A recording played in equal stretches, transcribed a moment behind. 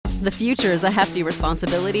The future is a hefty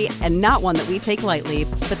responsibility and not one that we take lightly,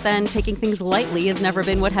 but then taking things lightly has never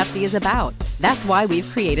been what Hefty is about. That's why we've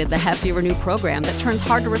created the Hefty Renew program that turns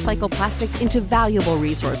hard-to-recycle plastics into valuable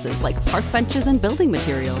resources like park benches and building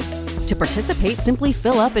materials. To participate, simply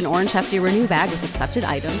fill up an orange Hefty Renew bag with accepted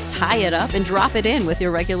items, tie it up, and drop it in with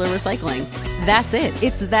your regular recycling. That's it.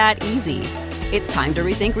 It's that easy. It's time to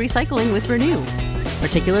rethink recycling with Renew.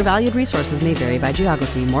 Particular valued resources may vary by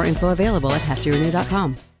geography. More info available at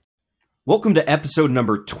heftyrenew.com. Welcome to episode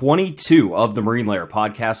number 22 of the Marine Layer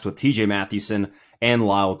podcast with TJ Mathewson and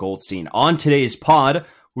Lyle Goldstein. On today's pod,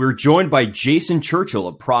 we're joined by Jason Churchill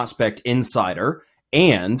of Prospect Insider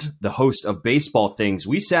and the host of Baseball Things.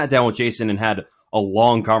 We sat down with Jason and had a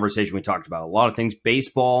long conversation. We talked about a lot of things: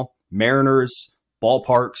 baseball, Mariners,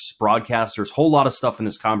 ballparks, broadcasters, whole lot of stuff in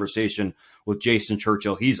this conversation with Jason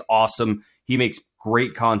Churchill. He's awesome. He makes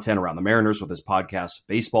great content around the Mariners with his podcast,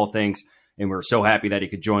 Baseball Things. And we're so happy that he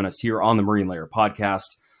could join us here on the Marine Layer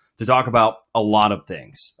podcast to talk about a lot of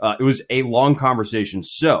things. It was a long conversation,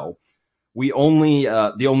 so the only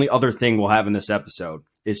other thing we'll have in this episode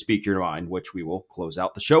is Speak Your Mind, which we will close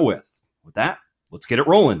out the show with. With that, let's get it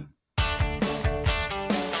rolling.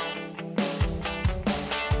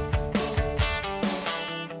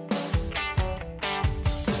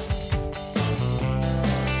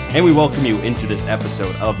 And we welcome you into this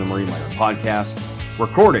episode of the Marine Layer podcast,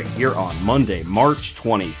 recording here on Monday, March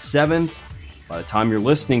 27th. By the time you're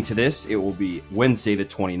listening to this, it will be Wednesday the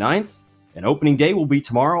 29th, and opening day will be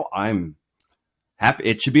tomorrow. I'm happy.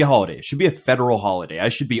 It should be a holiday. It should be a federal holiday. I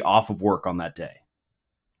should be off of work on that day.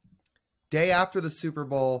 Day after the Super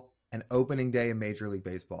Bowl and opening day in Major League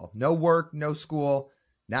Baseball. No work, no school,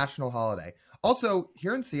 national holiday. Also,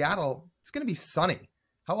 here in Seattle, it's going to be sunny.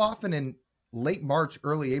 How often in late March,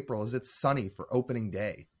 early April is it sunny for opening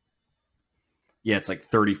day? Yeah, it's like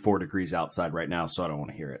 34 degrees outside right now, so I don't want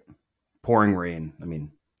to hear it. Pouring rain. I mean,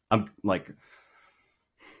 I don't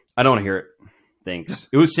want to hear it. Thanks.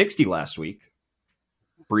 It was 60 last week,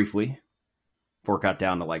 briefly, before it got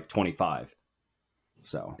down to like 25.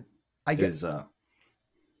 So I guess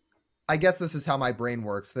this is how my brain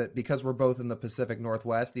works, that because we're both in the Pacific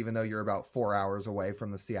Northwest, even though you're about 4 hours away from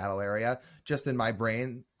the Seattle area, just in my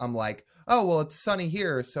brain, I'm like, oh, well, it's sunny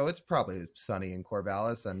here, so it's probably sunny in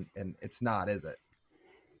Corvallis, and it's not, is it?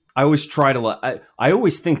 I always try to I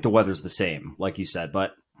always think the weather's the same, like you said,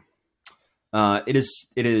 but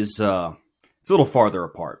it's a little farther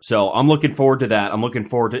apart. So I'm looking forward to that. I'm looking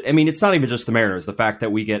forward to, I mean, it's not even just the Mariners, the fact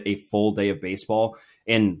that we get a full day of baseball,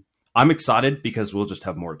 and I'm excited because we'll just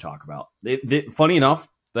have more to talk about. Funny enough,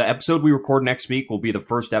 the episode we record next week will be the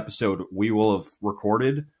first episode we will have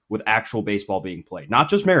recorded with actual baseball being played. Not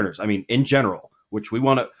just Mariners, I mean, in general, which we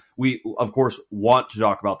of course want to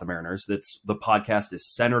talk about the Mariners. The podcast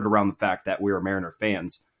is centered around the fact that we are Mariner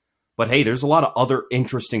fans. But hey, there's a lot of other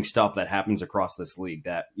interesting stuff that happens across this league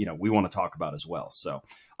that, we want to talk about as well. So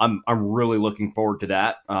I'm really looking forward to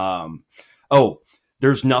that.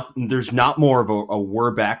 There's not more of a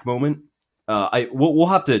we're back moment. We'll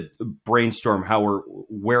have to brainstorm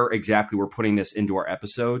where exactly we're putting this into our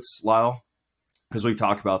episodes, Lyle, because we've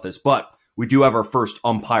talked about this. But we do have our first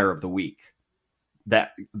umpire of the week.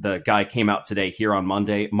 That the guy came out today here on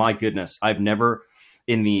Monday. My goodness, I've never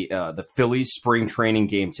in the Phillies spring training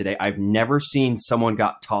game today, I've never seen someone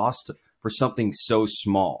got tossed for something so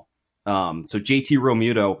small. So JT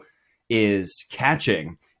Realmuto is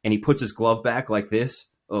catching, and he puts his glove back like this.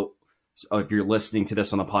 Oh, so if you're listening to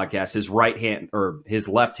this on the podcast, his right hand or his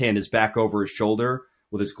left hand is back over his shoulder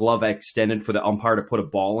with his glove extended for the umpire to put a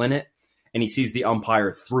ball in it. And he sees the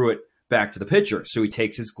umpire threw it back to the pitcher. So he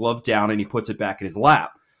takes his glove down and he puts it back in his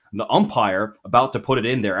lap. And the umpire, about to put it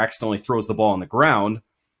in there, accidentally throws the ball on the ground,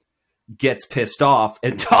 gets pissed off,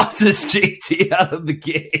 and tosses JT out of the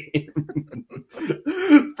game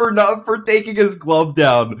for taking his glove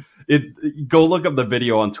down. Go look up the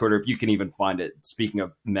video on Twitter if you can even find it. Speaking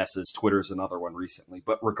of messes, Twitter's another one recently.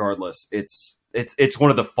 But regardless, it's one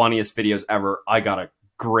of the funniest videos ever. I got a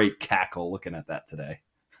great cackle looking at that today.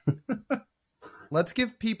 Let's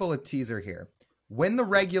give people a teaser here. When the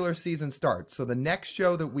regular season starts, so the next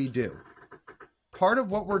show that we do, part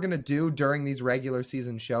of what we're going to do during these regular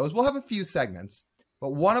season shows, we'll have a few segments, but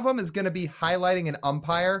one of them is going to be highlighting an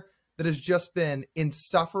umpire that has just been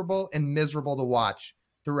insufferable and miserable to watch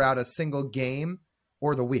throughout a single game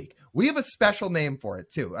or the week. We have a special name for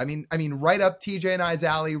it too. I mean, right up TJ and I's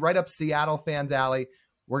alley, right up Seattle fans' alley.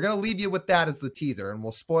 We're going to leave you with that as the teaser, and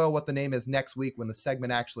we'll spoil what the name is next week when the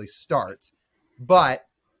segment actually starts. But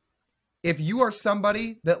if you are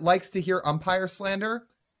somebody that likes to hear umpire slander,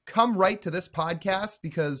 come right to this podcast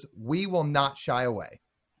because we will not shy away.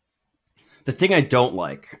 The thing I don't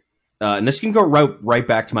like and this can go right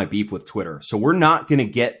back to my beef with Twitter. So we're not going to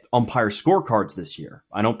get umpire scorecards this year.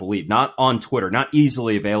 I don't believe. Not on Twitter. Not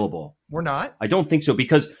easily available. We're not? I don't think so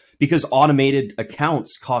because automated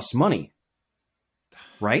accounts cost money.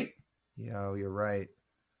 Right? Yeah, you're right.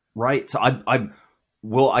 Right. So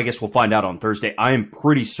I guess we'll find out on Thursday. I am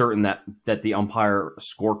pretty certain that the umpire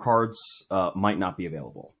scorecards might not be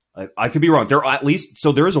available. I could be wrong. There is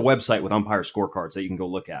a website with umpire scorecards that you can go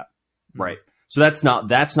look at. Mm-hmm. Right. So that's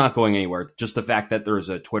not going anywhere. Just the fact that there is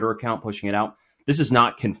a Twitter account pushing it out. This is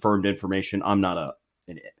not confirmed information. I'm not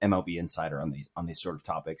an MLB insider on these sort of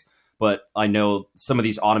topics, but I know some of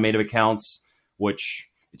these automated accounts, which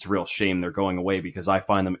it's a real shame they're going away because I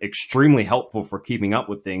find them extremely helpful for keeping up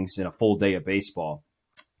with things in a full day of baseball.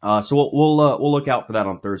 So we'll look out for that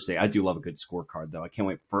on Thursday. I do love a good scorecard though. I can't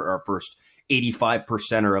wait for our first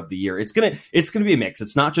 85%er of the year. It's gonna be a mix.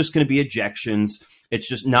 It's not just gonna be ejections. It's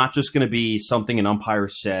just not just gonna be something an umpire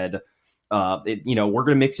said. We're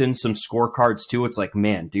gonna mix in some scorecards too. It's like,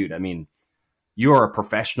 man, dude, I mean, you are a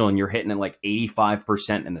professional and you're hitting at like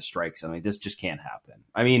 85% in the strikes. I mean, this just can't happen.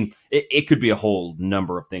 I mean, it could be a whole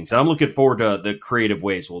number of things. And I'm looking forward to the creative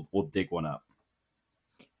ways we'll dig one up.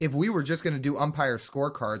 If we were just going to do umpire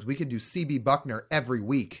scorecards, we could do CB Buckner every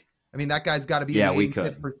week. I mean, that guy's got to be in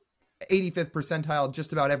the 85th percentile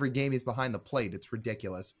just about every game he's behind the plate. It's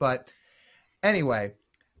ridiculous. But anyway,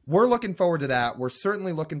 we're looking forward to that. We're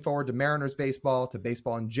certainly looking forward to Mariners baseball, to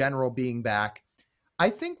baseball in general being back. I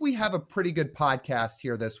think we have a pretty good podcast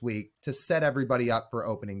here this week to set everybody up for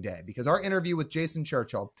opening day because our interview with Jason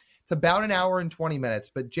Churchill, it's about an hour and 20 minutes,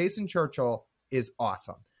 but Jason Churchill is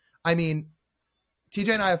awesome. I mean,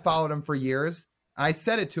 TJ and I have followed him for years. I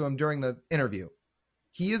said it to him during the interview.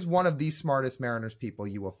 He is one of the smartest Mariners people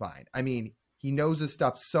you will find. I mean, he knows his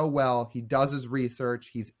stuff so well. He does his research.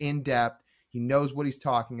 He's in depth. He knows what he's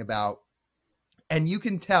talking about. And you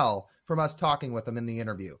can tell from us talking with him in the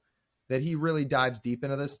interview that he really dives deep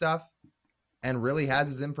into this stuff and really has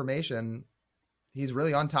his information. He's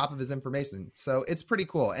really on top of his information. So it's pretty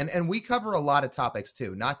cool. And we cover a lot of topics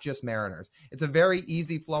too, not just Mariners. It's a very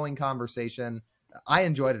easy flowing conversation. I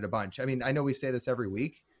enjoyed it a bunch. I mean, I know we say this every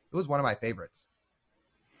week. It was one of my favorites.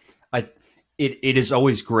 It is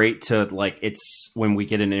always great to it's when we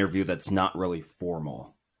get an interview that's not really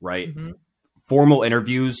formal, right? Mm-hmm. Formal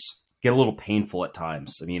interviews get a little painful at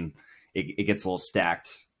times. I mean, it gets a little stacked,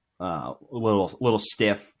 a little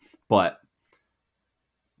stiff, but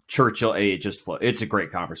Churchill, it's a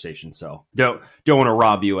great conversation. So don't want to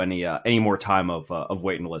rob you any more time of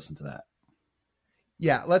waiting to listen to that.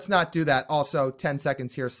 Yeah, let's not do that. Also, 10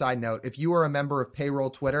 seconds here, side note. If you are a member of Payroll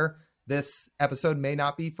Twitter, this episode may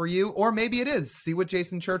not be for you, or maybe it is. See what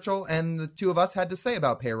Jason Churchill and the two of us had to say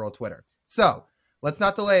about Payroll Twitter. So let's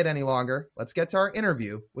not delay it any longer. Let's get to our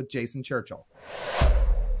interview with Jason Churchill.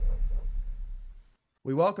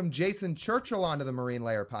 We welcome Jason Churchill onto the Marine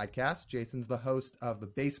Layer podcast. Jason's the host of the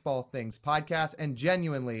Baseball Things podcast, and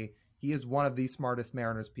genuinely, he is one of the smartest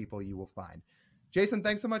Mariners people you will find. Jason,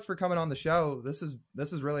 thanks so much for coming on the show. This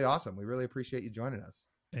is really awesome. We really appreciate you joining us.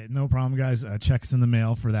 Hey, no problem, guys. Checks in the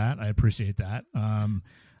mail for that. I appreciate that.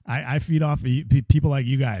 I feed off of people like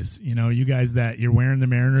you guys. You know, you guys that you're wearing the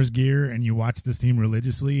Mariners gear and you watch this team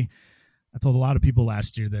religiously. I told a lot of people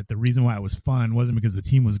last year that the reason why it was fun wasn't because the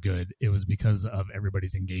team was good. It was because of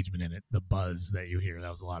everybody's engagement in it, the buzz that you hear.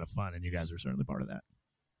 That was a lot of fun, and you guys are certainly part of that.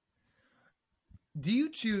 Do you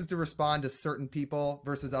choose to respond to certain people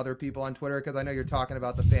versus other people on Twitter? Because I know you're talking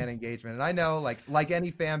about the fan engagement. And I know, like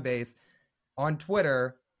any fan base, on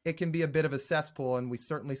Twitter, it can be a bit of a cesspool, and we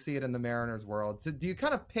certainly see it in the Mariners world. So do you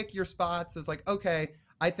kind of pick your spots as like, okay,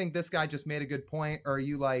 I think this guy just made a good point, or are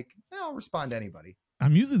you like, I'll respond to anybody?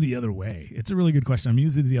 I'm usually the other way. It's a really good question. I'm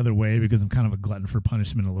usually the other way because I'm kind of a glutton for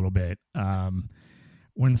punishment a little bit.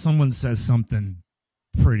 When someone says something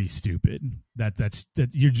pretty stupid, that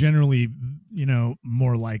you're generally,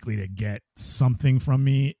 more likely to get something from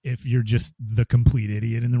me if you're just the complete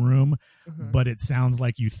idiot in the room. Mm-hmm. But it sounds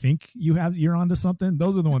like you think you're onto something.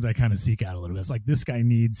 Those are the ones I kind of seek out a little bit. It's like, this guy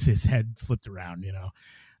needs his head flipped around,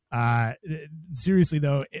 Seriously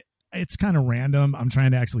though, it's kind of random. I'm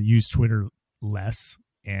trying to actually use Twitter less,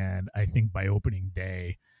 and I think by opening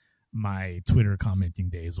day, my Twitter commenting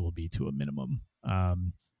days will be to a minimum.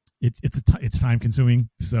 It's time consuming.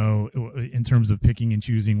 So in terms of picking and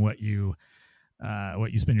choosing what you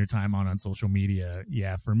spend your time on social media,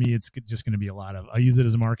 yeah, for me, it's just going to be a lot of, I use it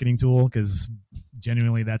as a marketing tool because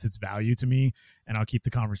genuinely that's its value to me, and I'll keep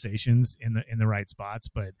the conversations in the right spots.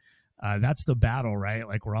 But that's the battle, right?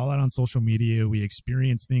 Like, we're all out on social media. We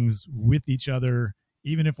experience things with each other,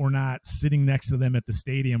 even if we're not sitting next to them at the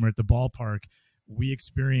stadium or at the ballpark. we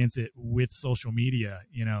experience it with social media,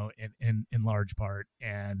 in large part.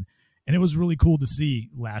 And it was really cool to see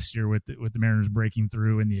last year with the Mariners breaking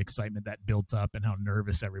through and the excitement that built up and how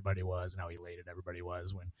nervous everybody was and how elated everybody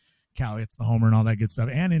was when Cal hits the homer and all that good stuff.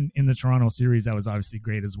 And in the Toronto series, that was obviously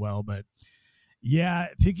great as well. But yeah,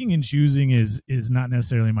 picking and choosing is not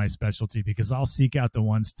necessarily my specialty, because I'll seek out the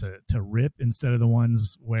ones to rip instead of the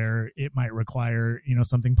ones where it might require,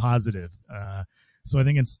 something positive. So I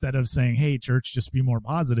think instead of saying, hey, Church, just be more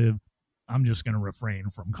positive, I'm just going to refrain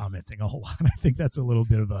from commenting a whole lot. I think that's a little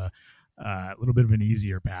bit of an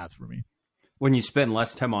easier path for me. When you spend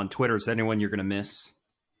less time on Twitter, is there anyone you're going to miss?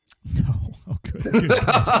 No. Oh, good.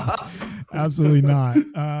 Absolutely not.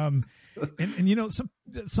 And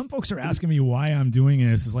some folks are asking me why I'm doing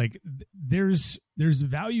this. Is like, there's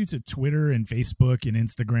value to Twitter and Facebook and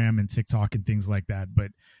Instagram and TikTok and things like that,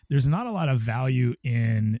 but there's not a lot of value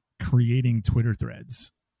in creating Twitter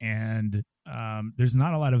threads, and there's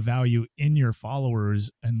not a lot of value in your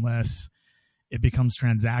followers unless it becomes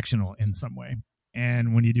transactional in some way.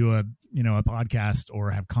 And when you do a podcast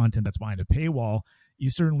or have content that's behind a paywall, you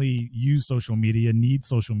certainly use social media, need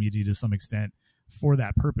social media to some extent for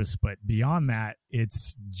that purpose. But beyond that,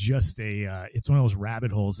 it's just it's one of those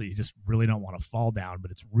rabbit holes that you just really don't want to fall down, but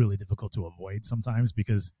it's really difficult to avoid sometimes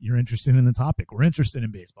because you're interested in the topic. We're interested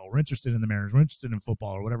in baseball. We're interested in the Mariners. We're interested in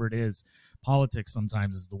football or whatever it is. Politics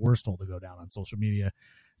sometimes is the worst hole to go down on social media.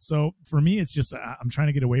 So for me, it's just, I'm trying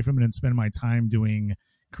to get away from it and spend my time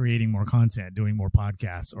creating more content, doing more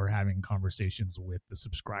podcasts, or having conversations with the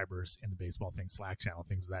subscribers in the Baseball Things Slack channel,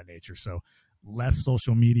 things of that nature. So less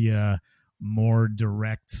social media, more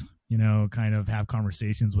direct, kind of have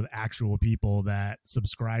conversations with actual people that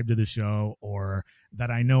subscribe to the show or that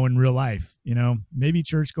I know in real life. Maybe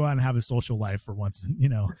Church, go out and have a social life for once,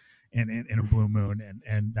 in a blue moon.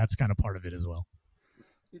 And that's kind of part of it as well.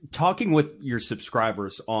 Talking with your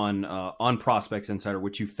subscribers on Prospects Insider,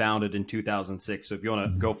 which you founded in 2006. So if you want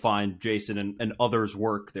to go find Jason and others'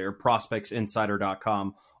 work there,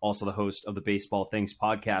 prospectsinsider.com, also the host of the Baseball Things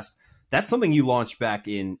podcast. That's something you launched back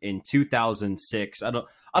in 2006. I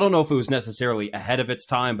don't know if it was necessarily ahead of its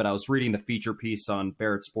time, but I was reading the feature piece on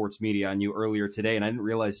Barrett Sports Media on you earlier today, and I didn't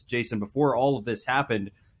realize, Jason, before all of this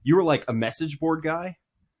happened, you were like a message board guy?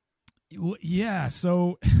 Yeah,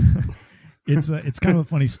 so it's kind of a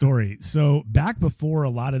funny story. So back before a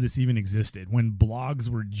lot of this even existed, when blogs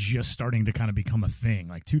were just starting to kind of become a thing,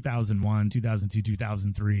 like 2001, 2002,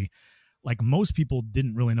 2003, like most people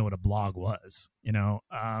didn't really know what a blog was,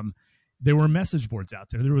 there were message boards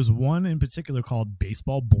out there. There was one in particular called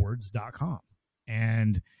baseballboards.com.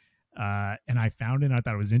 And I found it and I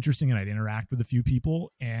thought it was interesting, and I'd interact with a few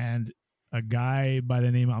people, and a guy by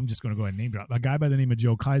the name, I'm just going to go ahead and name drop, a guy by the name of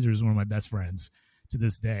Joe Kaiser is one of my best friends to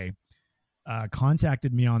this day,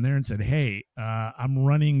 contacted me on there and said, hey, I'm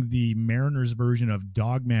running the Mariners version of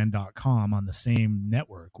dogman.com on the same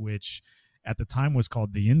network, which at the time was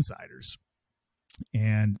called The Insiders.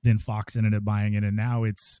 And then Fox ended up buying it, and now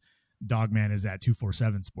it's Dogman is at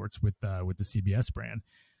 247 Sports with the CBS brand.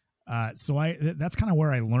 So that's kind of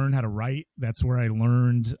where I learned how to write. That's where I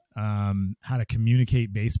learned how to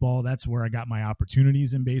communicate baseball. That's where I got my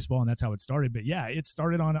opportunities in baseball, and that's how it started. But yeah, it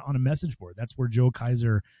started on a message board. That's where Joe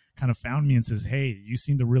Kaiser kind of found me and says, hey, you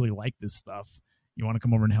seem to really like this stuff. You want to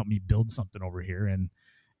come over and help me build something over here? And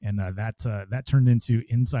that turned into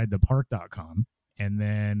InsideThePark.com. And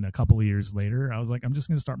then a couple of years later, I was like, I'm just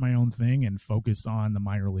going to start my own thing and focus on the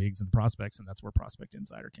minor leagues and the prospects. And that's where Prospect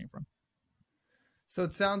Insider came from. So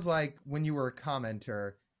it sounds like when you were a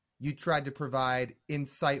commenter, you tried to provide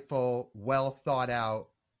insightful, well thought out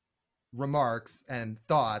remarks and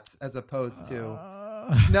thoughts as opposed to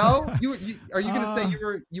no, are you going to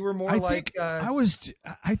say you were more I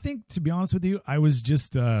think, to be honest with you, I was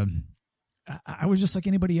just like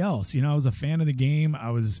anybody else. I was a fan of the game.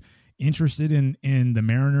 I was interested in the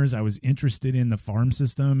Mariners. I was interested in the farm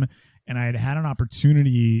system, and I had an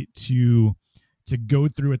opportunity to go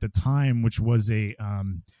through at the time, which was a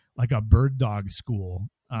bird dog school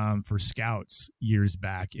for scouts years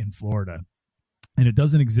back in Florida. And it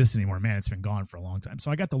doesn't exist anymore. Man, it's been gone for a long time. So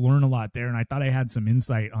I got to learn a lot there, and I thought I had some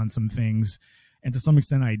insight on some things. And to some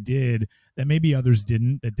extent I did that maybe others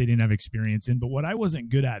didn't, that they didn't have experience in. But what I wasn't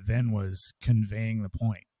good at then was conveying the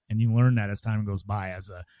point. And you learn that as time goes by, as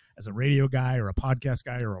a radio guy or a podcast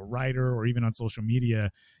guy or a writer or even on social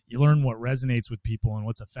media, you learn what resonates with people and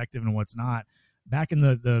what's effective and what's not. Back in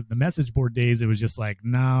the message board days, it was just like,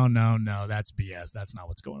 no, that's BS. That's not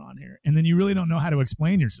what's going on here. And then you really don't know how to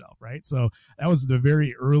explain yourself, right? So that was the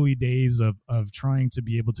very early days of trying to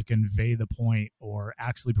be able to convey the point or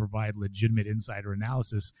actually provide legitimate insider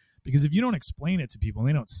analysis. Because if you don't explain it to people and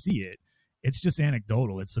they don't see it, It's just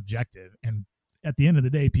anecdotal. It's subjective. And at the end of the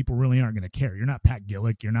day, people really aren't going to care. You're not Pat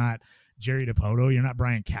Gillick. You're not Jerry DiPoto. You're not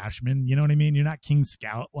Brian Cashman. You know what I mean? You're not King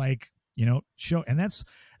Scout. Like, show. And that's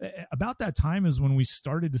about that time is when we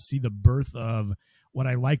started to see the birth of what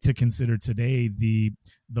I like to consider today the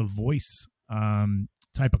voice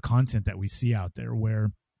type of content that we see out there,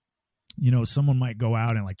 where someone might go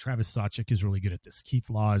out and like Travis Sawchik is really good at this. Keith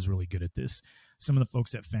Law is really good at this. Some of the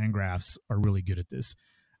folks at Fangraphs are really good at this.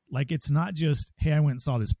 Like, it's not just, hey, I went and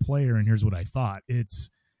saw this player and here's what I thought. It's,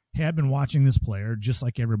 hey, I've been watching this player just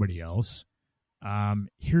like everybody else.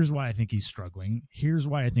 Here's why I think he's struggling. Here's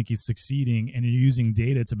why I think he's succeeding. And you're using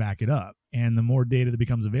data to back it up. And the more data that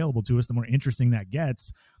becomes available to us, the more interesting that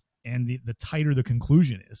gets. And the tighter the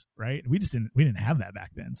conclusion is, right? We didn't have that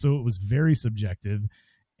back then. So it was very subjective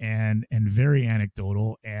and very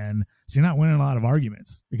anecdotal. And so you're not winning a lot of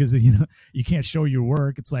arguments because, you can't show your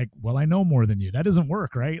work. It's like, well, I know more than you. That doesn't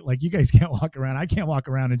work, right? Like, you guys can't walk around. I can't walk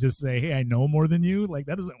around and just say, hey, I know more than you. Like,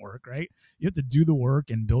 that doesn't work, right? You have to do the work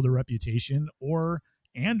and build a reputation or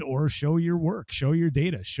show your work, show your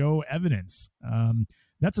data, show evidence.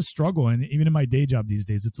 That's a struggle. And even in my day job these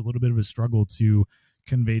days, it's a little bit of a struggle to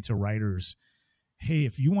convey to writers, hey,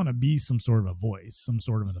 if you want to be some sort of a voice, some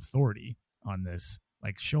sort of an authority on this,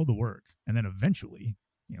 like, show the work. And then eventually,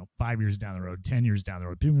 5 years down the road, 10 years down the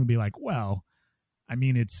road, people will be like, well, I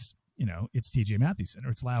mean, it's TJ Mathewson or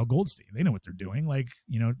it's Lyle Goldstein. They know what they're doing. Like,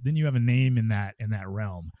 then you have a name in that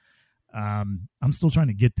realm. I'm still trying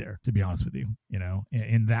to get there, to be honest with you,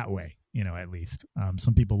 in that way, at least.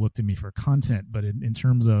 Some people look to me for content, but in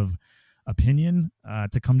terms of opinion,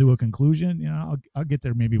 to come to a conclusion, I'll get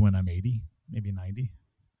there maybe when I'm 80, maybe 90.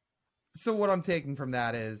 So what I'm taking from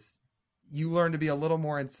that is you learn to be a little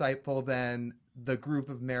more insightful than the group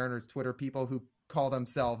of Mariners Twitter people who call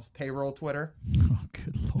themselves payroll Twitter. Oh,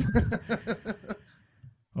 good Lord.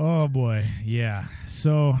 Oh boy. Yeah.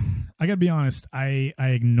 So I gotta be honest. I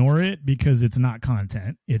ignore it because it's not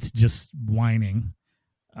content. It's just whining.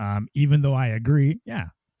 Even though I agree, yeah,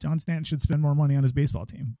 John Stanton should spend more money on his baseball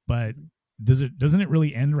team, but doesn't it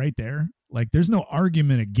really end right there? Like, there's no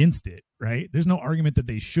argument against it, right? There's no argument that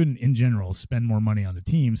they shouldn't in general spend more money on the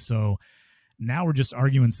team. So now we're just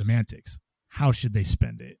arguing semantics. How should they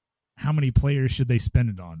spend it? How many players should they spend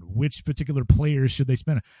it on? Which particular players should they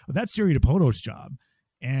spend it? Well, that's Jerry DiPoto's job.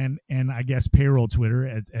 And I guess payroll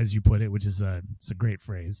Twitter, as you put it, which is it's a great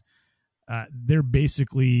phrase. They're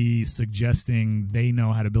basically suggesting they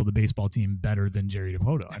know how to build a baseball team better than Jerry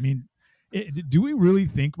DiPoto. I mean, do we really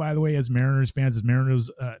think, by the way, as Mariners fans, as Mariners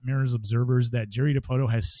observers, that Jerry DiPoto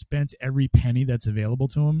has spent every penny that's available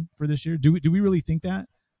to him for this year? Do we really think that?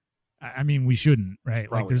 I mean, we shouldn't, right?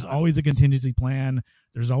 Probably like, there's always a contingency plan.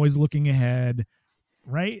 There's always looking ahead,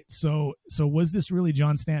 right? So was this really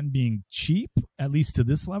John Stanton being cheap, at least to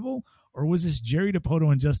this level? Or was this Jerry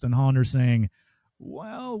DiPoto and Justin Hollander saying,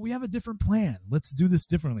 well, we have a different plan. Let's do this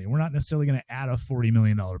differently. We're not necessarily going to add a $40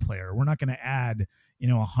 million player. We're not going to add,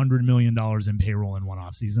 $100 million in payroll in one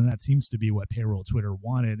offseason. That seems to be what payroll Twitter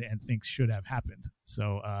wanted and thinks should have happened.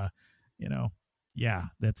 So, yeah,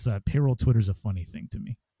 that's payroll Twitter's a funny thing to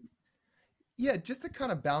me. Yeah, just to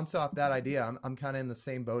kind of bounce off that idea, I'm kind of in the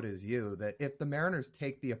same boat as you, that if the Mariners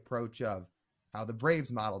take the approach of how the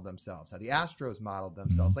Braves modeled themselves, how the Astros modeled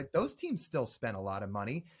themselves, like, those teams still spent a lot of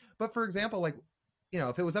money. But for example, like,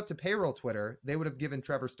 if it was up to payroll Twitter, they would have given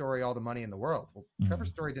Trevor Story all the money in the world. Well, Trevor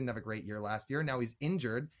Story didn't have a great year last year. Now he's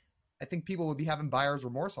injured. I think people would be having buyer's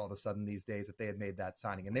remorse all of a sudden these days if they had made that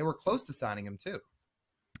signing. And they were close to signing him too.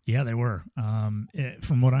 Yeah, they were.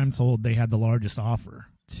 From what I'm told, they had the largest offer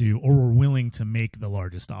or were willing to make the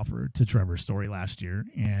largest offer to Trevor Story last year,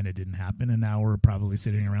 and it didn't happen. And now we're probably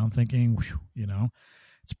sitting around thinking,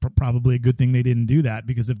 it's probably a good thing they didn't do that,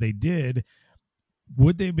 because if they did,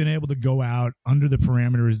 would they have been able to go out under the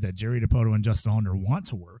parameters that Jerry DiPoto and Justin Hollander want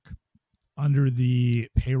to work, under the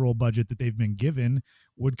payroll budget that they've been given?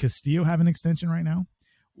 Would Castillo have an extension right now?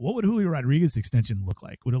 What would Julio Rodriguez's extension look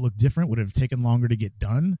like? Would it look different? Would it have taken longer to get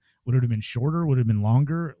done? Would it have been shorter? Would it have been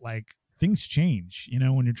longer? Like, things change,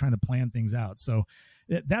 when you're trying to plan things out. So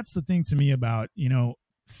that's the thing to me about,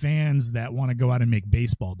 fans that want to go out and make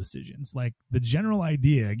baseball decisions. Like, the general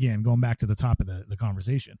idea, again, going back to the top of the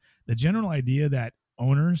conversation, the general idea that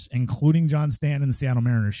owners, including John Stanton and the Seattle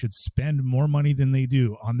Mariners, should spend more money than they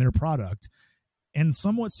do on their product, and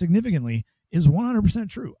somewhat significantly, is 100%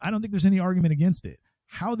 true. I don't think there's any argument against it.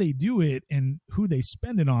 How they do it and who they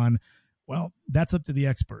spend it on, well, that's up to the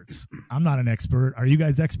experts. I'm not an expert. Are you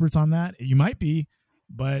guys experts on that? You might be,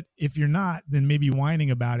 but if you're not, then maybe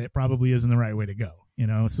whining about it probably isn't the right way to go.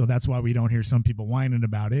 So that's why we don't hear some people whining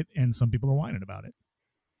about it and some people are whining about it.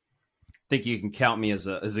 think you can count me as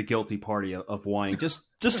a guilty party of whining just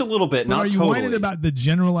a little bit. But not are you totally. whining about the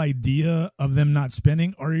general idea of them not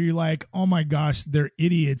spending, or are you like, oh my gosh, they're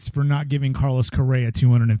idiots for not giving Carlos Correa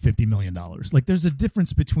 $250 million? Like, there's a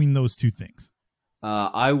difference between those two things.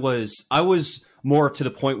 I was more to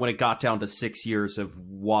the point when it got down to 6 years of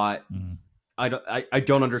what. I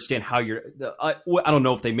don't understand how I don't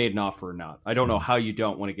know if they made an offer or not. I don't know how you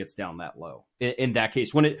don't when it gets down that low. In that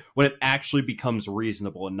case, when it actually becomes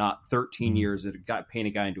reasonable and not 13 years that got paying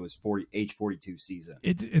a guy into his age 42 season.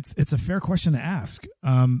 It's a fair question to ask.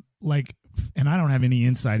 And I don't have any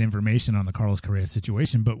inside information on the Carlos Correa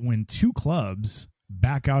situation, but when two clubs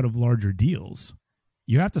back out of larger deals,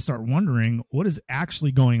 you have to start wondering what is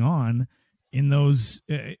actually going on in those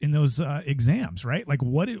exams, right? Like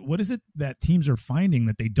what is it that teams are finding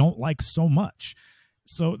that they don't like so much?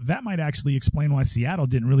 So that might actually explain why Seattle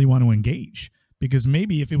didn't really want to engage, because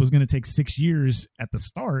maybe if it was going to take 6 years at the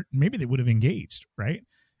start, maybe they would have engaged, right?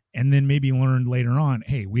 And then maybe learned later on,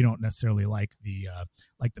 hey, we don't necessarily like the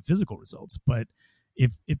physical results. But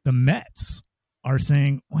if the Mets are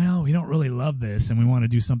saying, well, we don't really love this and we want to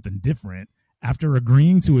do something different after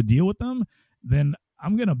agreeing to a deal with them, then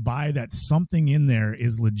I'm going to buy that something in there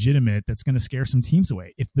is legitimate that's going to scare some teams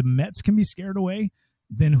away. If the Mets can be scared away,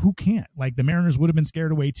 then who can't? Like, the Mariners would have been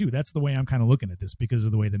scared away too. That's the way I'm kind of looking at this because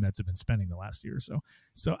of the way the Mets have been spending the last year or so.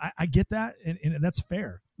 So I get that, and that's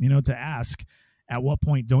fair, to ask at what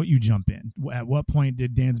point don't you jump in? At what point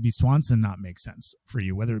did Dansby Swanson not make sense for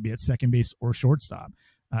you, whether it be at second base or shortstop?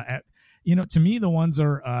 To me, the ones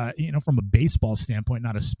are, from a baseball standpoint,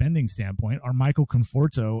 not a spending standpoint, are Michael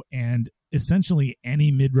Conforto and essentially any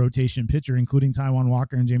mid-rotation pitcher, including Taijuan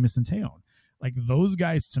Walker and Jameson Taillon. Like, those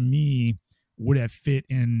guys, to me, would have fit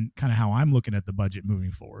in kind of how I'm looking at the budget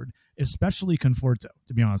moving forward, especially Conforto,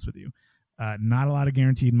 to be honest with you. Not a lot of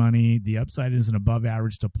guaranteed money. The upside is an above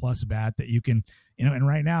average to plus bat that you can, and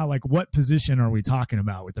right now, like, what position are we talking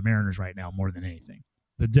about with the Mariners right now more than anything?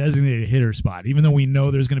 The designated hitter spot. Even though we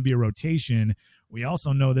know there's going to be a rotation, we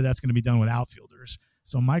also know that that's going to be done with outfielders.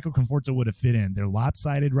 So Michael Conforto would have fit in. They're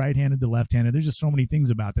lopsided right-handed to left-handed. There's just so many things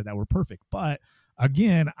about that were perfect. But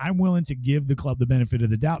again, I'm willing to give the club the benefit of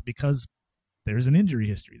the doubt because there's an injury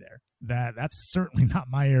history there. That's certainly not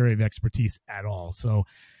my area of expertise at all. So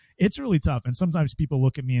it's really tough. And sometimes people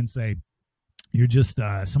look at me and say, you're just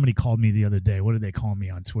somebody called me the other day. What did they call me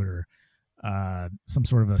on Twitter? Some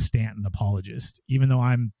sort of a Stanton apologist, even though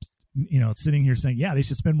I'm, sitting here saying, yeah, they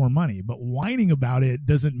should spend more money, but whining about it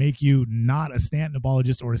doesn't make you not a Stanton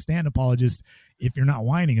apologist or a Stanton apologist if you're not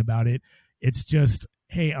whining about it. It's just,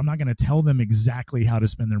 hey, I'm not going to tell them exactly how to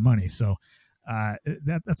spend their money. So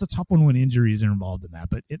that's a tough one when injuries are involved in that,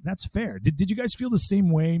 but that's fair. Did you guys feel the same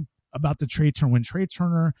way about the Trey Turner when Trey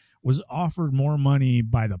Turner was offered more money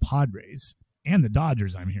by the Padres and the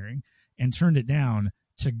Dodgers, I'm hearing, and turned it down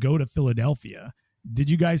to go to Philadelphia?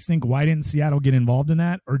 Did you guys think, why didn't Seattle get involved in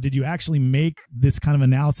that? Or did you actually make this kind of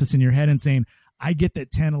analysis in your head and saying, I get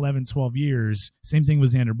that 10, 11, 12 years, same thing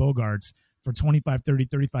with Xander Bogaerts, for $25, $30,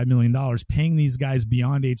 $35 million, paying these guys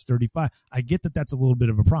beyond age 35. I get that that's a little bit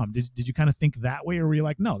of a problem. Did you kind of think that way, or were you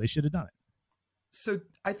like, no, they should have done it? So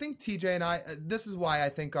I think TJ and I, this is why I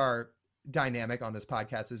think our dynamic on this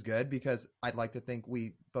podcast is good, because I'd like to think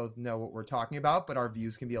we both know what we're talking about, but our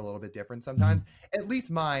views can be a little bit different sometimes. At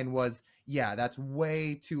least mine was, yeah, that's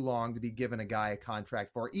way too long to be given a guy a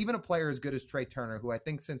contract for. Even a player as good as Trey Turner, who I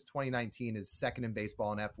think since 2019 is second in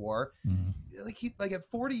baseball in FWAR. Like at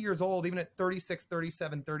 40 years old, even at 36,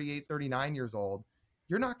 37, 38, 39 years old,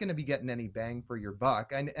 you're not going to be getting any bang for your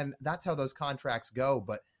buck. And that's how those contracts go.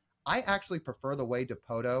 But I actually prefer the way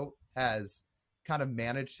DePoto has kind of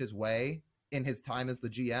managed his way in his time as the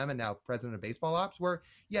GM and now president of baseball ops, where,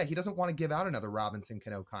 yeah, he doesn't want to give out another Robinson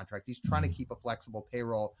Cano contract. He's trying to keep a flexible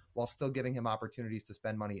payroll while still giving him opportunities to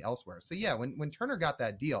spend money elsewhere. So yeah, when Turner got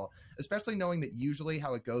that deal, especially knowing that usually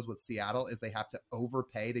how it goes with Seattle is they have to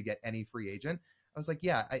overpay to get any free agent, I was like,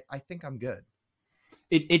 yeah, I think I'm good.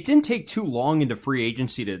 It didn't take too long into free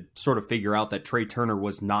agency to sort of figure out that Trey Turner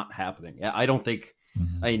was not happening. I don't think,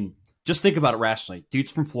 I mean, just think about it rationally.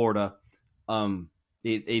 Dude's from Florida.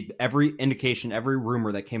 Every indication, every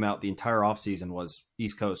rumor that came out the entire offseason was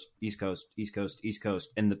East Coast, East Coast, East Coast, East Coast.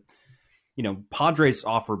 And Padres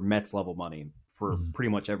offer Mets level money for pretty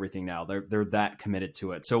much everything now. They're that committed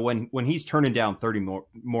to it. So when he's turning down $30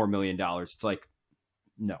 more million, it's like,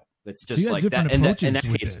 no, it's just like that. In that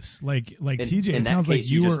case, this. Like TJ, it sounds like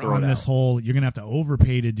you were on this whole, you're going to have to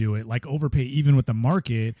overpay to do it, like overpay even with the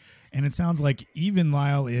market. And it sounds like even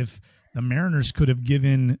Lyle, if the Mariners could have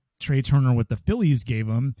given Trey Turner what the Phillies gave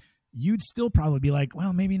him, you'd still probably be like,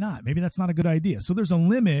 well, maybe not. Maybe that's not a good idea. So there's a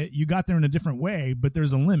limit. You got there in a different way, but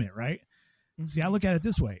there's a limit, right? See, I look at it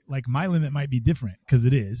this way. Like, my limit might be different because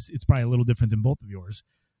it is. It's probably a little different than both of yours.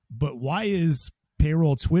 But why is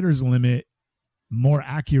payroll Twitter's limit more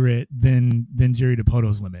accurate than Jerry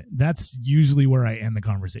DiPoto's limit? That's usually where I end the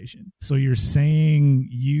conversation. So you're saying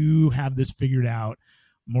you have this figured out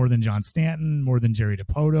more than John Stanton, more than Jerry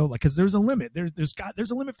DiPoto, like, because there's a limit. There's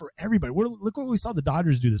a limit for everybody. Look what we saw the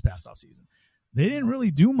Dodgers do this past offseason. They didn't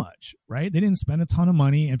really do much, right? They didn't spend a ton of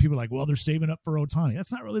money, and people are like, well, they're saving up for Ohtani.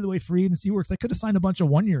 That's not really the way free agency works. They could have signed a bunch of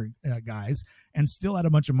one-year guys and still had a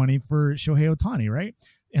bunch of money for Shohei Ohtani, right?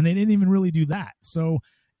 And they didn't even really do that. So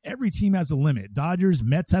every team has a limit. Dodgers,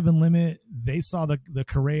 Mets have a limit. They saw the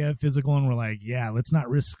Correa physical and were like, yeah, let's not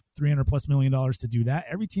risk $300+ million to do that.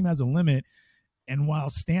 Every team has a limit. And while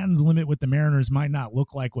Stanton's limit with the Mariners might not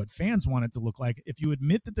look like what fans want it to look like, if you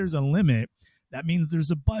admit that there's a limit, that means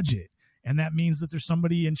there's a budget. And that means that there's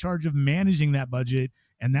somebody in charge of managing that budget,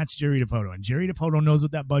 and that's Jerry DiPoto. And Jerry DiPoto knows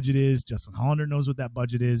what that budget is. Justin Hollander knows what that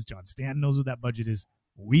budget is. John Stanton knows what that budget is.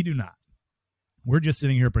 We do not. We're just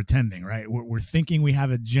sitting here pretending, right? We're thinking we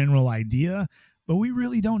have a general idea, but we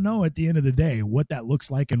really don't know at the end of the day what that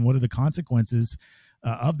looks like and what are the consequences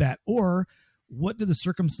of that, or what do the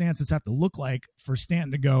circumstances have to look like for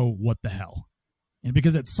Stanton to go, what the hell? And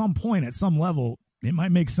because at some point, at some level, it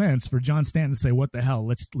might make sense for John Stanton to say, what the hell,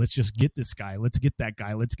 let's just get this guy, let's get that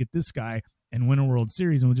guy, let's get this guy and win a World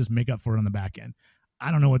Series, and we'll just make up for it on the back end.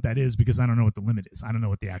 I don't know what that is because I don't know what the limit is. I don't know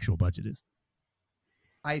what the actual budget is.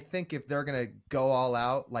 I think if they're going to go all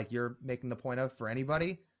out, like you're making the point of for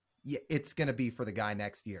anybody, it's going to be for the guy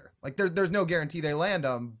next year. Like there's no guarantee they land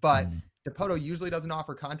him, but DiPoto usually doesn't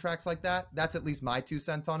offer contracts like that. That's at least my 2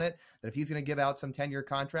 cents on it, that if he's going to give out some 10-year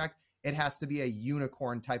contract, it has to be a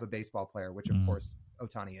unicorn type of baseball player, which of course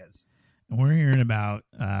Ohtani is. We're hearing about,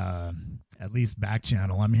 at least back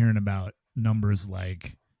channel, I'm hearing about numbers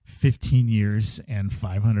like 15 years and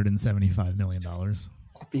 $575 million.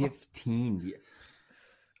 15 years.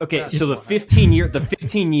 Okay, so the 15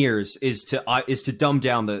 years is to dumb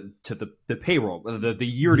down the payroll, the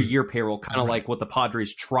year-to-year payroll, kind of like what the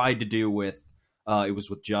Padres tried to do with it was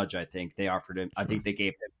with Judge, I think. They offered him, I think they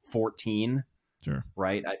gave him 14. Sure.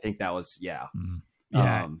 Right? I think that was, yeah.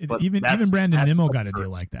 Yeah, but even Brandon Nimmo got a deal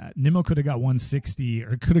like that. Nimmo could have got 160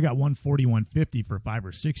 or could have got 140, 150 for 5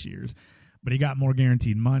 or 6 years, but he got more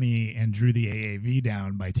guaranteed money and drew the AAV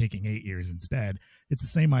down by taking 8 years instead. It's the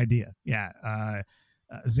same idea. Yeah.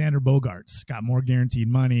 Xander Bogaerts got more guaranteed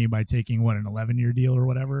money by taking an 11-year deal or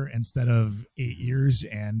whatever instead of 8 years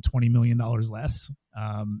and $20 million less.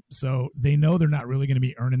 So they know they're not really going to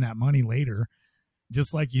be earning that money later.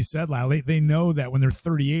 Just like you said, Lyle, they know that when they're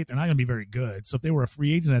 38, they're not going to be very good. So if they were a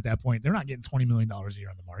free agent at that point, they're not getting $20 million a year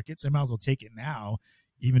on the market. So they might as well take it now,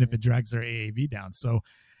 even if it drags their AAV down. So,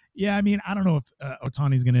 yeah, I mean, I don't know if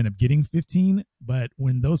Ohtani's going to end up getting 15, but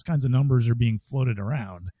when those kinds of numbers are being floated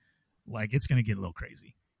around, like, it's going to get a little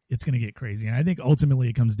crazy. It's going to get crazy. And I think ultimately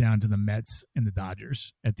it comes down to the Mets and the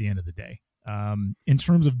Dodgers at the end of the day. In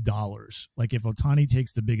terms of dollars, like if Ohtani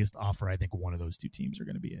takes the biggest offer, I think one of those two teams are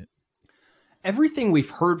going to be it. Everything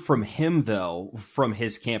we've heard from him, though, from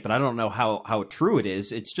his camp, and I don't know how true it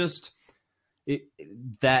is, it's just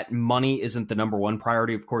that money isn't the number one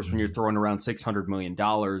priority. Of course, when you're throwing around $600 million,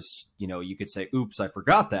 you could say, oops, I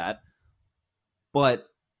forgot that. But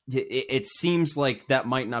it seems like that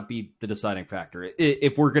might not be the deciding factor.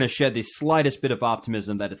 If we're going to shed the slightest bit of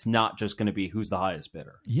optimism that it's not just going to be who's the highest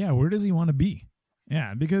bidder. Yeah, where does he want to be?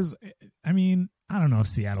 Yeah, because, I mean, I don't know if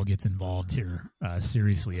Seattle gets involved here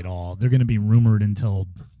seriously at all. They're going to be rumored until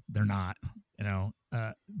they're not,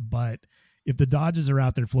 but if the Dodgers are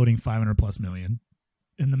out there floating $500+ million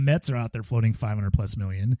and the Mets are out there floating $500+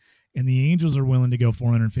 million and the Angels are willing to go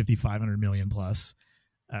 $450-500 million plus,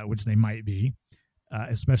 which they might be,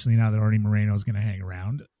 especially now that Artie Moreno is going to hang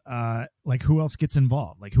around, like who else gets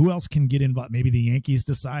involved? Like who else can get involved? Maybe the Yankees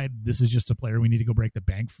decide this is just a player we need to go break the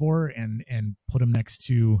bank for and put him next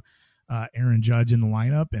to Aaron Judge in the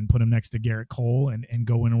lineup and put him next to Garrett Cole and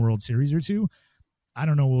go win a World Series or two. I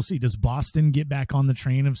don't know. We'll see. Does Boston get back on the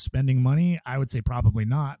train of spending money? I would say probably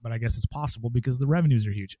not, but I guess it's possible because the revenues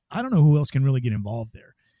are huge. I don't know who else can really get involved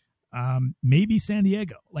there. Maybe San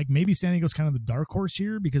Diego. Like maybe San Diego's kind of the dark horse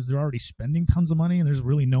here because they're already spending tons of money and there's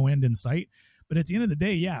really no end in sight. But at the end of the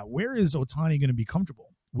day, yeah, where is Ohtani going to be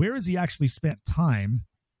comfortable? Where has he actually spent time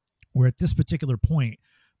where at this particular point,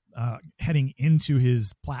 heading into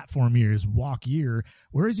his platform year, his walk year,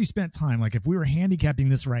 where has he spent time? Like if we were handicapping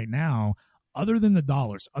this right now, other than the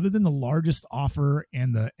dollars, other than the largest offer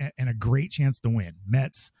and a great chance to win,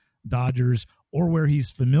 Mets, Dodgers, or where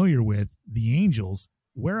he's familiar with the Angels,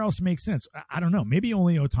 where else makes sense? I don't know. Maybe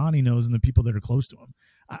only Ohtani knows and the people that are close to him.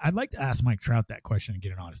 I'd like to ask Mike Trout that question and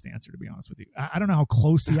get an honest answer, to be honest with you. I don't know how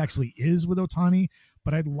close he actually is with Ohtani,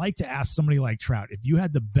 but I'd like to ask somebody like Trout, if you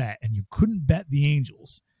had to bet and you couldn't bet the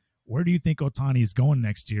Angels, where do you think Ohtani is going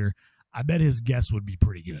next year? I bet his guess would be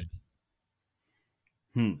pretty good.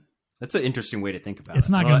 That's an interesting way to think about it. It's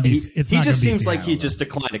not going to be. He just seems like he just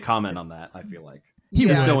declined to comment on that. I feel like he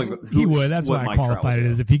would. That's why I qualified it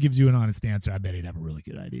as if he gives you an honest answer. I bet he'd have a really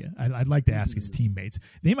good idea. I'd like to ask his teammates.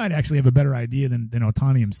 They might actually have a better idea than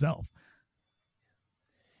Ohtani himself.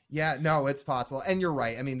 Yeah, no, it's possible. And you're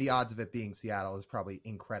right. I mean, the odds of it being Seattle is probably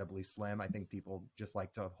incredibly slim. I think people just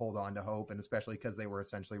like to hold on to hope, and especially because they were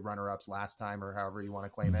essentially runner-ups last time, or however you want to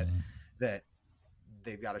claim it, that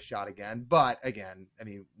they've got a shot again. But again, I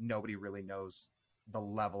mean, nobody really knows the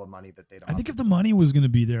level of money that they'd offer. I think if the money was going to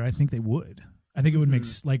be there, I think they would. I think it would make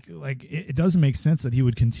it doesn't make sense that he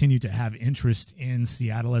would continue to have interest in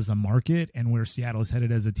Seattle as a market and where Seattle is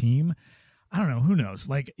headed as a team. I don't know. Who knows?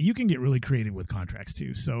 Like, you can get really creative with contracts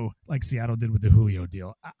too. So like Seattle did with the Julio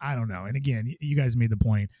deal. I don't know. And again, you guys made the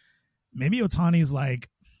point. Maybe Ohtani's like,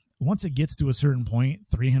 once it gets to a certain point,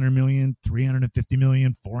 300 million, 350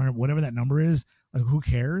 million, 400, whatever that number is, like, who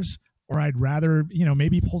cares? Or I'd rather,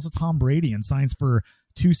 maybe he pulls a Tom Brady and signs for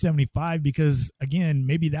 275 because, again,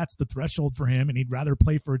 maybe that's the threshold for him, and he'd rather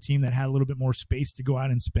play for a team that had a little bit more space to go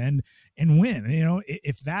out and spend and win.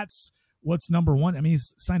 If that's what's number one, I mean,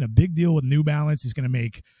 he's signed a big deal with New Balance. He's going to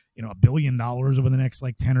make, $1 billion over the next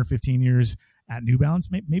 10 or 15 years at New Balance.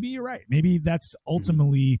 Maybe you're right. Maybe that's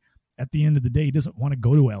ultimately, at the end of the day, he doesn't want to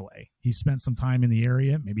go to LA. He spent some time in the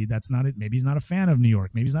area. Maybe that's not it. Maybe he's not a fan of New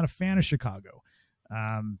York. Maybe he's not a fan of Chicago.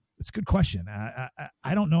 It's a good question.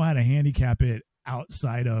 I don't know how to handicap it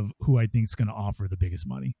outside of who I think is going to offer the biggest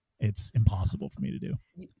money. It's impossible for me to do.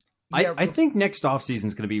 I think next offseason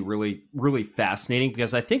is going to be really, really fascinating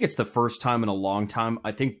because I think it's the first time in a long time.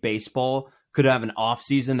 I think baseball could have an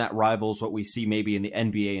offseason that rivals what we see maybe in the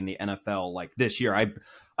NBA and the NFL like this year.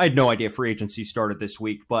 I had no idea free agency started this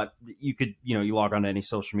week, but you could, you log on to any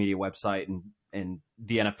social media website and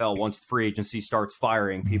the NFL, once the free agency starts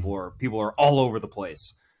firing, people are all over the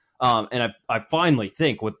place. And I finally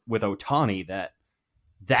think with Ohtani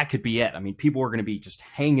that could be it. I mean, people are going to be just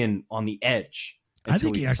hanging on the edge. I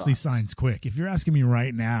think he actually signs quick. If you're asking me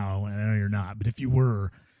right now, and I know you're not, but if you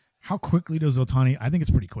were, how quickly does Ohtani? I think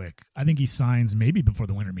it's pretty quick. I think he signs maybe before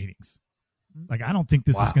the winter meetings. Like, I don't think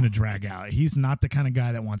this is going to drag out. He's not the kind of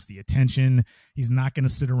guy that wants the attention. He's not going to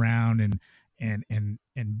sit around and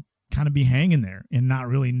kind of be hanging there and not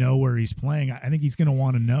really know where he's playing. I think he's going to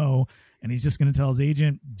want to know, and he's just going to tell his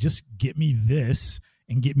agent, just get me this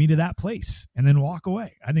and get me to that place and then walk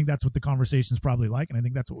away. I think that's what the conversation is probably like, and I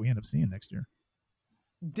think that's what we end up seeing next year.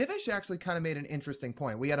 Divish actually kind of made an interesting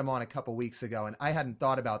point. We had him on a couple weeks ago, and I hadn't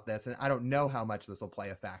thought about this, and I don't know how much this will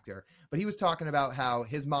play a factor. But he was talking about how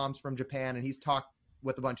his mom's from Japan, and he's talked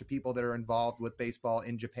with a bunch of people that are involved with baseball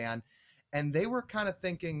in Japan, and they were kind of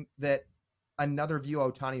thinking that another view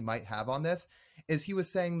Ohtani might have on this is he was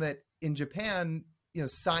saying that in Japan,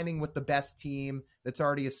 signing with the best team that's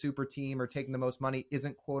already a super team or taking the most money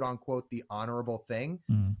isn't quote unquote the honorable thing.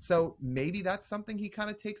 So maybe that's something he kind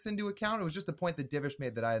of takes into account. It was just a point that Divish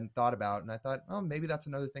made that I hadn't thought about. And I thought, oh, maybe that's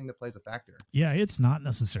another thing that plays a factor. Yeah, it's not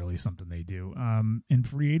necessarily something they do. In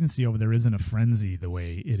free agency over there isn't a frenzy the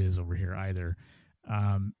way it is over here either.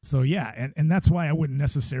 So yeah, and that's why I wouldn't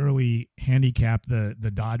necessarily handicap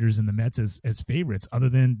the Dodgers and the Mets as favorites, other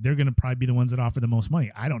than they're going to probably be the ones that offer the most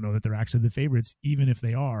money. I don't know that they're actually the favorites, even if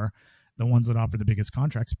they are the ones that offer the biggest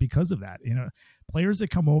contracts because of that. Players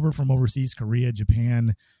that come over from overseas, Korea,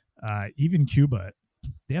 Japan, even Cuba,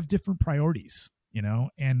 they have different priorities,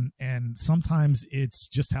 and sometimes it's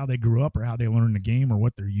just how they grew up or how they learned the game or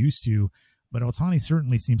what they're used to. But Ohtani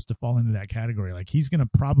certainly seems to fall into that category. Like, he's going to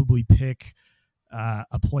probably pick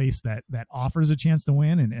a place that offers a chance to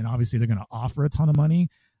win, and obviously they're going to offer a ton of money,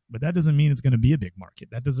 but that doesn't mean it's going to be a big market.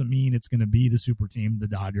 That doesn't mean it's going to be the super team, the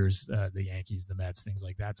Dodgers, the Yankees, the Mets, things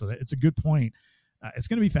like that. So it's a good point. It's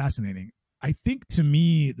going to be fascinating. I think, to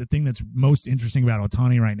me, the thing that's most interesting about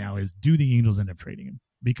Ohtani right now is, do the Angels end up trading him?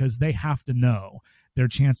 Because they have to know their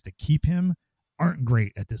chance to keep him aren't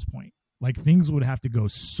great at this point. Like, things would have to go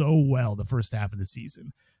so well the first half of the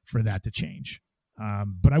season for that to change.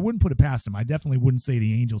 But I wouldn't put it past them. I definitely wouldn't say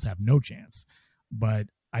the Angels have no chance, but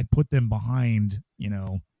I'd put them behind,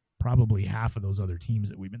 probably half of those other teams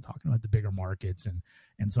that we've been talking about, the bigger markets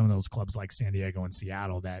and some of those clubs like San Diego and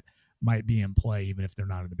Seattle that might be in play, even if they're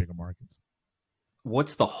not in the bigger markets.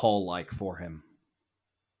 What's the haul like for him?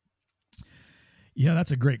 Yeah,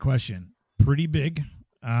 that's a great question. Pretty big.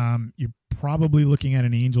 You're probably looking at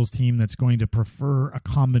an Angels team that's going to prefer a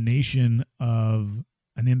combination of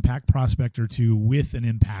an impact prospect or two with an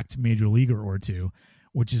impact major leaguer or two,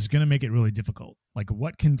 which is going to make it really difficult. Like,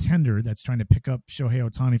 what contender that's trying to pick up Shohei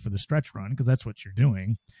Ohtani for the stretch run, because that's what you're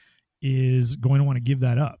doing, is going to want to give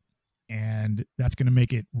that up? And that's going to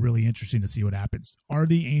make it really interesting to see what happens. Are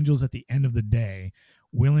the Angels at the end of the day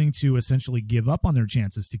willing to essentially give up on their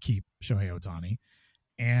chances to keep Shohei Ohtani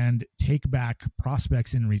and take back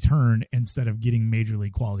prospects in return instead of getting major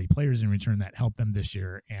league quality players in return that help them this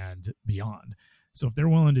year and beyond? So if they're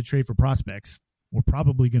willing to trade for prospects, we're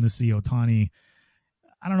probably going to see Ohtani.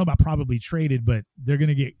 I don't know about probably traded, but they're going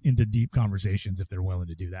to get into deep conversations if they're willing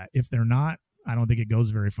to do that. If they're not, I don't think it goes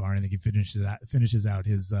very far. I think he finishes out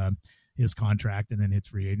his contract and then hits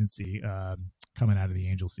free agency coming out of the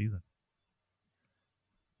Angel season.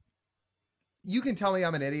 You can tell me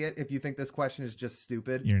I'm an idiot if you think this question is just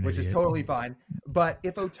stupid, which idiot. Is totally fine. But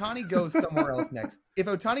if Ohtani goes somewhere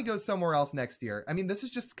else next year, I mean, this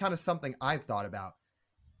is just kind of something I've thought about.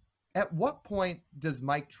 At what point does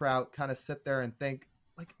Mike Trout kind of sit there and think,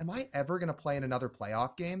 like, am I ever going to play in another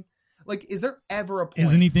playoff game? Like, is there ever a point?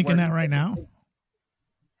 Isn't he thinking that right now?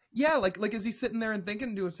 Yeah. Like, is he sitting there and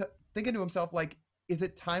thinking to himself, like, is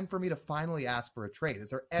it time for me to finally ask for a trade?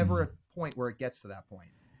 Is there ever a point where it gets to that point?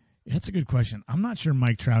 That's a good question. I'm not sure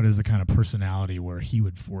Mike Trout is the kind of personality where he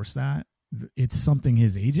would force that. It's something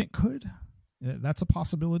his agent could. That's a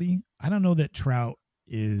possibility. I don't know that Trout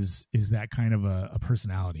is that kind of a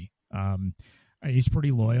personality. He's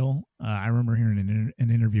pretty loyal. I remember hearing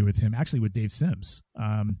an interview with him, actually with Dave Sims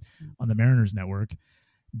on the Mariners Network.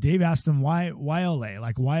 Dave asked him, why LA?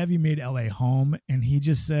 Like, why have you made LA home? And he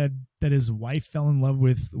just said that his wife fell in love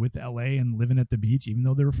with LA and living at the beach, even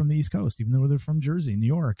though they were from the East Coast, even though they're from Jersey, New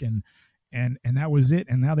York. And that was it.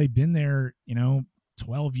 And now they've been there,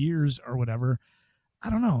 12 years or whatever. I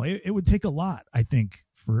don't know. It would take a lot, I think,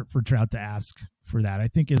 for Trout to ask for that. I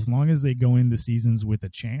think as long as they go into seasons with a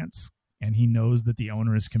chance and he knows that the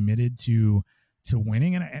owner is committed to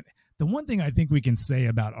winning. And the one thing I think we can say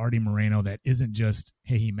about Artie Moreno that isn't just,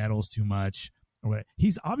 hey, he meddles too much, or what,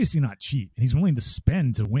 he's obviously not cheap and he's willing to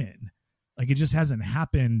spend to win. Like, it just hasn't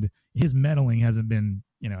happened. His meddling hasn't been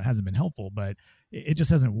helpful, but it just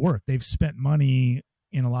hasn't worked. They've spent money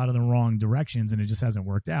in a lot of the wrong directions and it just hasn't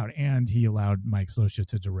worked out. And he allowed Mike Scioscia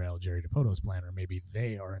to derail Jerry DiPoto's plan, or maybe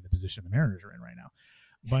they are in the position the Mariners are in right now.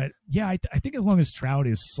 But yeah, I think as long as Trout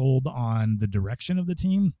is sold on the direction of the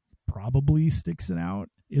team, probably sticks it out.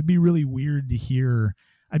 It'd be really weird to hear.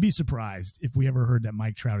 I'd be surprised if we ever heard that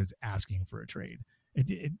Mike Trout is asking for a trade.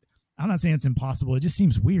 I'm not saying it's impossible. It just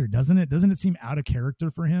seems weird, doesn't it? Doesn't it seem out of character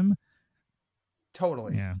for him?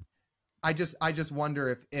 Totally. Yeah. I just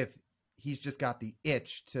wonder if he's just got the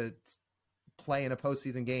itch to play in a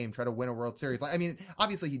postseason game, try to win a World Series. I mean,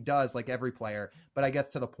 obviously he does, like every player, but I guess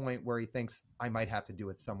to the point where he thinks I might have to do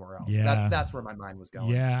it somewhere else. Yeah. That's where my mind was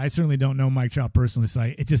going. Yeah, I certainly don't know Mike Trout personally, so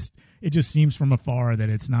it just seems from afar that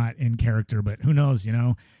it's not in character, but who knows,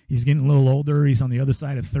 he's getting a little older. He's on the other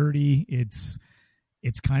side of 30.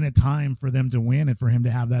 It's kind of time for them to win and for him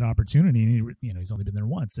to have that opportunity. And he's only been there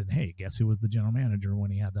once, and hey, guess who was the general manager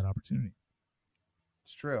when he had that opportunity?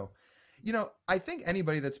 It's true. I think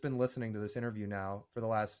anybody that's been listening to this interview now for the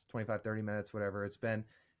last 25, 30 minutes, whatever it's been,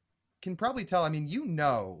 can probably tell. I mean,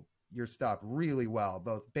 your stuff really well,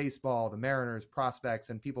 both baseball, the Mariners,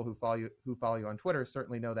 prospects, and people who follow you on Twitter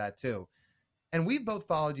certainly know that too. And we've both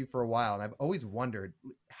followed you for a while, and I've always wondered,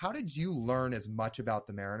 how did you learn as much about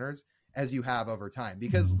the Mariners as you have over time?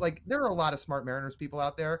 Because like, there are a lot of smart Mariners people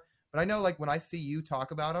out there, but I know, like, when I see you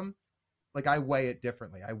talk about them, like, I weigh it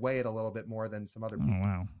differently. I weigh it a little bit more than some other people. Oh,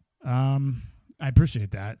 wow. I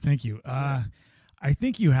appreciate that. Thank you. I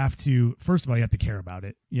think you have to, first of all, you have to care about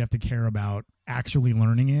it. You have to care about actually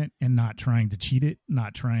learning it and not trying to cheat it,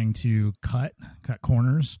 not trying to cut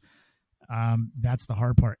corners. That's the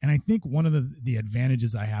hard part. And I think one of the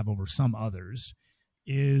advantages I have over some others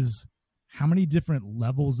is how many different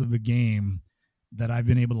levels of the game that I've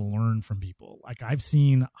been able to learn from people. Like, I've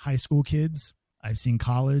seen high school kids, I've seen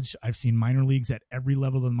college, I've seen minor leagues at every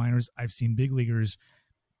level of the minors, I've seen big leaguers.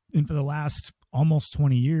 And for the last almost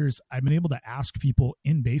 20 years, I've been able to ask people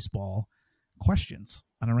in baseball questions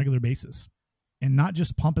on a regular basis, and not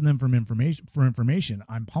just pumping them for information.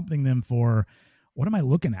 I'm pumping them for, what am I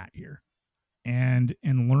looking at here? And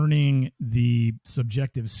learning the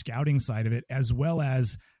subjective scouting side of it, as well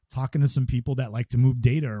as talking to some people that like to move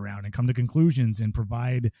data around and come to conclusions and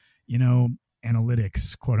provide,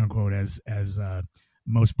 analytics, quote unquote, as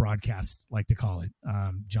most broadcasts like to call it.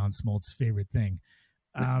 John Smoltz's favorite thing.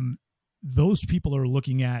 Those people are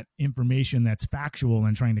looking at information that's factual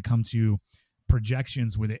and trying to come to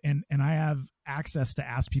projections with it. And I have access to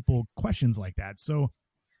ask people questions like that. So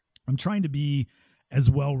I'm trying to be as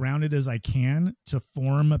well-rounded as I can to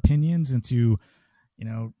form opinions and to,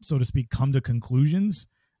 so to speak, come to conclusions.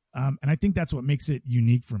 And I think that's what makes it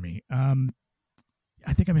unique for me.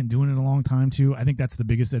 I think I've been doing it a long time too. I think that's the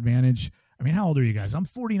biggest advantage. I mean, how old are you guys? I'm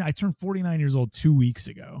 49. I turned 49 years old 2 weeks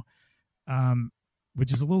ago,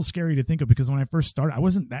 which is a little scary to think of because when I first started, I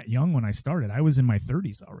wasn't that young when I started. I was in my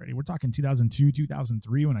 30s already. We're talking 2002,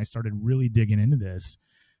 2003 when I started really digging into this.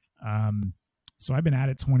 So I've been at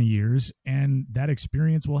it 20 years, and that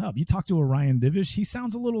experience will help. You talk to a Ryan Divish, he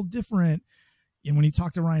sounds a little different when you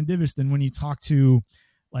talk to Ryan Divish than when you talk to,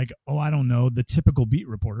 like, I don't know, the typical beat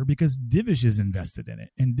reporter, because Divish is invested in it.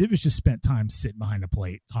 And Divish has spent time sitting behind a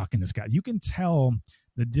plate talking to Scott. You can tell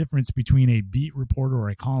the difference between a beat reporter or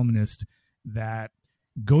a columnist that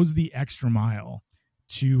goes the extra mile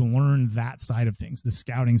to learn that side of things, the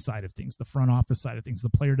scouting side of things, the front office side of things, the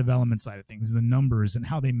player development side of things, the numbers and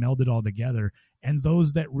how they meld it all together. And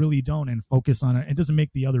those that really don't and focus on it, it doesn't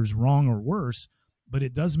make the others wrong or worse, but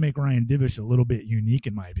it does make Ryan Divish a little bit unique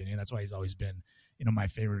in my opinion. That's why he's always been, my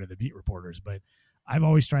favorite of the beat reporters. But I've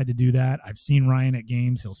always tried to do that. I've seen Ryan at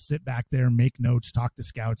games. He'll sit back there, make notes, talk to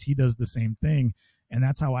scouts. He does the same thing. And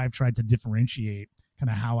that's how I've tried to differentiate kind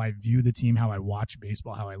of how I view the team, how I watch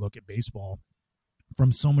baseball, how I look at baseball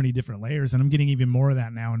from so many different layers. And I'm getting even more of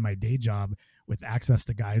that now in my day job with access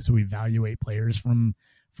to guys who evaluate players from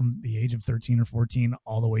the age of 13 or 14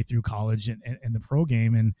 all the way through college and the pro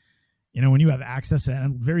game. And, when you have access to, and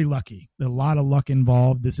I'm very lucky, there's a lot of luck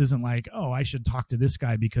involved. This isn't like, I should talk to this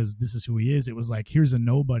guy because this is who he is. It was like, here's a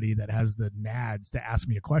nobody that has the nads to ask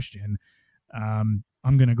me a question. I'm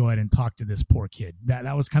going to go ahead and talk to this poor kid.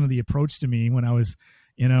 That was kind of the approach to me when I was,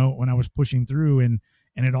 when I was pushing through. And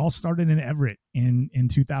it all started in Everett in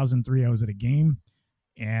 2003. I was at a game,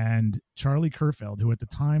 and Charlie Kerfeld, who at the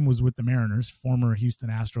time was with the Mariners, former Houston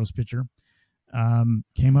Astros pitcher,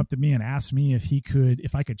 came up to me and asked me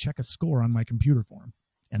if I could check a score on my computer for him.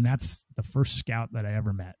 And that's the first scout that I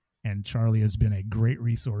ever met. And Charlie has been a great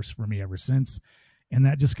resource for me ever since. And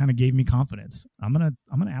that just kind of gave me confidence. I'm going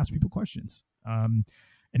to ask people questions. And,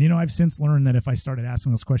 I've since learned that if I started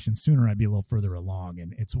asking those questions sooner, I'd be a little further along.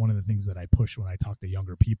 And it's one of the things that I push when I talk to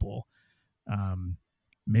younger people.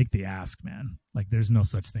 Make the ask, man. Like, there's no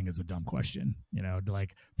such thing as a dumb question,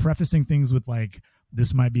 like prefacing things with like,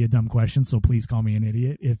 this might be a dumb question, so please call me an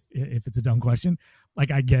idiot if it's a dumb question. Like,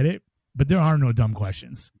 I get it, but there are no dumb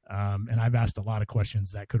questions. And I've asked a lot of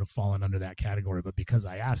questions that could have fallen under that category, but because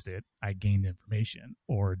I asked it, I gained information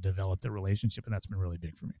or developed a relationship, and that's been really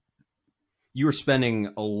big for me. You were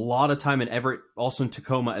spending a lot of time in Everett, also in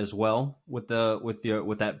Tacoma as well, with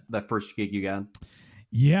that first gig you got.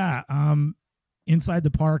 Yeah, Inside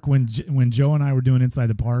the Park, when Joe and I were doing Inside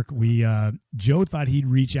the Park, Joe thought he'd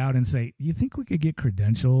reach out and say, "Do you think we could get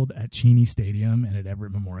credentialed at Cheney Stadium and at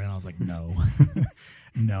Everett Memorial?" And I was like, "No,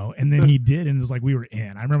 no." And then he did, and it was like we were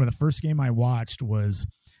in. I remember the first game I watched was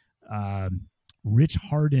Rich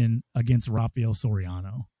Harden against Rafael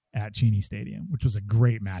Soriano at Cheney Stadium, which was a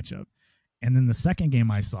great matchup. And then the second game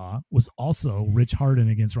I saw was also Rich Harden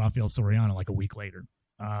against Rafael Soriano like a week later.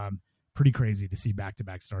 Pretty crazy to see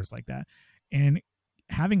back-to-back stars like that. And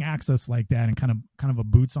having access like that and kind of a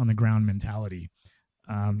boots on the ground mentality,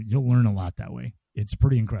 you'll learn a lot that way. It's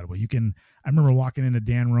pretty incredible. I remember walking into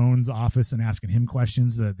Dan Roan's office and asking him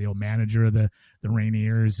questions, the old manager of the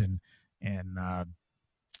Rainiers, and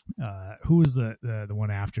who was the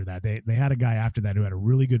one after that? They had a guy after that who had a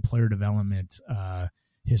really good player development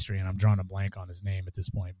history, and I'm drawing a blank on his name at this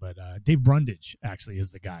point, but Dave Brundage actually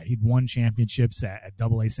is the guy. He'd won championships at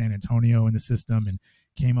AA San Antonio in the system and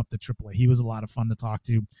came up to AAA. He was a lot of fun to talk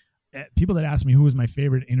to. People that ask me who was my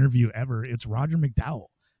favorite interview ever, it's Roger McDowell.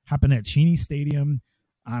 Happened at Cheney Stadium,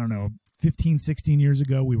 I don't know, 15, 16 years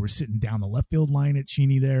ago. We were sitting down the left field line at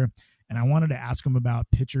Cheney there, and I wanted to ask him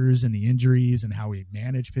about pitchers and the injuries and how he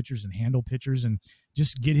managed pitchers and handled pitchers and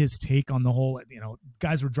just get his take on the whole.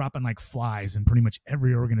 Guys were dropping like flies in pretty much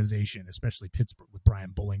every organization, especially Pittsburgh with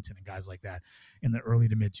Brian Bullington and guys like that in the early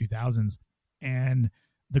to mid 2000s. And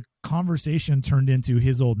the conversation turned into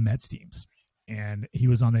his old Mets teams. And he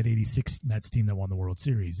was on that 86 Mets team that won the World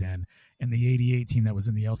Series and the 88 team that was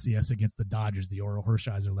in the LCS against the Dodgers, the Orel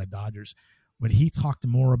Hershiser-led Dodgers. But he talked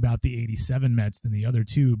more about the 87 Mets than the other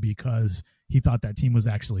two because he thought that team was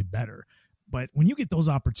actually better. But when you get those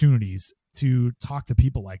opportunities to talk to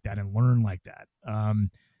people like that and learn like that,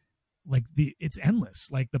 it's endless.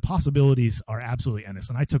 Like, the possibilities are absolutely endless.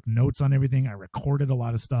 And I took notes on everything. I recorded a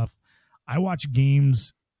lot of stuff. I watch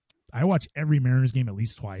games. I watch every Mariners game at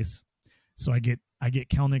least twice. So I get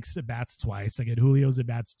Kelnick's at bats twice. I get Julio's at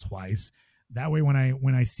bats twice. That way, when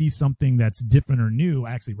I see something that's different or new,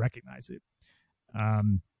 I actually recognize it.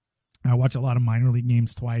 I watch a lot of minor league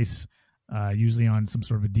games twice, usually on some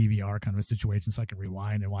sort of a DVR kind of a situation, so I can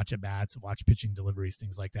rewind and watch at bats, watch pitching deliveries,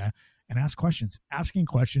 things like that, and ask questions. Asking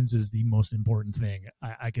questions is the most important thing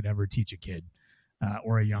I could ever teach a kid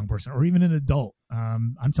or a young person or even an adult.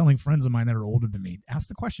 I'm telling friends of mine that are older than me, ask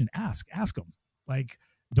the question, ask them. Like,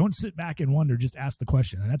 don't sit back and wonder, just ask the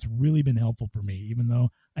question. And that's really been helpful for me, even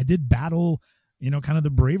though I did battle, kind of the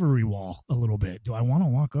bravery wall a little bit. Do I want to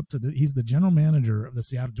walk up to he's the general manager of the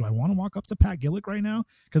Seattle. Do I want to walk up to Pat Gillick right now?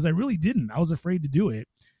 Because I really didn't. I was afraid to do it,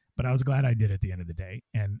 but I was glad I did at the end of the day.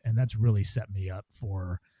 And that's really set me up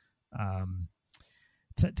for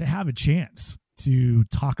to have a chance to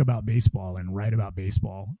talk about baseball and write about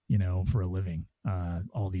baseball, for a living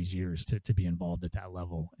all these years to be involved at that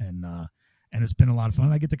level. And it's been a lot of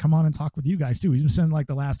fun. I get to come on and talk with you guys too. We've been spending like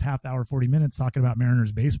the last half hour, 40 minutes talking about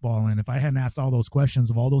Mariners baseball. And if I hadn't asked all those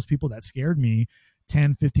questions of all those people that scared me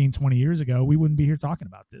 10, 15, 20 years ago, we wouldn't be here talking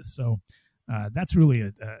about this. So that's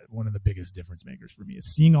really one of the biggest difference makers for me, is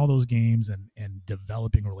seeing all those games and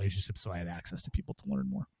developing relationships so I had access to people to learn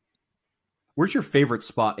more. Where's your favorite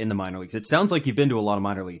spot in the minor leagues? It sounds like you've been to a lot of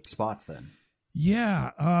minor league spots then.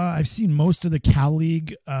 Yeah, I've seen most of the Cal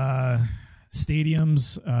League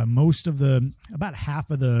stadiums, about half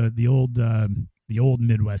of the old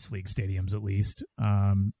Midwest League stadiums, at least.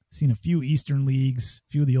 Seen a few Eastern leagues,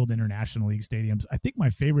 a few of the old International League stadiums. I think my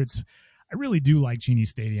favorites, I really do like Cheney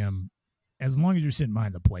Stadium, as long as you're sitting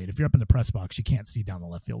behind the plate. If you're up in the press box, you can't see down the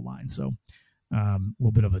left field line. So a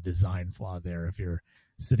little bit of a design flaw there if you're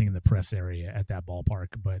sitting in the press area at that ballpark.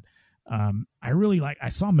 But I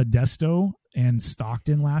saw Modesto and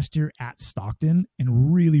Stockton last year at Stockton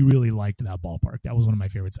and really, really liked that ballpark. That was one of my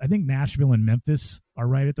favorites. I think Nashville and Memphis are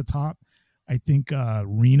right at the top. I think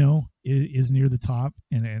Reno is near the top,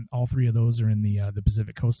 and all three of those are in the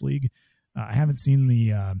Pacific Coast League. I haven't seen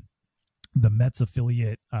the Mets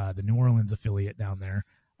affiliate, the New Orleans affiliate down there.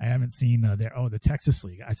 I haven't seen the Texas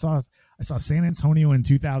League. I saw San Antonio in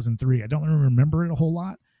 2003. I don't remember it a whole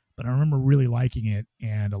lot, but I remember really liking it,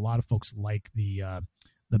 and a lot of folks like the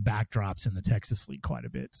backdrops in the Texas League quite a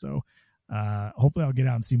bit. So hopefully I'll get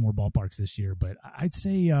out and see more ballparks this year. But I'd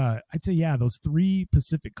say yeah, those three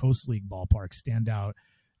Pacific Coast League ballparks stand out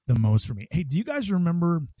the most for me. Hey, do you guys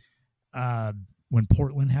remember when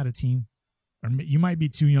Portland had a team? Or you might be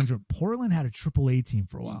too young to. Portland had a AAA team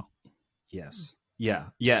for a while. Yes.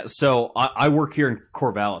 Yeah. So I work here in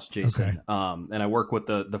Corvallis, Jason, okay. And I work with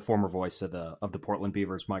the former voice of the Portland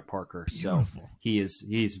Beavers, Mike Parker. Beautiful. So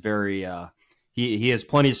he's very he has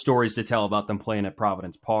plenty of stories to tell about them playing at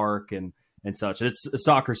Providence Park and such. It's a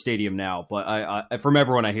soccer stadium now, but I from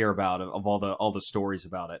everyone I hear about of all the stories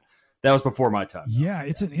about it, that was before my time. Yeah,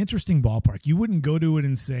 it's an interesting ballpark. You wouldn't go to it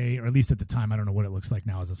and say, or at least at the time, I don't know what it looks like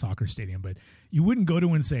now as a soccer stadium, but you wouldn't go to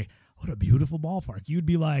it and say, what a beautiful ballpark. You'd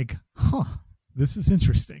be like, this is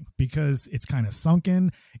interesting, because it's kind of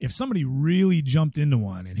sunken. If somebody really jumped into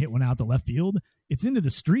one and hit one out to left field, it's into the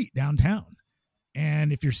street downtown.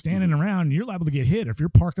 And if you're standing around, you're liable to get hit. If you're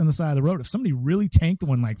parked on the side of the road, if somebody really tanked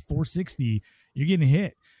one like 460, you're getting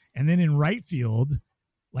hit. And then in right field,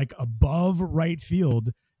 like above right field,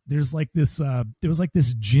 there's like this there was like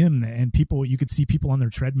this gym, and you could see people on their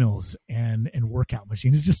treadmills and workout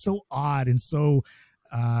machines. It's just so odd, and so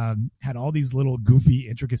had all these little goofy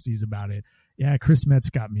intricacies about it. Yeah, Chris Metz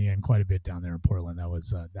got me in quite a bit down there in Portland. That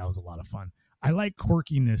was a lot of fun. I like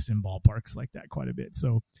quirkiness in ballparks like that quite a bit.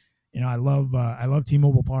 So, I love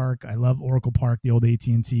T-Mobile Park. I love Oracle Park, the old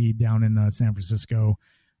AT&T down in San Francisco.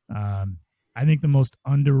 I think the most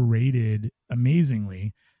underrated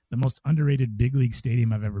big league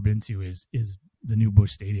stadium I've ever been to is the new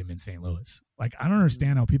Busch Stadium in St. Louis. Like, I don't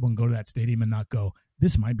understand how people can go to that stadium and not go,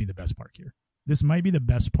 this might be the best park here. This might be the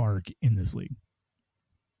best park in this league.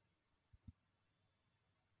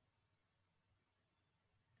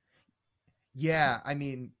 Yeah, I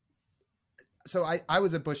mean, so I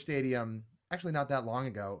was at Busch Stadium actually not that long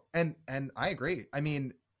ago, and I agree. I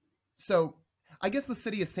mean, so I guess the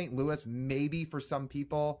city of St. Louis, maybe for some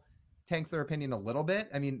people, tanks their opinion a little bit.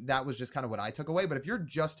 I mean, that was just kind of what I took away. But if you're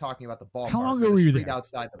just talking about the ballpark, how long ago were you there?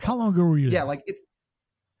 Outside the ballpark, how long ago were you there? Yeah, like it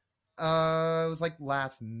was like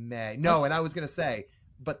last May. No, and I was gonna say,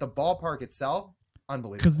 but the ballpark itself,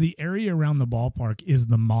 unbelievable. Because the area around the ballpark is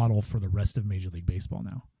the model for the rest of Major League Baseball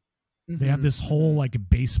now. They have this whole like a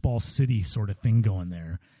baseball city sort of thing going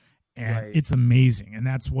there, and It's amazing. And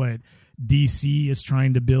that's what DC is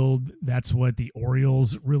trying to build. That's what the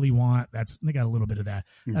Orioles really want. They got a little bit of that.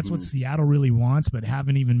 That's what Seattle really wants, but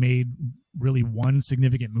haven't even made really one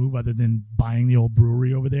significant move other than buying the old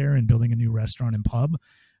brewery over there and building a new restaurant and pub.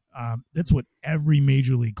 That's what every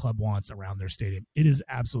major league club wants around their stadium. It is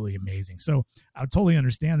absolutely amazing. So I would totally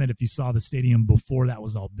understand that if you saw the stadium before that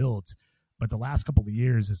was all built, but the last couple of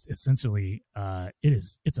years is essentially,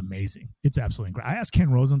 it's amazing. It's absolutely incredible. I asked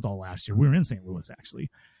Ken Rosenthal last year. We were in St. Louis actually,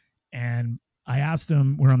 and I asked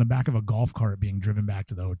him. We're on the back of a golf cart being driven back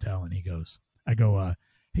to the hotel, and I go,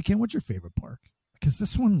 hey Ken, what's your favorite park? Because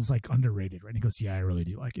this one's like underrated, right? And he goes, yeah, I really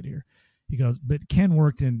do like it here. He goes, but Ken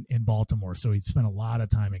worked in Baltimore, so he spent a lot of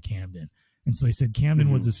time at Camden. And so he said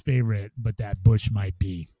Camden was his favorite, but that Busch might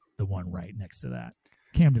be the one right next to that.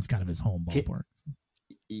 Camden's kind of his home ballpark.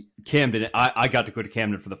 Camden, I got to go to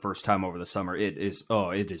Camden for the first time over the summer. It is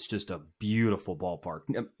just a beautiful ballpark.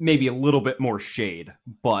 Maybe a little bit more shade,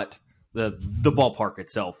 but the ballpark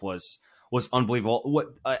itself was unbelievable.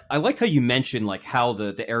 What I like how you mentioned, like how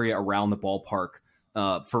the area around the ballpark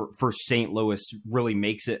for St. Louis really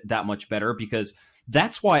makes it that much better, because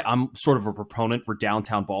that's why I'm sort of a proponent for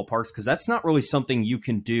downtown ballparks, because that's not really something you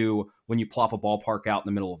can do when you plop a ballpark out in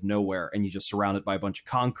the middle of nowhere and you just surround it by a bunch of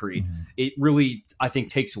concrete. Mm-hmm. It really, I think,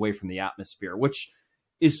 takes away from the atmosphere, which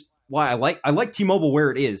is why I like T-Mobile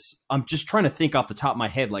where it is. I'm just trying to think off the top of my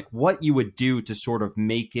head, like what you would do to sort of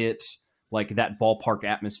make it like that ballpark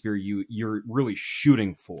atmosphere you're really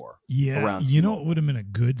shooting for. Yeah, around you know what would have been a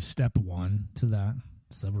good step one to that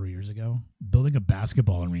several years ago? Building a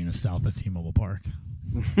basketball arena south of T-Mobile Park.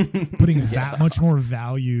 Putting that much more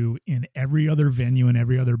value in every other venue and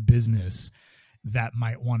every other business that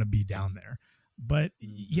might want to be down there. But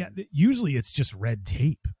yeah, usually it's just red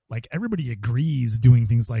tape. Like everybody agrees doing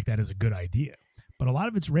things like that is a good idea. But a lot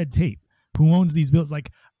of it's red tape. Who owns these buildings?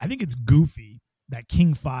 Like, I think it's goofy that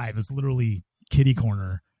King 5 is literally kitty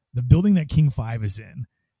corner. The building that King 5 is in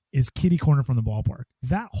is kitty corner from the ballpark.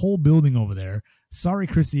 That whole building over there, sorry,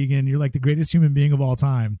 Chris Egan, you're like the greatest human being of all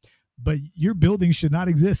time, but your building should not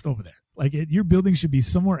exist over there. Like your building should be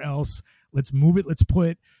somewhere else. Let's move it. Let's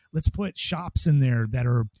put shops in there that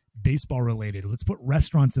are baseball related. Let's put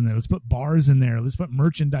restaurants in there. Let's put bars in there. Let's put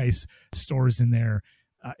merchandise stores in there.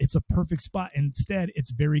 It's a perfect spot. Instead,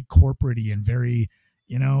 it's very corporate-y and very,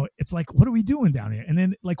 it's like, what are we doing down here? And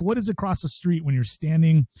then like, what is across the street when you're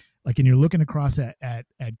standing, like, and you're looking across at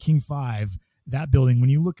King 5, that building, when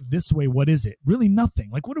you look this way, what is it? Really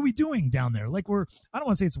nothing. Like, what are we doing down there? Like I don't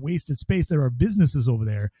want to say it's wasted space. There are businesses over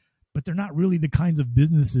there, but they're not really the kinds of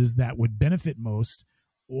businesses that would benefit most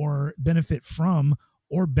or benefit from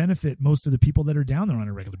or benefit most of the people that are down there on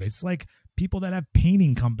a regular basis. Like people that have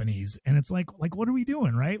painting companies. And it's like, what are we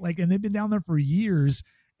doing? Right. Like, and they've been down there for years.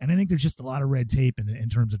 And I think there's just a lot of red tape in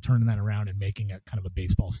terms of turning that around and making it kind of a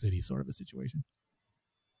baseball city sort of a situation.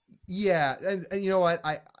 Yeah. And you know what?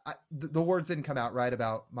 The words didn't come out right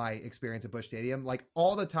about my experience at Busch Stadium. Like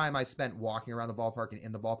all the time I spent walking around the ballpark and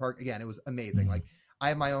in the ballpark, again, it was amazing. Mm-hmm. Like I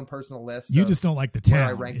have my own personal list. You just don't like the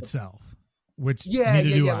town itself, which neither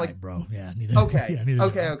do I, like, bro. Yeah. Neither, okay.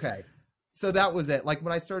 Yeah, okay. So that was it. Like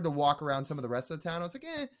when I started to walk around some of the rest of the town, I was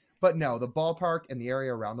like, but no, the ballpark and the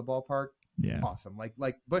area around the ballpark. Yeah. Awesome.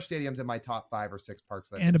 Like Busch Stadium's in my top 5 or 6 parks.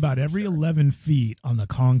 And about every 11 feet on the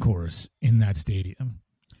concourse in that stadium,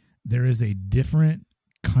 there is a different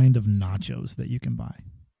kind of nachos that you can buy.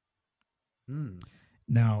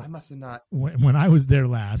 Now, I must have not. When I was there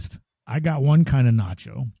last, I got one kind of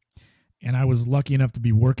nacho, and I was lucky enough to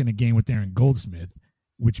be working a game with Aaron Goldsmith,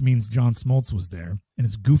 which means John Smoltz was there. And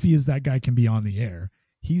as goofy as that guy can be on the air,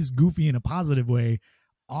 he's goofy in a positive way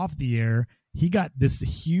off the air. He got this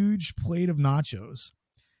huge plate of nachos,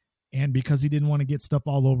 and because he didn't want to get stuff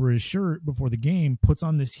all over his shirt before the game, puts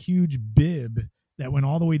on this huge bib that went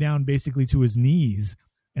all the way down basically to his knees,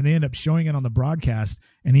 and they end up showing it on the broadcast,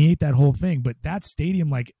 and he ate that whole thing. But that stadium,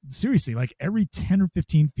 like seriously, like every 10 or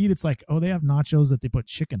 15 feet, it's like, oh, they have nachos that they put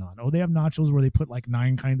chicken on. Oh, they have nachos where they put like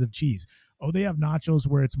 9 kinds of cheese. Oh, they have nachos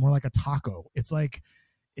where it's more like a taco. It's like,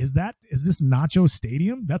 is this nacho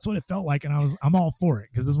stadium? That's what it felt like. And I'm all for it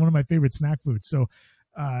because it's one of my favorite snack foods. So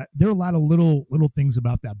there are a lot of little things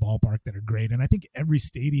about that ballpark that are great. And I think every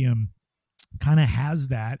stadium kind of has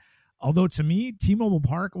that. Although to me, T-Mobile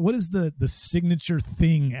Park, what is the signature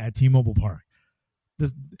thing at T-Mobile Park?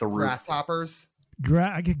 The grasshoppers.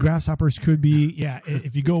 I get grasshoppers could be, yeah.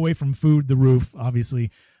 If you go away from food, the roof, obviously.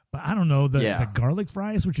 But I don't know, the garlic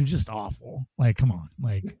fries, which are just awful. Like, come on,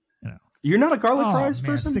 like. You're not a garlic fries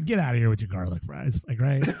person? Get out of here with your garlic fries. Like,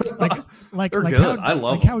 right? Like They're good. I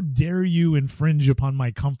love them. How dare you infringe upon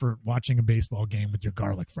my comfort watching a baseball game with your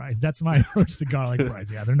garlic fries? That's my approach to garlic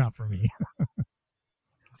fries. Yeah, they're not for me.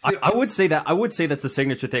 I would say that's the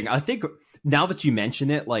signature thing. I think now that you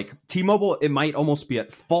mention it, like T-Mobile, it might almost be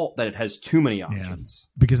at fault that it has too many options.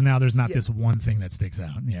 Yeah, because now there's not this one thing that sticks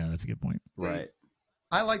out. Yeah, that's a good point. Right.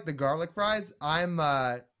 I like the garlic fries. I'm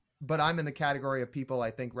but I'm in the category of people,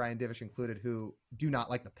 I think Ryan Divish included, who do not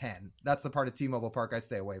like the pen. That's the part of T-Mobile Park I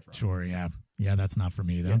stay away from. Sure, yeah. Yeah, that's not for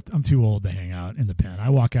me either. I'm too old to hang out in the pen. I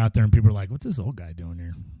walk out there and people are like, what's this old guy doing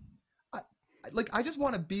here? I just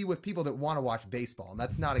want to be with people that want to watch baseball, and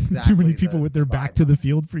that's not exactly too many people with their back to the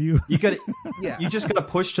field for you. You got You just got to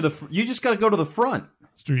push to the. You just got to go to the front.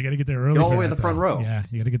 It's true. You got to get there early. Get all the way to the front row. Yeah,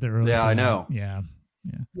 you got to get there early. Yeah, I know. Yeah.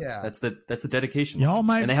 That's the dedication. Y'all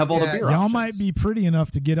might, and they have all the beer Y'all options. might be pretty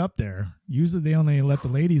enough to get up there. Usually they only let the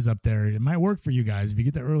ladies up there. It might work for you guys if you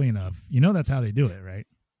get there early enough. You know that's how they do it, right?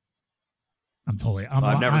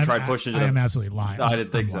 I've never tried pushing. I am absolutely lying. I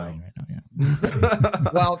didn't think so. Right now, yeah.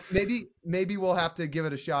 Well, maybe we'll have to give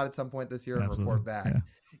it a shot at some point this year and report back.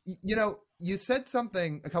 Yeah. You know, you said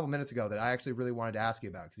something a couple minutes ago that I actually really wanted to ask you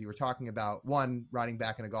about, because you were talking about, one, riding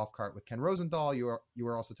back in a golf cart with Ken Rosenthal. You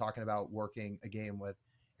were also talking about working a game with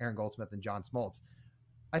Aaron Goldsmith and John Smoltz.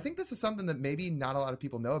 I think this is something that maybe not a lot of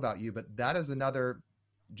people know about you, but that is another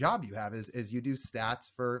job you have, is you do stats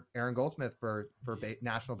for Aaron Goldsmith for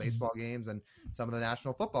national baseball games and some of the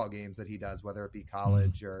national football games that he does, whether it be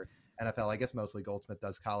college or NFL. I guess mostly Goldsmith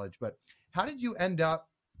does college, but how did you end up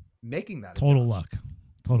making that? Total luck.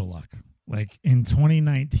 Like in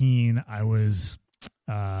 2019, I was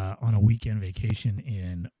on a weekend vacation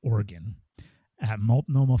in Oregon at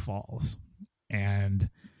Multnomah Falls, and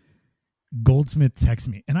Goldsmith texted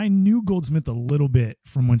me, and I knew Goldsmith a little bit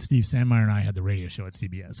from when Steve Sandmeyer and I had the radio show at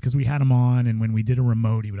CBS, because we had him on, and when we did a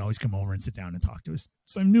remote, he would always come over and sit down and talk to us.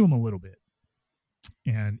 So I knew him a little bit.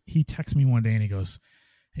 And he texted me one day, and he goes,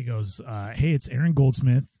 hey, it's Aaron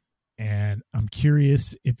Goldsmith, and I'm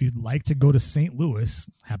curious if you'd like to go to St. Louis.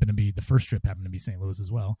 The first trip happened to be St. Louis as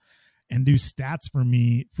well, and do stats for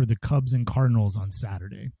me for the Cubs and Cardinals on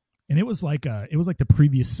Saturday. And it was like the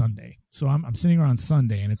previous Sunday. So I'm sitting around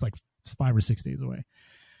Sunday, and it's like 5 or 6 days away.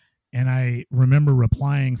 And I remember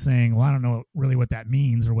replying saying, well, I don't know really what that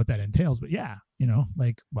means or what that entails, but yeah,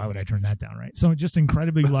 like, why would I turn that down? Right. So just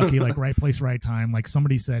incredibly lucky, like right place, right time. Like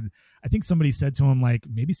somebody said to him, like,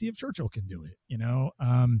 maybe see if Churchill can do it,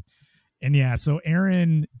 and yeah, so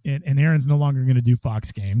Aaron and Aaron's no longer going to do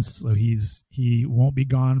Fox games. So he won't be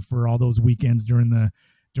gone for all those weekends during the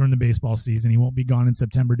baseball season. He won't be gone in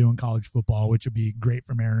September doing college football, which would be great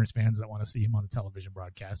for Mariners fans that want to see him on the television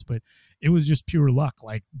broadcast. But it was just pure luck,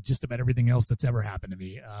 like just about everything else that's ever happened to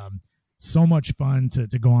me. So much fun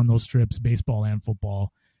to go on those trips, baseball and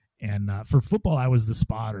football. And for football, I was the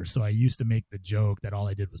spotter. So I used to make the joke that all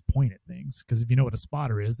I did was point at things. Because if you know what a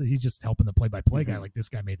spotter is, he's just helping the play-by-play guy. Like, this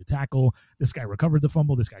guy made the tackle, this guy recovered the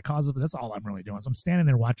fumble, this guy caused it. That's all I'm really doing. So I'm standing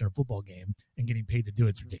there watching a football game and getting paid to do it.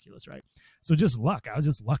 It's ridiculous, right? So just luck. I was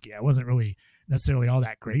just lucky. I wasn't really necessarily all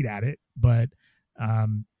that great at it. But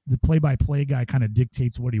the play-by-play guy kind of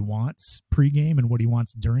dictates what he wants pregame and what he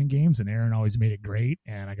wants during games. And Aaron always made it great.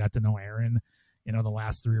 And I got to know Aaron, the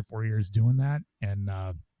last 3 or 4 years doing that. And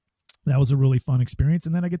that was a really fun experience.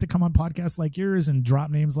 And then I get to come on podcasts like yours and drop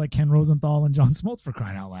names like Ken Rosenthal and John Smoltz, for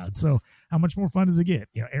crying out loud. So how much more fun does it get?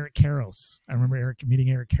 Eric Karros. I remember meeting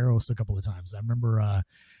Eric Karros a couple of times. I remember, I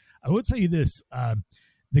would tell you this,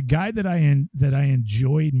 the guy that I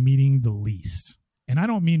enjoyed meeting the least, and I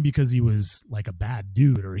don't mean because he was like a bad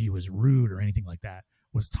dude or he was rude or anything like that,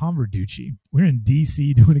 was Tom Verducci. We're in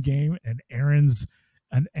DC doing a game, and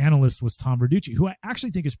an analyst was Tom Verducci, who I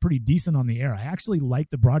actually think is pretty decent on the air. I actually like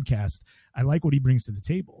the broadcast. I like what he brings to the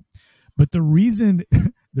table. But the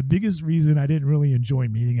biggest reason I didn't really enjoy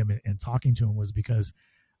meeting him and talking to him was because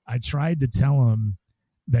I tried to tell him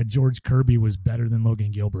that George Kirby was better than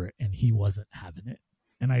Logan Gilbert, and he wasn't having it.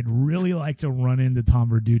 And I'd really like to run into Tom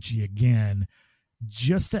Verducci again,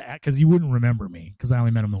 just to, because he wouldn't remember me, because I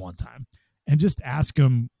only met him the one time. And just ask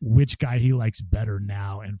him which guy he likes better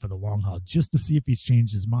now and for the long haul, just to see if he's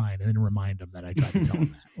changed his mind, and then remind him that I tried to tell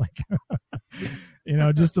him that.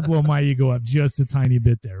 Like, just to blow my ego up just a tiny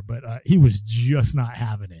bit there. But he was just not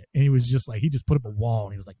having it. And he was just like, he just put up a wall,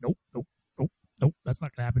 and he was like, nope, that's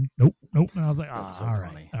not going to happen. Nope. And I was like, so all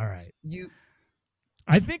funny. right.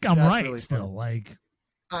 I think I'm right really still. Funny.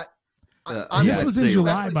 Like, this was in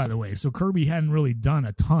July, by the way. So Kirby hadn't really done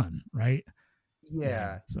a ton, right?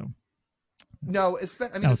 Yeah. So. No,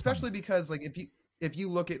 especially because, like, if you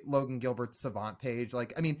look at Logan Gilbert's Savant page,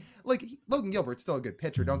 Logan Gilbert's still a good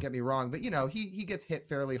pitcher, don't get me wrong, but he gets hit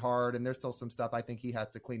fairly hard, and there's still some stuff I think he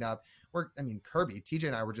has to clean up. Kirby, TJ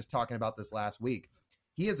and I were just talking about this last week.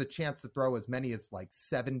 He has a chance to throw as many as like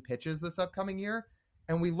 7 pitches this upcoming year,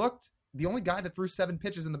 and we looked. The only guy that threw 7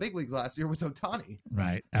 pitches in the big leagues last year was Ohtani.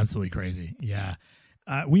 Right, absolutely crazy. Yeah,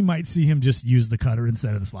 we might see him just use the cutter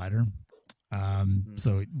instead of the slider.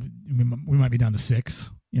 So we might be down to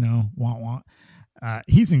 6, want.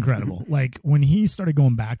 He's incredible. Like when he started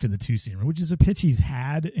going back to the 2-seamer, which is a pitch he's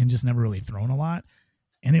had and just never really thrown a lot,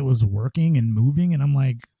 and it was working and moving, and I'm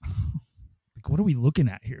like, what are we looking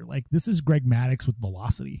at here? Like, this is Greg Maddux with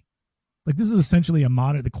velocity. Like, this is essentially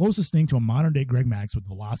the closest thing to a modern day Greg Maddux with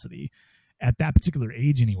velocity at that particular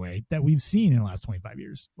age anyway, that we've seen in the last 25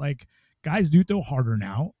 years. Like, guys do throw harder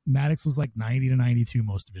now. Maddux was like 90 to 92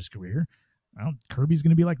 most of his career. Well, Kirby's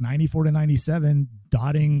going to be like 94 to 97,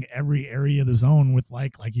 dotting every area of the zone with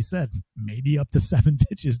like you said, maybe up to 7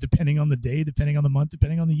 pitches, depending on the day, depending on the month,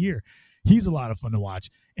 depending on the year. He's a lot of fun to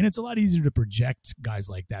watch. And it's a lot easier to project guys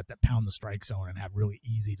like that pound the strike zone and have really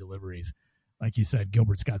easy deliveries. Like you said,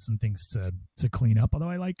 Gilbert's got some things to clean up. Although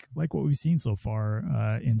I like what we've seen so far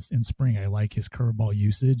in spring. I like his curveball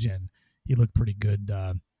usage, and he looked pretty good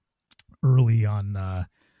early on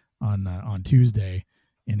Tuesday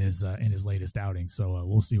in his latest outing. So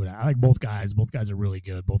we'll see what I like. Both guys are really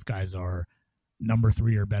good. Both guys are number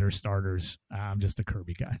 3 or better starters. I'm just a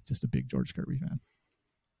Kirby guy, just a big George Kirby fan.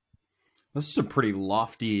 This is a pretty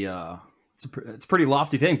lofty. It's a pretty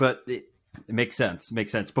lofty thing, but it makes sense. It makes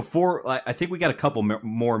sense. Before, I think we got a couple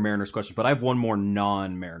more Mariners questions, but I have one more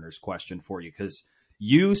non-Mariners question for you, because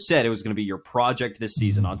you said it was going to be your project this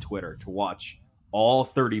season on Twitter to watch all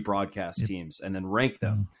 30 broadcast teams and then rank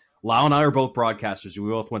them. Lau and I are both broadcasters. We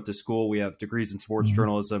both went to school. We have degrees in sports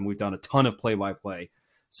journalism. We've done a ton of play-by-play.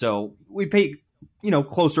 So we pay,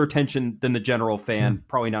 closer attention than the general fan,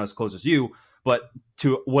 probably not as close as you, but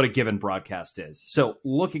to what a given broadcast is. So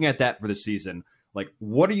looking at that for the season, like,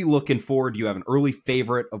 what are you looking for? Do you have an early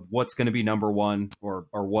favorite of what's going to be number one, or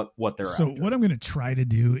what they're after? So what I'm going to try to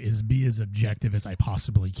do is be as objective as I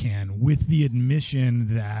possibly can, with the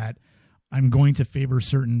admission that I'm going to favor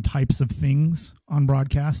certain types of things on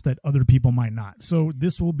broadcast that other people might not. So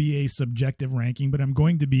this will be a subjective ranking, but I'm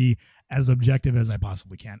going to be as objective as I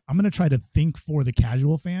possibly can. I'm going to try to think for the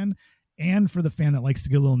casual fan and for the fan that likes to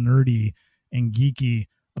get a little nerdy and geeky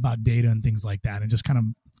about data and things like that, and just kind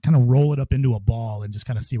of roll it up into a ball and just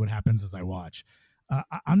kind of see what happens as I watch.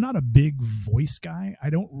 I'm not a big voice guy. I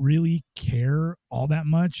don't really care all that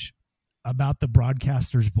much about the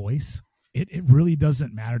broadcaster's voice. It really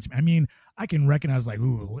doesn't matter to me. I mean, I can recognize, like,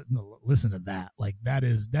 ooh, listen to that. Like, that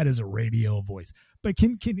is a radio voice. But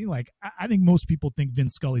can you, like, I think most people think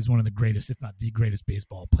Vince Scully is one of the greatest, if not the greatest,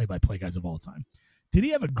 baseball play-by-play guys of all time. Did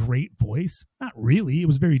he have a great voice? Not really. It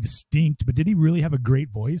was very distinct, but did he really have a great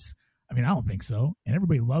voice? I mean, I don't think so. And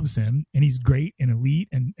everybody loves him, and he's great and elite,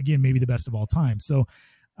 and again, maybe the best of all time. So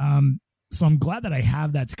I'm glad that I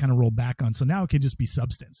have that to kind of roll back on. So now it can just be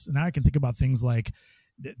substance. And now I can think about things like,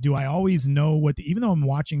 do I always know even though I'm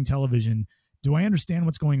watching television, do I understand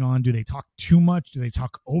what's going on? Do they talk too much? Do they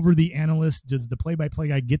talk over the analyst? Does the play-by-play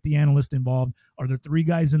guy get the analyst involved? Are there 3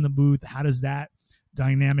 guys in the booth? How does that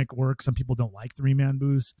dynamic work? Some people don't like 3-man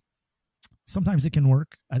booths. Sometimes it can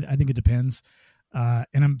work. I think it depends. And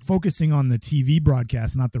I'm focusing on the TV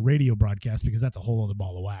broadcast, not the radio broadcast, because that's a whole other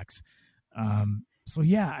ball of wax. So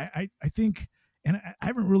yeah, I think, and I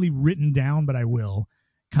haven't really written down, but I will,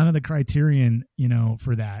 kind of the criterion,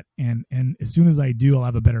 for that. And as soon as I do, I'll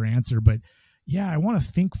have a better answer. But yeah, I want to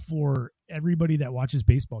think for everybody that watches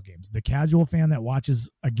baseball games, the casual fan that watches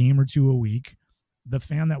a game or two a week, the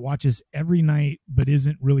fan that watches every night but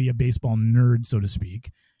isn't really a baseball nerd, so to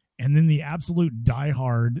speak, and then the absolute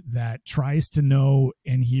diehard that tries to know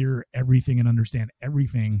and hear everything and understand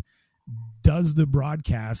everything. Does the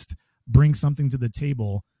broadcast bring something to the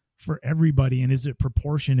table for everybody, and is it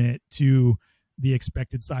proportionate to the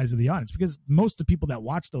expected size of the audience? Because most of the people that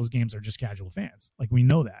watch those games are just casual fans. Like, we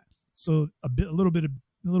know that. So a little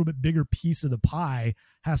bit bigger piece of the pie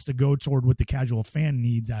has to go toward what the casual fan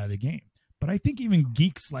needs out of the game. But I think even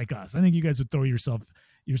geeks like us, I think you guys would throw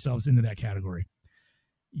yourselves into that category.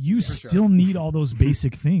 You still need all those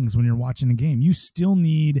basic things when you're watching a game. You still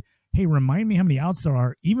need, hey, remind me how many outs there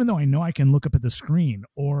are, even though I know I can look up at the screen,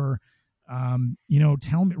 or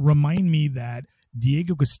remind me that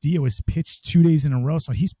Diego Castillo has pitched 2 days in a row,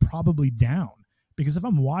 so he's probably down. Because if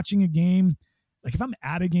I'm watching a game, like if I'm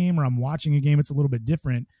at a game or I'm watching a game, it's a little bit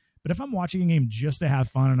different. But if I'm watching a game just to have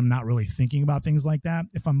fun and I'm not really thinking about things like that,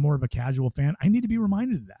 if I'm more of a casual fan, I need to be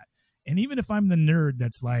reminded of that. And even if I'm the nerd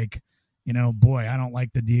that's like, boy, I don't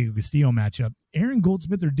like the Diego Castillo matchup, Aaron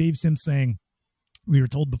Goldsmith or Dave Sims saying, we were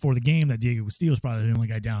told before the game that Diego Castillo is probably the only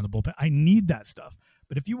guy down in the bullpen. I need that stuff.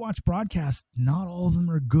 But if you watch broadcasts, not all of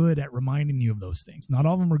them are good at reminding you of those things. Not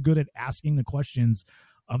all of them are good at asking the questions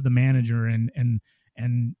of the manager and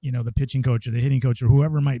the pitching coach or the hitting coach or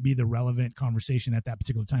whoever might be the relevant conversation at that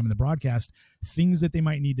particular time in the broadcast, things that they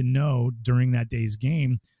might need to know during that day's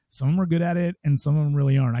game. Some of them are good at it and some of them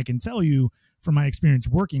really aren't. I can tell you from my experience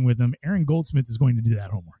working with him, Aaron Goldsmith is going to do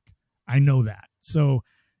that homework. I know that. So,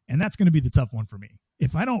 and that's going to be the tough one for me.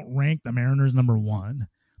 If I don't rank the Mariners number one,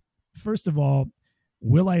 first of all,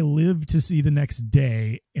 will I live to see the next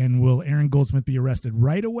day, and will Aaron Goldsmith be arrested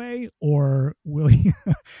right away, or will he?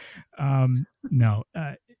 No.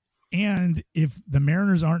 And if the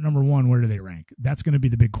Mariners aren't number one, where do they rank? That's going to be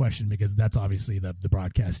the big question, because that's obviously the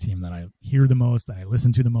broadcast team that I hear the most, that I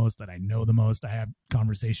listen to the most, that I know the most. I have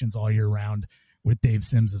conversations all year round with Dave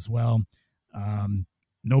Sims as well.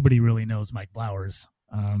 Nobody really knows Mike Blowers.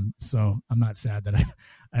 So I'm not sad that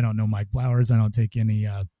I don't know Mike Blowers. I don't take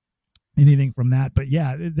anything from that. But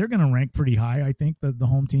yeah, they're going to rank pretty high. I think the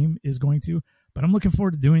home team is going to, but I'm looking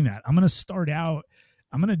forward to doing that. I'm going to start out,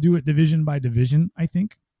 I'm going to do it division by division, I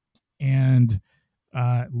think, and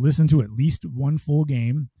listen to at least one full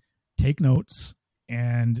game, take notes,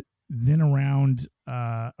 and then around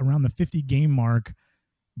the 50 game mark,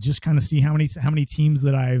 just kind of see how many teams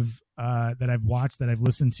that I've watched, that I've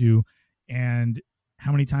listened to, and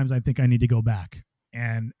how many times I think I need to go back.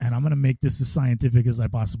 And I'm going to make this as scientific as I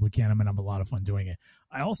possibly can. I'm going to have a lot of fun doing it.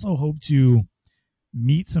 I also hope to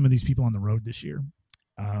meet some of these people on the road this year,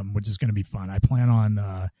 which is going to be fun. I plan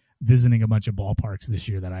on visiting a bunch of ballparks this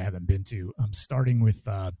year that I haven't been to. I'm starting with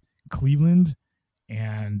Cleveland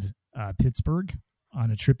and Pittsburgh on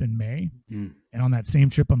a trip in May. And on that same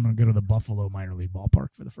trip, I'm going to go to the Buffalo minor league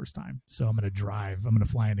ballpark for the first time. So I'm going to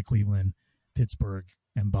fly into Cleveland, Pittsburgh,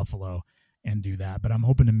 and Buffalo and do that. But I'm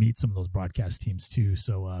hoping to meet some of those broadcast teams too.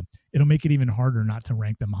 So it'll make it even harder not to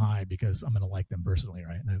rank them high, because I'm going to like them personally,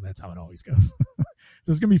 right? That's how it always goes. So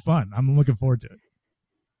it's going to be fun. I'm looking forward to it.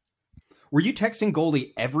 Were you texting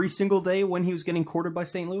Goldie every single day when he was getting courted by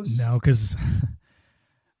St. Louis? No, because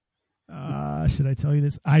should I tell you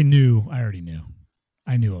this? I already knew.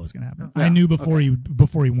 I knew what was going to happen. Yeah, I knew before he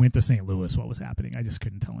went to St. Louis what was happening. I just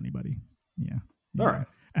couldn't tell anybody. Yeah. All right.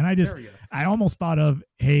 And I almost thought of,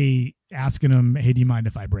 asking him, hey, do you mind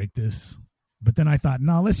if I break this? But then I thought,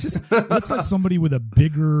 no, let's let somebody with a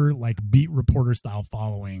bigger, like, beat reporter style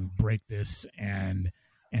following break this, and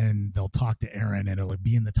they'll talk to Aaron, and it'll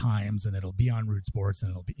be in the Times, and it'll be on Root Sports,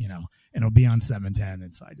 and it'll be, and it'll be on 710.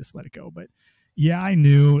 And so I just let it go. But yeah, I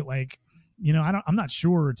knew, like, I'm not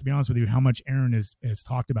sure, to be honest with you, how much Aaron has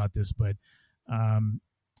talked about this, but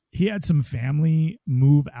he had some family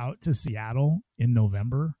move out to Seattle in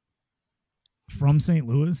November from St.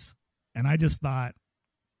 Louis. And I just thought,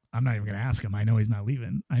 I'm not even going to ask him. I know he's not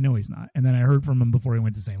leaving. I know he's not. And then I heard from him before he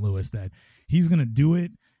went to St. Louis that he's going to do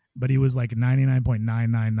it, but he was like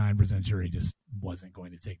 99.999% sure he just wasn't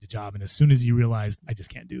going to take the job. And as soon as he realized, I just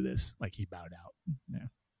can't do this, like, he bowed out. Yeah.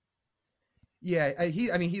 Yeah,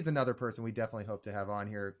 he's another person we definitely hope to have on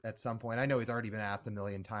here at some point. I know he's already been asked a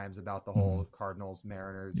million times about the whole Cardinals,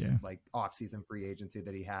 Mariners, like, off-season free agency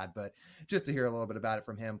that he had, but just to hear a little bit about it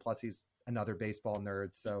from him. Plus, he's another baseball nerd,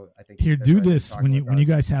 so I think here, do this when you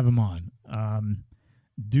guys have him on.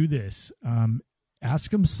 Do this.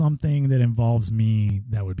 Ask him something that involves me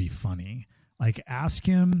that would be funny. Like, ask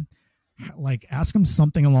him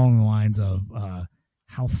something along the lines of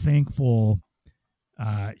how thankful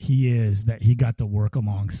he is that he got to work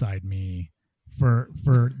alongside me for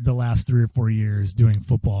the last 3 or 4 years doing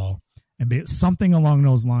football, and something along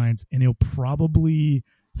those lines. And he'll probably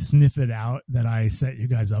sniff it out that I set you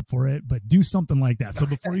guys up for it, but do something like that. So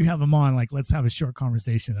before you have him on, like, let's have a short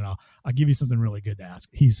conversation, and I'll give you something really good to ask.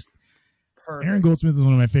 Perfect. Aaron Goldsmith is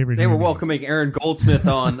one of my favorite. They were welcoming Aaron Goldsmith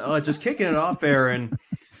on, just kicking it off, Aaron.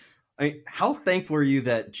 How thankful are you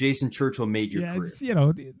that Jason Churchill made your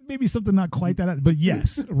career? Maybe something not quite that, but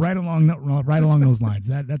yes, right along those lines.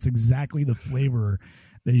 That's exactly the flavor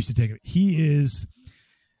that you should take. He is,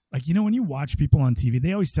 like, when you watch people on TV,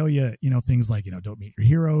 they always tell you, things like, don't meet your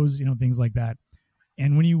heroes, things like that.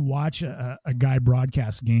 And when you watch a guy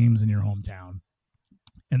broadcast games in your hometown,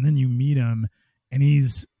 and then you meet him, and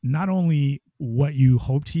he's not only what you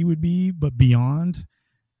hoped he would be, but beyond,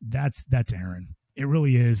 that's Aaron. It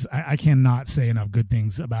really is. I cannot say enough good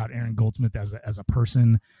things about Aaron Goldsmith as a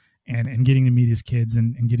person, and getting to meet his kids,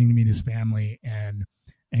 and getting to meet his family, and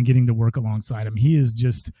getting to work alongside him. He is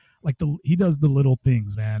just like he does the little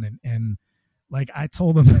things, man. And like, I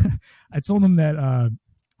told him that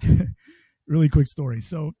really quick story.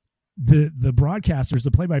 So the broadcasters,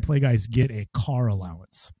 the play-by-play guys, get a car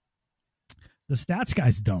allowance. The stats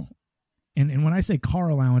guys don't. And when I say car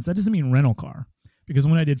allowance, that doesn't mean rental car. Because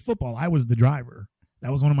when I did football, I was the driver.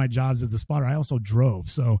 That was one of my jobs as a spotter. I also drove.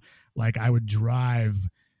 So, like, I would drive,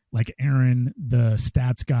 like, Aaron, the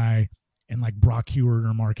stats guy, and, like, Brock Heward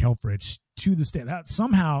or Mark Helfrich to the state. That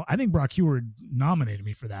somehow, I think Brock Heward nominated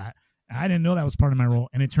me for that. I didn't know that was part of my role,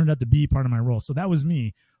 and it turned out to be part of my role. So that was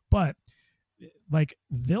me. But like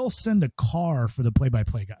they'll send a car for the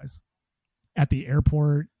play-by-play guys at the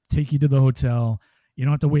airport, take you to the hotel. You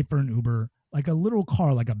don't have to wait for an Uber, like a little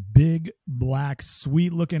car, like a big black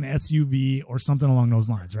sweet looking SUV or something along those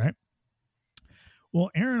lines. Right. Well,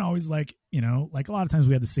 Aaron always like a lot of times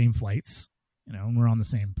we had the same flights, and we're on the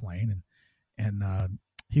same plane, and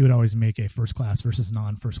he would always make a first class versus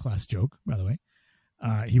non-first class joke, by the way.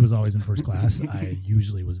 He was always in first class. I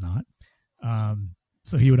usually was not.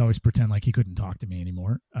 So he would always pretend like he couldn't talk to me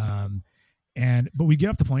anymore. But we'd get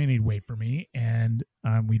off the plane and he'd wait for me, and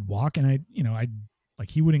we'd walk, and I'd like,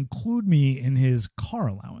 he would include me in his car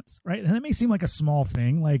allowance. Right. And that may seem like a small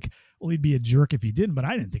thing. Like, well, he'd be a jerk if he didn't, but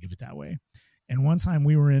I didn't think of it that way. And one time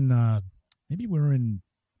we were in, we were in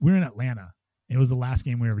Atlanta. It was the last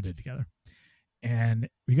game we ever did together. And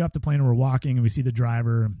we got off the plane and we're walking and we see the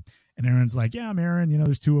driver, and Aaron's like, yeah, I'm Aaron.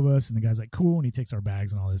 There's two of us. And the guy's like, cool. And he takes our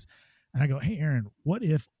bags and all this. And I go, hey, Aaron, what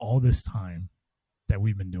if all this time that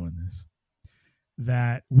we've been doing this,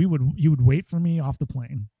 that you would wait for me off the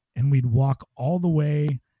plane and we'd walk all the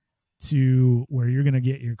way to where you're going to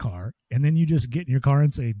get your car. And then you just get in your car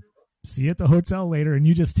and say, see you at the hotel later. And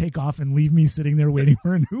you just take off and leave me sitting there waiting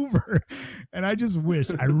for an Uber. And I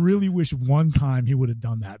really wish one time he would have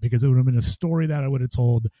done that, because it would have been a story that I would have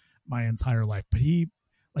told my entire life. But he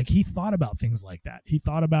thought about things like that. He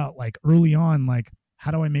thought about, like, early on, like,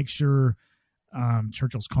 how do I make sure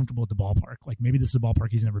Churchill's comfortable at the ballpark? Like, maybe this is a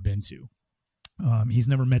ballpark he's never been to. He's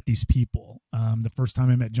never met these people. The first time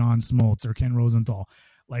I met John Smoltz or Ken Rosenthal,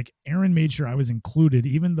 like, Aaron made sure I was included,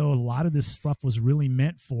 even though a lot of this stuff was really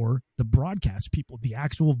meant for the broadcast people, the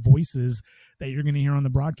actual voices that you're going to hear on the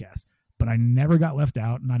broadcast. But I never got left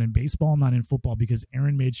out, not in baseball, not in football, because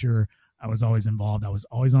Aaron made sure I was always involved. I was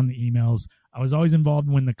always on the emails. I was always involved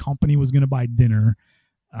when the company was going to buy dinner.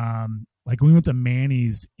 Like, we went to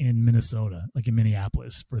Manny's in Minnesota, like in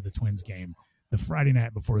Minneapolis, for the Twins game, the Friday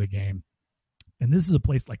night before the game. And this is a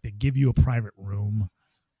place, like, they give you a private room.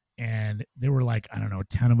 And there were, like, I don't know,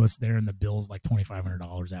 10 of us there, and the bill's like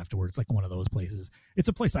 $2,500 afterwards. Like, one of those places. It's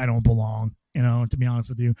a place I don't belong, to be honest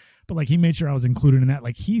with you. But, like, he made sure I was included in that.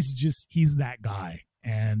 Like, he's that guy.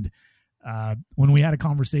 And when we had a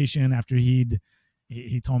conversation after he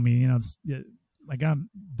told me, like, I'm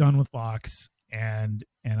done with Fox and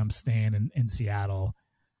I'm staying in Seattle.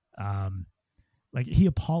 Like, he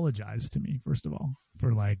apologized to me, first of all,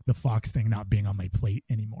 for, like, the Fox thing not being on my plate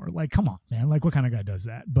anymore. Like, come on, man. Like, what kind of guy does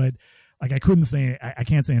that? But, like, I can't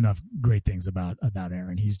say enough great things about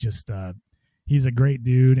Aaron. He's just, he's a great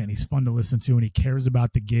dude, and he's fun to listen to, and he cares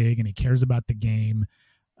about the gig, and he cares about the game.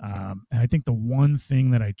 And I think the one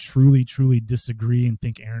thing that I truly, truly disagree and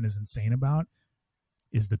think Aaron is insane about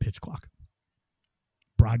is the pitch clock.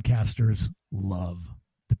 Broadcasters love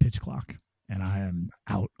the pitch clock, and I am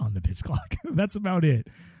out on the pitch clock. That's about it.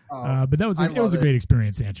 But it was a great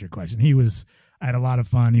experience, to answer your question. I had a lot of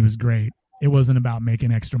fun. He was great. It wasn't about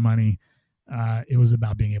making extra money. It was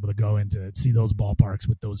about being able to go in to see those ballparks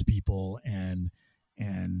with those people and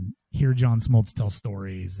hear John Smoltz tell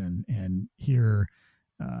stories and hear,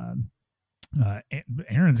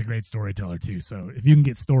 Aaron's a great storyteller too. So if you can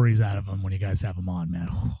get stories out of him when you guys have him on, man,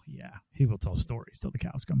 yeah, he will tell stories till the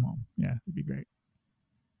cows come home. Yeah, it'd be great.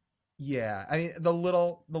 Yeah, I mean, the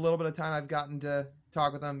little bit of time I've gotten to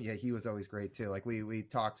talk with him, yeah, he was always great too. Like, we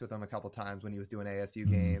talked with him a couple times when he was doing ASU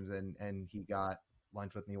games, and he got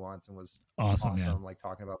lunch with me once and was awesome. Yeah. Like,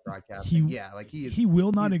 talking about broadcasting. He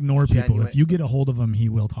will not ignore people. If you get a hold of him, he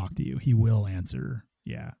will talk to you. He will answer.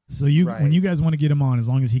 Yeah. So when you guys want to get him on, as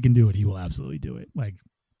long as he can do it, he will absolutely do it. Like,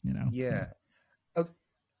 Yeah.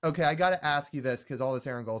 Okay, I got to ask you this, because all this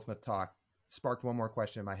Aaron Goldsmith talk sparked one more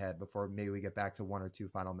question in my head before maybe we get back to one or two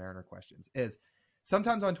final Mariner questions. Is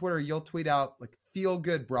sometimes on Twitter you'll tweet out, like, feel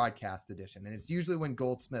good broadcast edition, and it's usually when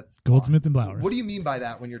Goldsmith and Blowers. What do you mean by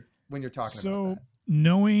that when you're talking about that?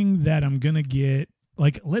 Knowing that I'm gonna get,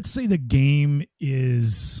 like, let's say the game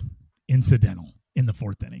is incidental in the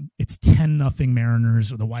fourth inning, it's 10-0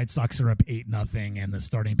 Mariners, or the White Sox are up 8-0, and the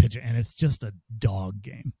starting pitcher, and it's just a dog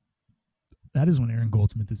game. That is when Aaron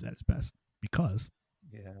Goldsmith is at his best, because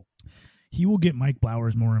he will get Mike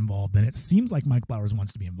Blowers more involved, and it seems like Mike Blowers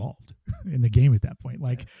wants to be involved in the game at that point.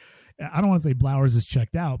 Like, I don't want to say Blowers is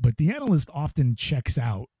checked out, but the analyst often checks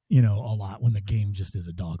out, a lot when the game just is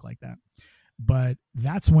a dog like that. But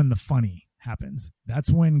that's when the funny happens.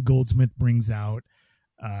 That's when Goldsmith brings out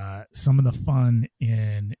some of the fun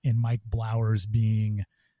in Mike Blowers being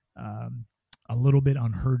a little bit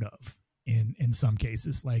unheard of in some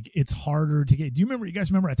cases. Like, it's harder to get. You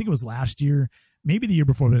guys remember, I think it was last year, maybe the year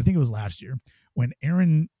before, but I think it was last year, when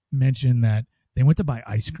Aaron mentioned that they went to buy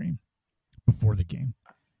ice cream before the game,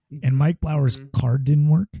 and Mike Blowers' card didn't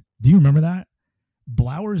work. Do you remember that?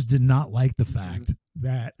 Blowers did not like the fact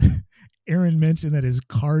that Aaron mentioned that his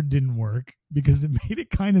card didn't work because it made it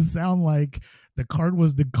kind of sound like the card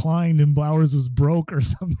was declined and Blowers was broke or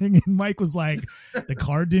something. And Mike was like, the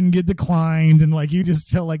card didn't get declined. And like, you just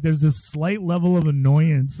tell like there's this slight level of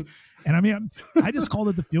annoyance. And I mean, I just called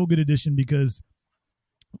it the feel good edition because,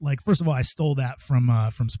 like, first of all, I stole that from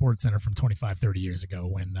SportsCenter from 25, 30 years ago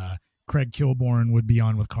when Craig Kilborn would be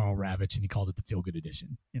on with Carl Ravitch and he called it the feel good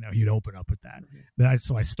edition. You know, he'd open up with that.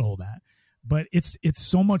 So I stole that. But it's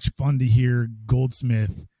so much fun to hear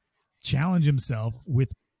Goldsmith challenge himself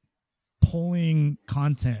with pulling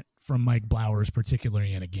content from Mike Blowers,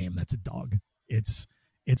 particularly in a game that's a dog. It's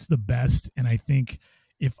the best. And I think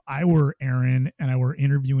if I were Aaron and I were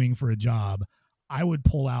interviewing for a job, I would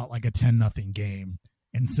pull out like a 10-0 game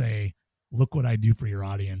and say, look what I do for your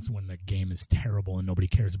audience when the game is terrible and nobody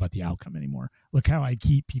cares about the outcome anymore. Look how I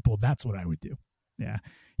keep people. That's what I would do. Yeah.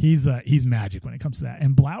 He's magic when it comes to that.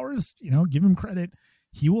 And Blowers, you know, give him credit.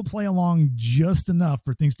 He will play along just enough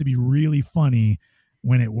for things to be really funny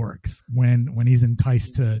when it works, when he's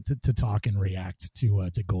enticed to talk and react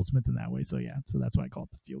to Goldsmith in that way. So yeah, so that's why I call it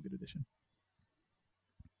the feel good edition.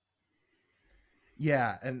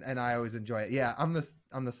 Yeah, and I always enjoy it. Yeah, I'm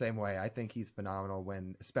the same way. I think he's phenomenal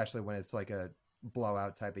especially when it's like a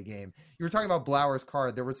blowout type of game. You were talking about Blowers'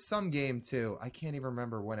 card. There was some game too. I can't even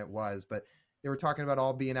remember when it was, but they were talking about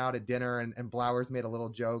all being out at dinner, and Blowers made a little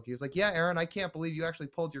joke. He was like, "Yeah, Aaron, I can't believe you actually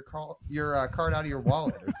pulled your card out of your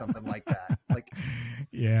wallet or something like that." Like,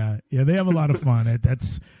 yeah, they have a lot of fun.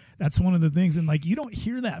 That's one of the things, and like you don't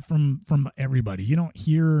hear that from everybody. You don't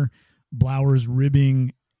hear Blowers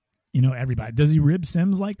ribbing, you know, everybody. Does he rib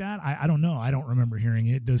Sims like that? I don't know. I don't remember hearing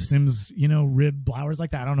it. Does Sims, you know, rib Blowers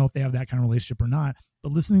like that? I don't know if they have that kind of relationship or not.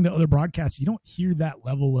 But listening to other broadcasts, you don't hear that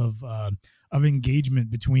level of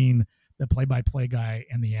engagement between the play-by-play guy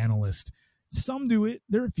and the analyst. Some do it.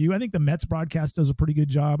 There are a few. I think the Mets broadcast does a pretty good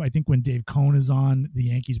job. I think when Dave Cohn is on the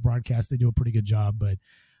Yankees broadcast, they do a pretty good job. But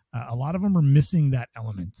a lot of them are missing that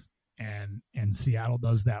element, and Seattle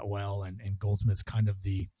does that well. And Goldsmith's kind of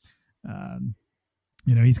the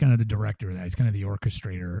you know, he's kind of the director of that. He's kind of the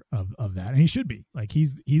orchestrator of that. And he should be. Like,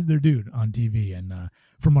 he's their dude on TV. And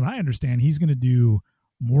from what I understand, he's going to do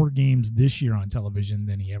more games this year on television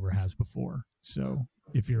than he ever has before. So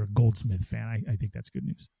if you're a Goldsmith fan, I think that's good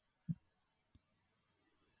news.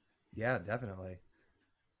 Yeah, definitely.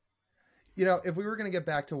 You know, if we were going to get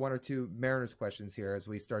back to one or two Mariners questions here as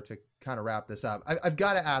we start to kind of wrap this up, I've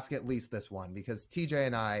got to ask at least this one, because TJ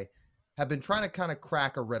and I have been trying to kind of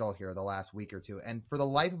crack a riddle here the last week or two, and for the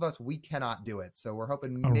life of us, we cannot do it. So we're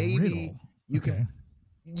hoping maybe you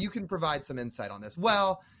can provide some insight on this.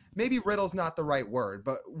 Well, maybe riddle's not the right word,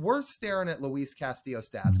 but we're staring at Luis Castillo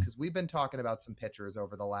stats because we've been talking about some pitchers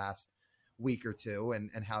over the last week or two and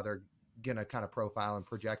how they're going to kind of profile and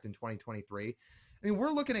project in 2023. I mean,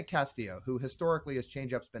 we're looking at Castillo, who historically his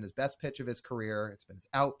changeup's been his best pitch of his career. It's been his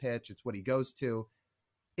out pitch. It's what he goes to.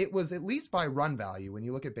 It was, at least by run value, when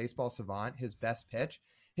you look at Baseball Savant, his best pitch.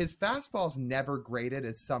 His fastball's never graded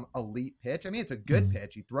as some elite pitch. I mean, it's a good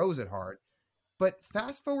pitch. He throws it hard. But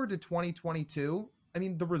fast forward to 2022, I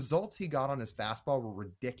mean, the results he got on his fastball were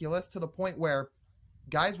ridiculous, to the point where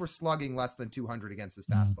guys were slugging less than 200 against his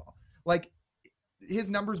fastball. Like, his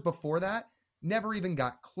numbers before that never even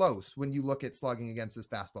got close when you look at slugging against his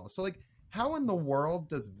fastball. So, like, how in the world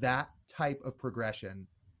does that type of progression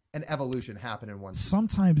and evolution happen in one season?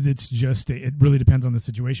 Sometimes it's just, it really depends on the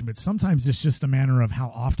situation, but sometimes it's just a matter of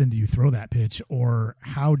how often do you throw that pitch, or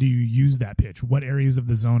how do you use that pitch? What areas of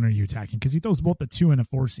the zone are you attacking? Because he throws both a 2 and a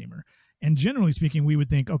 4-seamer. And generally speaking, we would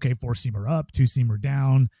think, okay, 4-seamer up, 2-seamer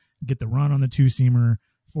down, get the run on the 2-seamer.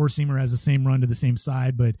 4-seamer has the same run to the same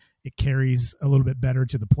side, but it carries a little bit better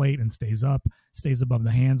to the plate and stays above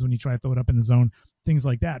the hands when you try to throw it up in the zone, things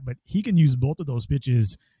like that. But he can use both of those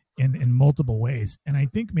pitches in multiple ways. And I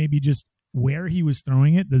think maybe just where he was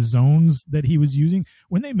throwing it, the zones that he was using.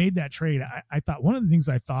 When they made that trade, I thought one of the things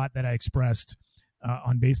I thought that I expressed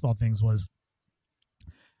on Baseball Things was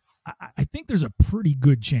I think there's a pretty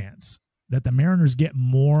good chance that the Mariners get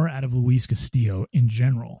more out of Luis Castillo in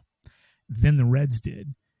general than the Reds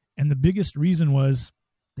did. And the biggest reason was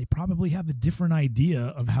they probably have a different idea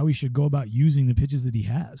of how he should go about using the pitches that he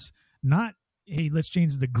has. Not, hey, let's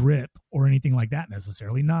change the grip or anything like that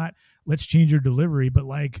necessarily. Not, let's change your delivery, but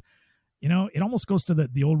like, you know, it almost goes to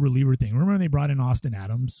the old reliever thing. Remember when they brought in Austin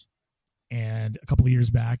Adams and a couple of years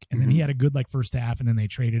back, and then he had a good like first half, and then they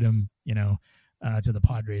traded him, you know, to the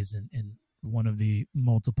Padres in one of the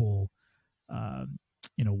multiple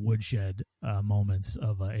woodshed moments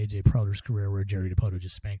of AJ Preller's career where Jerry Dipoto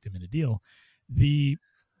just spanked him in a deal.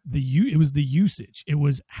 it was the usage. It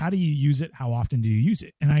was, how do you use it? How often do you use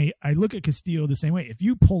it? And I look at Castillo the same way. If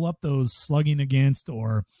you pull up those slugging against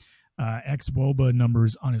or ex-WOBA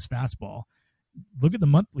numbers on his fastball, look at the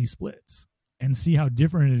monthly splits and see how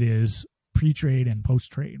different it is pre-trade and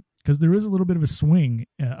post-trade. Because there is a little bit of a swing,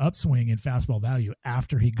 upswing in fastball value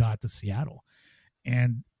after he got to Seattle.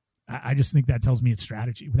 And I just think that tells me it's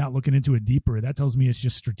strategy. Without looking into it deeper, that tells me it's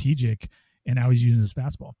just strategic and how he's using his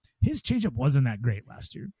fastball. His changeup wasn't that great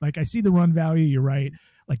last year. Like, I see the run value, you're right.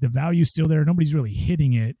 Like, the value's still there. Nobody's really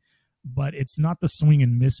hitting it, but it's not the swing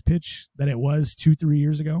and miss pitch that it was 2-3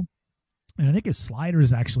 years ago. And I think his slider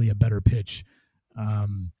is actually a better pitch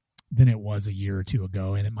than it was a year or two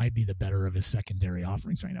ago, and it might be the better of his secondary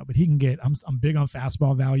offerings right now. But he can get, I'm big on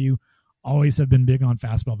fastball value, always have been big on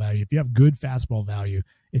fastball value. If you have good fastball value,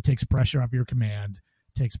 it takes pressure off your command,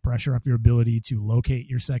 takes pressure off your ability to locate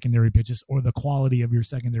your secondary pitches or the quality of your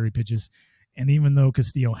secondary pitches. And even though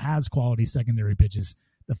Castillo has quality secondary pitches,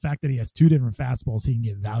 the fact that he has two different fastballs he can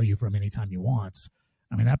get value from anytime he wants,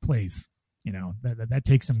 I mean, that plays, that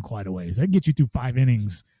takes him quite a ways. That gets you through 5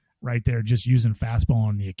 innings right there, just using fastball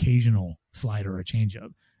on the occasional slider or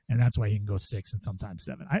changeup. And that's why he can go 6 and sometimes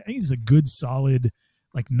 7. I think he's a good, solid,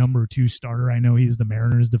 like, number 2 starter. I know he's the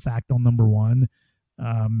Mariners' de facto number 1.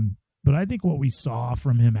 But I think what we saw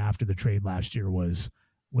from him after the trade last year was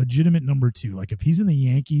legitimate number 2. Like, if he's in the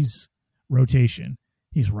Yankees rotation,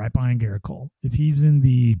 he's right behind Garrett Cole. If he's in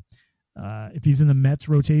the Mets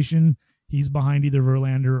rotation, he's behind either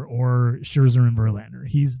Verlander or Scherzer and Verlander.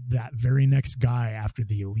 He's that very next guy after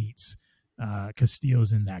the elites.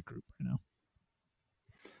 Castillo's in that group right now.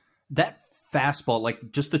 That fastball,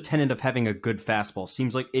 like, just the tenet of having a good fastball,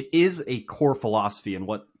 seems like it is a core philosophy in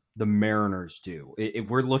what the Mariners do. If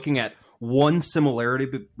we're looking at one similarity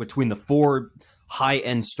between the 4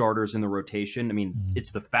 high-end starters in the rotation, I mean,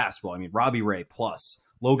 it's the fastball. I mean, Robbie Ray plus,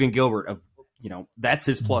 Logan Gilbert, that's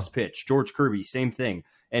his plus pitch. George Kirby, same thing.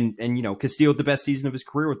 And Castillo, the best season of his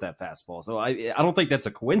career with that fastball. So I don't think that's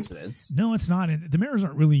a coincidence. No, it's not. The Mariners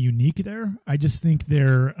aren't really unique there. I just think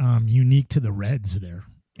they're unique to the Reds there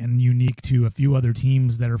and unique to a few other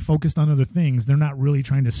teams that are focused on other things. They're not really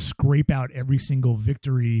trying to scrape out every single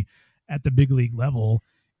victory at the big league level,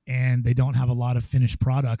 and they don't have a lot of finished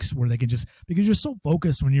products where they can just, because you're so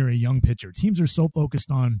focused when you're a young pitcher. Teams are so focused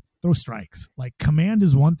on throw strikes. Like, command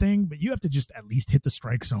is one thing, but you have to just at least hit the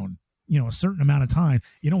strike zone a certain amount of time.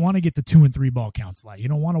 You don't want to get the 2 and 3 ball counts. You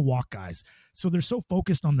don't want to walk guys. So they're so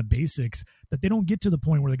focused on the basics that they don't get to the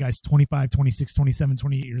point where the guy's 25, 26, 27,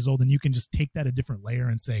 28 years old, and you can just take that a different layer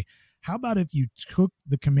and say, how about if you took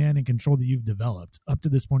the command and control that you've developed up to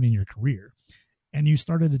this point in your career and you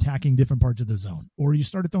started attacking different parts of the zone, or you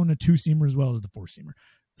started throwing a 2-seamer as well as the 4-seamer.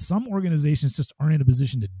 Some organizations just aren't in a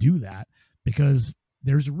position to do that because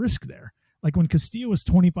there's risk there. Like, when Castillo was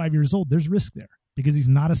 25 years old, there's risk there because he's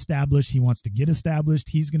not established. He wants to get established.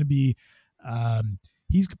 He's going to be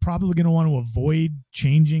he's probably going to want to avoid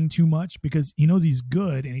changing too much because he knows he's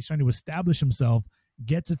good and he's trying to establish himself,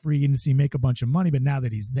 get to free agency, make a bunch of money. But now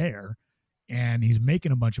that he's there and he's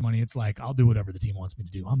making a bunch of money, it's like, I'll do whatever the team wants me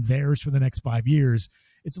to do. I'm theirs for the next 5 years.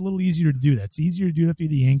 It's a little easier to do that. It's easier to do that for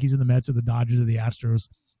the Yankees or the Mets or the Dodgers or the Astros,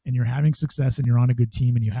 and you're having success and you're on a good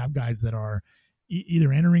team and you have guys that are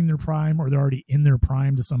either entering their prime or they're already in their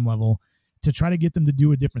prime to some level, to try to get them to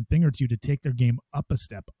do a different thing or two to take their game up a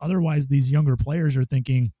step. Otherwise, these younger players are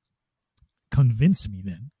thinking, convince me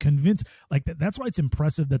then. Convince. Like, that's why it's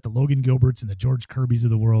impressive that the Logan Gilberts and the George Kirbys of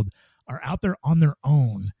the world are out there on their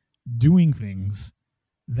own doing things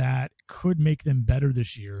that could make them better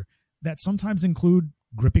this year, that sometimes include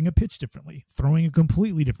gripping a pitch differently, throwing a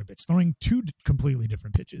completely different pitch, throwing 2 completely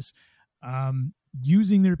different pitches,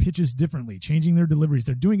 using their pitches differently, changing their deliveries.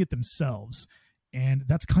 They're doing it themselves. And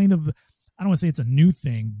that's kind of, I don't want to say it's a new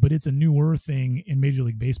thing, but it's a newer thing in Major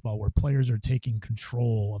League Baseball where players are taking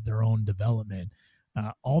control of their own development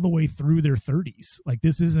all the way through their 30s. Like,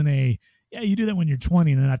 this isn't you do that when you're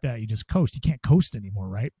 20 and then after that you just coast. You can't coast anymore,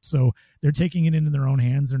 right? So they're taking it into their own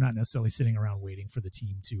hands. They're not necessarily sitting around waiting for the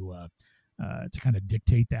team to kind of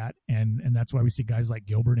dictate that. And that's why we see guys like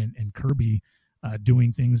Gilbert and Kirby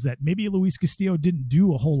doing things that maybe Luis Castillo didn't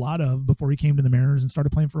do a whole lot of before he came to the Mariners and started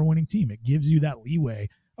playing for a winning team. It gives you that leeway.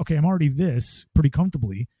 Okay, I'm already this pretty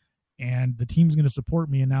comfortably, and the team's going to support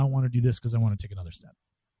me, and now I want to do this because I want to take another step.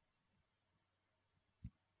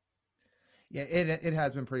 Yeah, it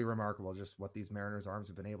has been pretty remarkable just what these Mariners arms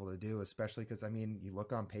have been able to do, especially because, I mean, you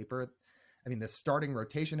look on paper, I mean, the starting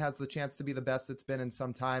rotation has the chance to be the best it's been in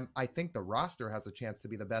some time. I think the roster has a chance to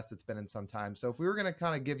be the best it's been in some time. So if we were going to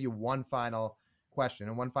kind of give you one final question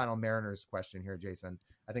and one final Mariners question here, Jason,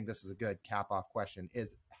 I think this is a good cap-off question,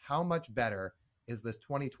 is how much better is this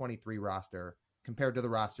 2023 roster compared to the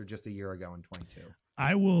roster just a year ago in 22?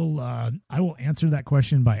 I will answer that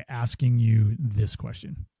question by asking you this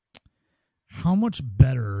question. How much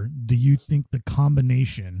better do you think the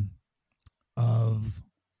combination of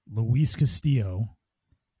Luis Castillo,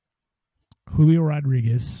 Julio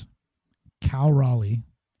Rodriguez, Cal Raleigh,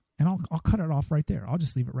 and I'll cut it off right there. I'll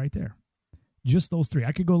just leave it right there. Just those three.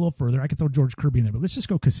 I could go a little further. I could throw George Kirby in there, but let's just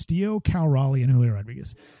go Castillo, Cal Raleigh, and Julio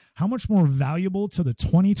Rodriguez. How much more valuable to the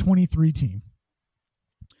 2023 team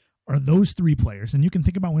are those three players? And you can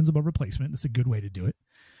think about wins above replacement. That's a good way to do it.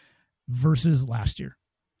 Versus last year.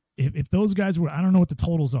 If those guys were, I don't know what the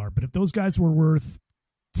totals are, but if those guys were worth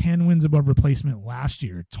 10 wins above replacement last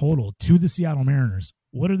year total to the Seattle Mariners,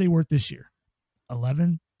 what are they worth this year?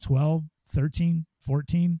 11, 12, 13,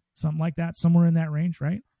 14, something like that, somewhere in that range,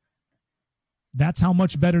 right? That's how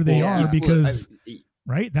much better they are because,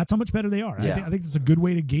 right? That's how much better they are. Yeah. I think that's a good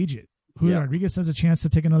way to gauge it. Julio Rodriguez has a chance to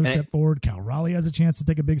take another step forward. Cal Raleigh has a chance to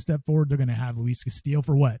take a big step forward. They're going to have Luis Castillo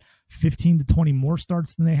for what? 15 to 20 more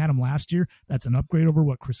starts than they had him last year. That's an upgrade over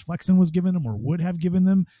what Chris Flexen was giving them or would have given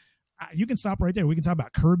them. You can stop right there. We can talk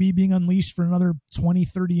about Kirby being unleashed for another 20,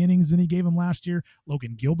 30 innings than he gave him last year.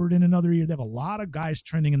 Logan Gilbert in another year. They have a lot of guys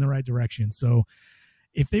trending in the right direction. So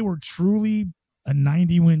if they were truly a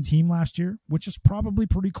 90-win team last year, which is probably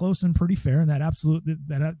pretty close and pretty fair, and that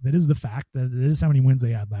is the fact that it is how many wins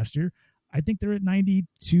they had last year, I think they're at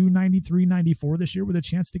 92, 93, 94 this year with a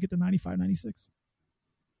chance to get to 95, 96.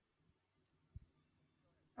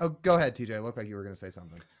 Oh, go ahead, TJ. It looked like you were going to say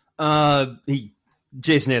something.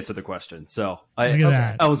 Jason answered the question, so I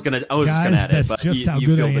was gonna add it. But just how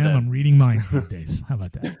good I am. I'm reading minds these days. How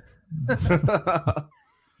about that?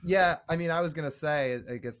 Yeah, I mean, I was going to say,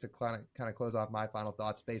 I guess to kind of close off my final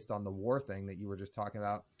thoughts based on the WAR thing that you were just talking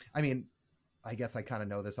about. I mean, I guess I kind of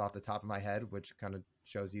know this off the top of my head, which kind of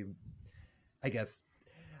shows you, I guess,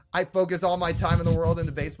 I focus all my time in the world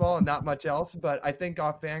into baseball and not much else. But I think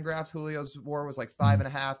off Fangraphs, Julio's WAR was like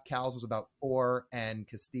 5.5, Cal's was about 4, and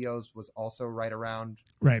Castillo's was also right around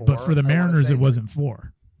 4. Right, but for the Mariners, it wasn't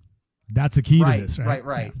 4. That's a key to this, right?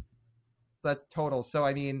 Right. Yeah. That's total. So,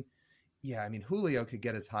 I mean, Julio could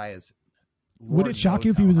get as high as. Would it shock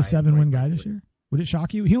you if he was a 7-win guy this year? Would it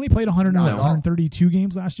shock you? He only played 132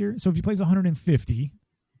 games last year. So if he plays 150,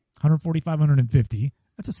 145, 150,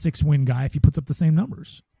 that's a 6-win guy if he puts up the same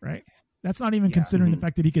numbers, right? That's not even considering the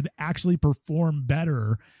fact that he could actually perform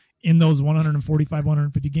better in those 145,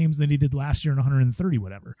 150 games than he did last year in 130,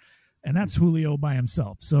 whatever. And that's Julio by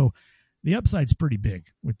himself. So the upside's pretty big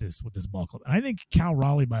with this ball club. And I think Cal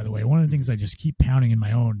Raleigh, by the way, one of the things I just keep pounding in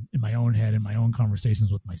my own head, in my own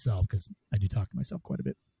conversations with myself, because I do talk to myself quite a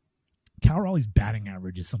bit. Cal Raleigh's batting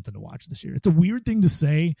average is something to watch this year. It's a weird thing to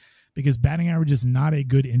say because batting average is not a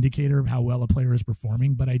good indicator of how well a player is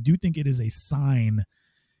performing, but I do think it is a sign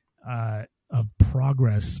of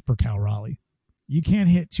progress for Cal Raleigh. You can't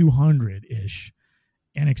hit 200-ish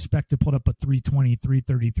and expect to put up a 320,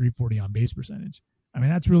 330, 340 on base percentage. I mean,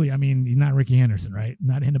 that's really, he's not Ricky Henderson, right?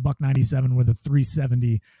 Not hitting a .197 with a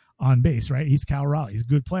 370 on base, right? He's Cal Raleigh. He's a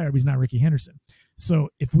good player, but he's not Ricky Henderson. So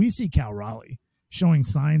if we see Cal Raleigh showing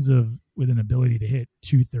signs with an ability to hit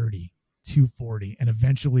 230, 240, and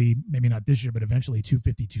eventually, maybe not this year, but eventually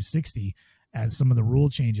 250, 260, as some of the rule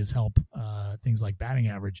changes help things like batting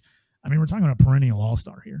average. I mean, we're talking about a perennial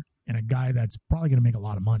all-star here and a guy that's probably going to make a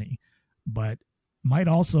lot of money, but might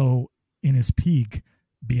also, in his peak,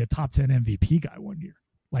 be a top 10 MVP guy one year.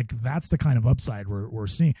 Like, that's the kind of upside we're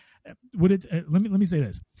seeing. Would it? Let me say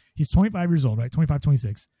this. He's 25 years old, right? 25,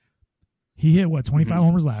 26. He hit, 25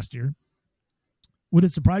 homers last year. Would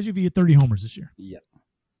it surprise you if he hit 30 homers this year? Yeah.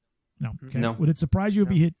 No. Okay. No. Would it surprise you if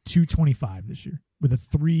he hit 225 this year with a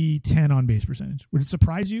 310 on base percentage? Would it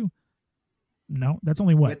surprise you? No. That's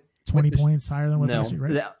only 20 points higher than what last year,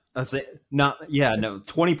 right? No,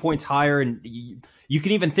 20 points higher, and you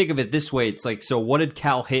can even think of it this way. It's like, so what did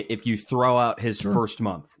Cal hit if you throw out his first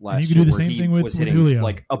month last year? You can do the same thing with Julio.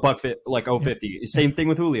 Like a $0.50. Same thing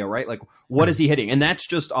with Julio, right? Like, what is he hitting? And that's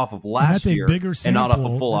just off of last year and not off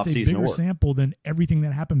a full off season. That's a bigger sample than everything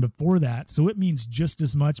that happened before that. So it means just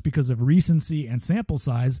as much because of recency and sample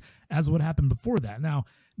size as what happened before that. Now,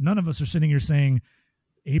 none of us are sitting here saying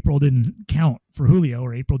April didn't count for Julio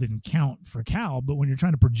or April didn't count for Cal, but when you're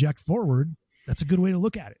trying to project forward, that's a good way to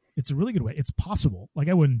look at it. It's a really good way. It's possible. Like,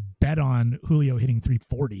 I wouldn't bet on Julio hitting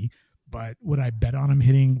 340, but would I bet on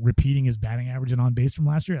him repeating his batting average and on base from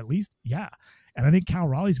last year at least? Yeah. And I think Cal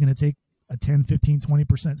Raleigh's going to take a 10, 15,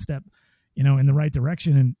 20% step, in the right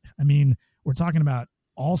direction. And I mean, we're talking about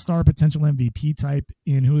all-star potential MVP type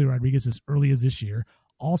in Julio Rodriguez as early as this year,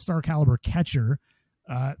 all-star caliber catcher,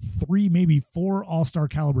 3, maybe 4 all-star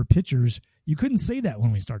caliber pitchers You couldn't say that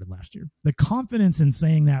when we started last year. The confidence in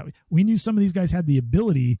saying that, we knew some of these guys had the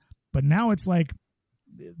ability, but now it's like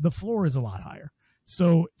the floor is a lot higher.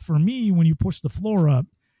 So for me, when you push the floor up,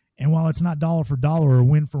 and while it's not dollar for dollar or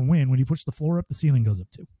win for win, when you push the floor up, the ceiling goes up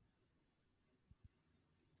too.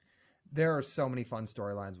 There are so many fun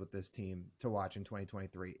storylines with this team to watch in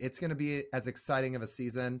 2023. It's going to be as exciting of a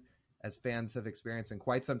season as fans have experienced in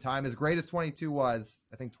quite some time. As great as 22 was,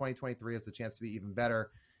 I think 2023 has the chance to be even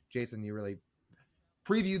better. Jason, you really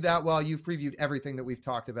previewed that well. You've previewed everything that we've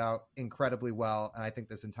talked about incredibly well, and I think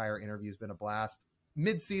this entire interview has been a blast.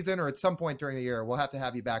 Mid-season or at some point during the year, we'll have to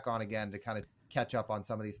have you back on again to kind of catch up on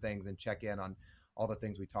some of these things and check in on all the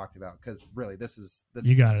things we talked about, because really this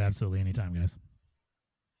you got it. Absolutely. Anytime, guys.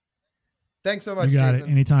 Thanks so much, you got Jason.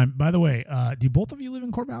 it anytime. By the way, do both of you live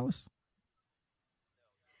in Corvallis?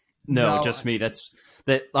 No, just me.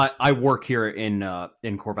 I work here in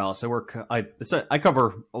Corvallis. I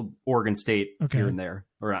cover Oregon State here and there,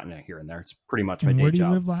 or not here and there. It's pretty much my day job. Where do you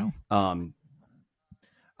live, Lyle?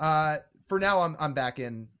 For now, I'm back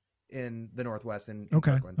in the Northwest in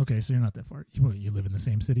Kirkland. Okay, so you're not that far. You live in the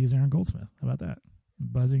same city as Aaron Goldsmith. How about that?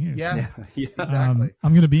 Buzzing ears. Yeah. Exactly.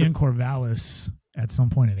 I'm going to be in Corvallis at some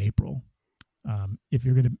point in April. If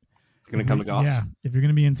you're going to come to Goss? Yeah, if you're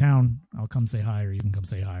going to be in town, I'll come say hi, or you can come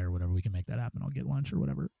say hi, or whatever. We can make that happen. I'll get lunch or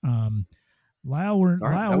whatever. Lyle,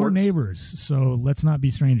 we're neighbors, so let's not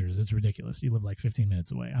be strangers. It's ridiculous. You live like 15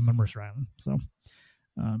 minutes away. I'm on Mercer Island, so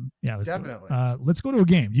let's definitely. Let's go to a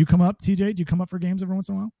game. Do you come up, TJ? Do you come up for games every once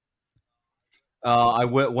in a while? I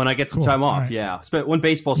will when I get some time off. Right. Yeah, when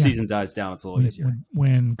baseball season dies down, it's a little easier.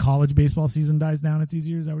 When college baseball season dies down, it's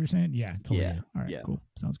easier. Is that what you're saying? Yeah, totally. Yeah. All right, cool.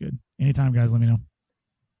 Sounds good. Anytime, guys. Let me know.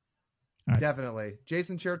 Right. Definitely.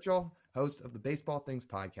 Jason Churchill, host of the Baseball Things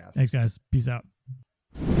podcast. Thanks, guys. Peace out.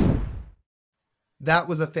 That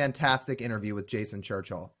was a fantastic interview with Jason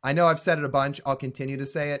Churchill. I know I've said it a bunch. I'll continue to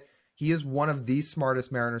say it. He is one of the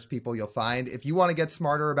smartest Mariners people you'll find. If you want to get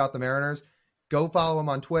smarter about the Mariners, go follow him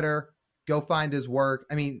on Twitter. Go find his work.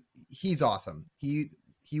 I mean, he's awesome. He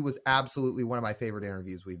was absolutely one of my favorite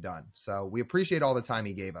interviews we've done. So we appreciate all the time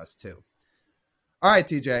he gave us too. All right,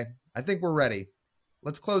 TJ, I think we're ready.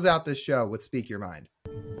 Let's close out this show with Speak Your Mind.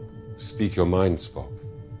 Speak your mind, Spock.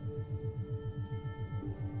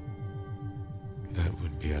 That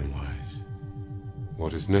would be unwise.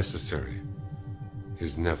 What is necessary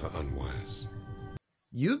is never unwise.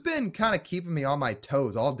 You've been kind of keeping me on my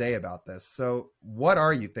toes all day about this. So what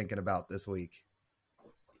are you thinking about this week?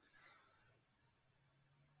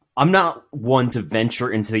 I'm not one to venture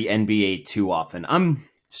into the NBA too often. I'm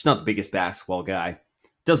just not the biggest basketball guy.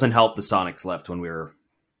 Doesn't help the Sonics left when we were,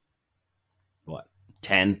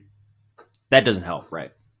 10? That doesn't help,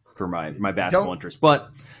 right, for my basketball interest.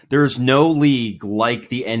 But there's no league like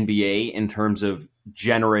the NBA in terms of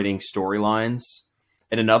generating storylines.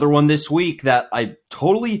 And another one this week that it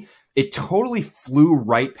totally flew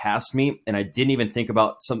right past me, and I didn't even think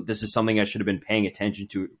about this is something I should have been paying attention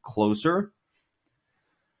to closer.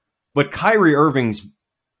 But Kyrie Irving's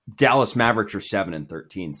Dallas Mavericks are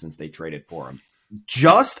 7-13 since they traded for him.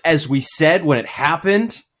 Just as we said when it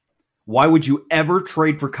happened, why would you ever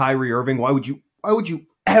trade for Kyrie Irving? Why would you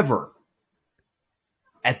ever,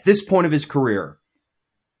 at this point of his career,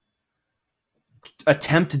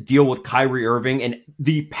 attempt to deal with Kyrie Irving and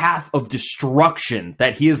the path of destruction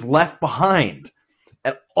that he has left behind?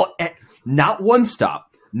 At not one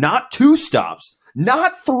stop, not two stops,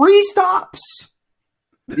 not three stops.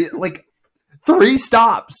 Like 3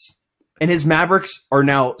 stops. And his Mavericks are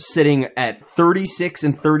now sitting at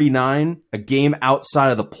 36-39, a game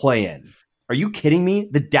outside of the play-in. Are you kidding me?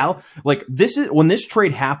 When this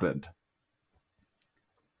trade happened,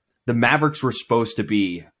 the Mavericks were supposed to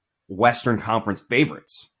be Western Conference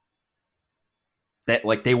favorites.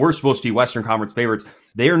 They were supposed to be Western Conference favorites.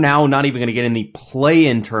 They are now not even going to get in the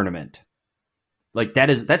play-in tournament.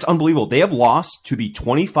 That's unbelievable. They have lost to the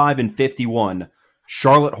 25-51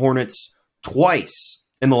 Charlotte Hornets twice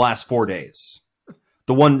in the last 4 days.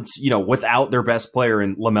 The ones, without their best player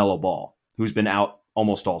in LaMelo Ball, who's been out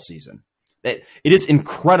almost all season. It is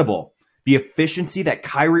incredible the efficiency that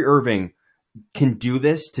Kyrie Irving can do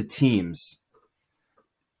this to teams.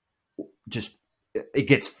 Just, it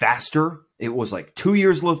gets faster. It was 2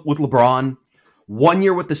 years with LeBron, 1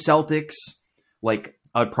 year with the Celtics.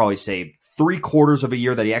 I'd probably say 3/4 of a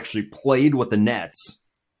year that he actually played with the Nets.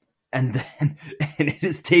 And it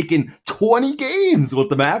has taken 20 games with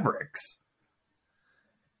the Mavericks.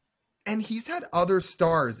 And he's had other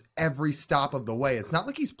stars every stop of the way. It's not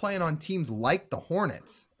like he's playing on teams like the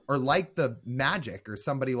Hornets or like the Magic or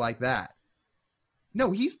somebody like that.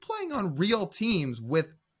 No, he's playing on real teams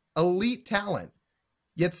with elite talent.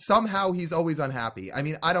 Yet somehow he's always unhappy. I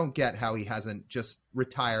mean, I don't get how he hasn't just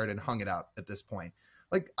retired and hung it up at this point.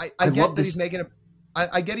 Like, I get that he's making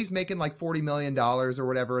I get he's making like $40 million or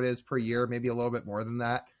whatever it is per year, maybe a little bit more than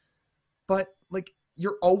that. But like,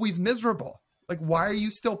 you're always miserable. Like, why are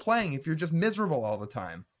you still playing if you're just miserable all the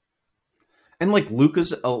time? And like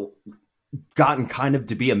Luka's gotten kind of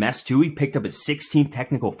to be a mess too. He picked up his 16th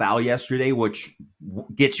technical foul yesterday, which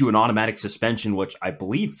gets you an automatic suspension, which I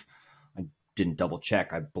believe, I didn't double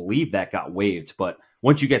check, I believe that got waived. But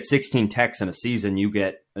once you get 16 techs in a season, you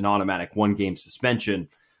get an automatic 1-game suspension,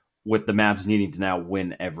 with the Mavs needing to now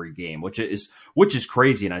win every game, which is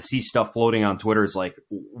crazy. And I see stuff floating on Twitter is like,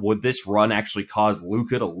 would this run actually cause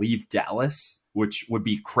Luka to leave Dallas? Which would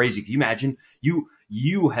be crazy. Can you imagine?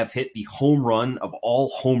 You have hit the home run of all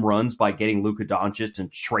home runs by getting Luka Doncic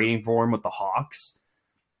and trading for him with the Hawks,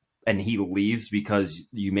 and he leaves because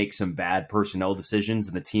you make some bad personnel decisions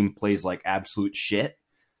and the team plays like absolute shit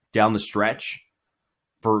down the stretch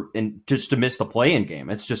and just to miss the play-in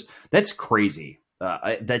game. That's crazy.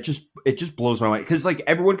 It just blows my mind because like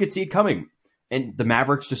everyone could see it coming, and the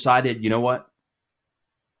Mavericks decided, you know what,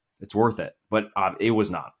 it's worth it, but it was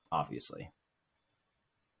not, obviously.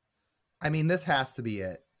 I mean, this has to be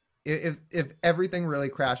it. If everything really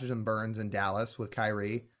crashes and burns in Dallas with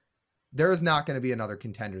Kyrie, there is not going to be another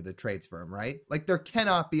contender that trades for him, right? Like, there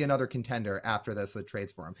cannot be another contender after this that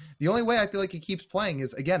trades for him. The only way I feel like he keeps playing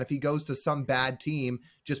is, again, if he goes to some bad team,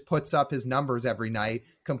 just puts up his numbers every night,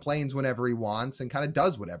 complains whenever he wants, and kind of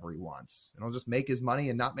does whatever he wants. And he'll just make his money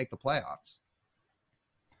and not make the playoffs.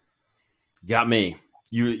 Got me.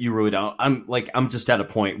 You really don't. I'm just at a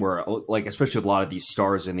point where, like, especially with a lot of these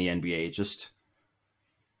stars in the NBA,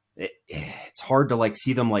 it's hard to like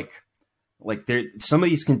see them like some of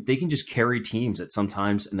these they can just carry teams at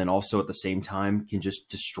sometimes, and then also at the same time can just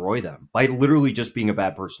destroy them by literally just being a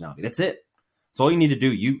bad personality. That's it. That's all you need to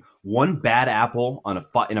do. One bad apple in a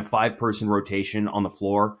 5-person rotation on the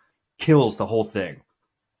floor kills the whole thing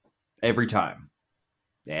every time.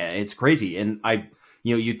 Yeah, it's crazy. And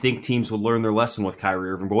you'd think teams would learn their lesson with Kyrie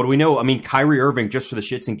Irving, but what do we know? I mean, Kyrie Irving, just for the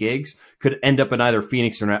shits and gigs, could end up in either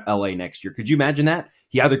Phoenix or LA next year. Could you imagine that?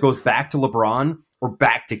 He either goes back to LeBron or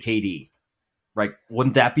back to KD. Right?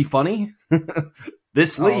 Wouldn't that be funny?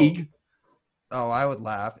 This league. Oh, I would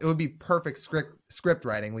laugh. It would be perfect script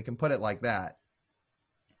writing. We can put it like that.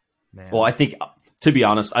 Man. Well, I think, to be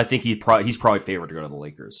honest, I think he's probably favored to go to the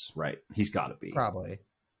Lakers. Right? He's got to be. Probably.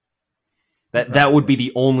 That would be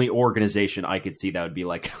the only organization I could see that would be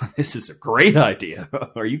like, this is a great idea.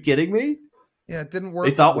 Are you kidding me? Yeah, it didn't work.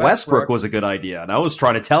 They thought Westbrook was a good idea, and I was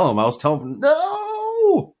trying to tell him.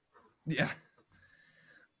 No. Yeah.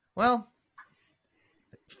 Well,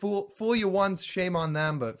 fool you once, shame on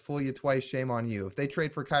them, but fool you twice, shame on you. If they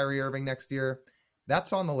trade for Kyrie Irving next year,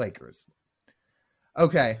 that's on the Lakers.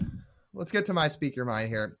 Okay, let's get to my speak your mind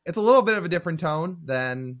here. It's a little bit of a different tone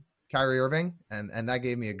than Kyrie Irving, and that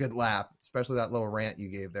gave me a good laugh, especially that little rant you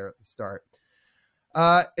gave there at the start.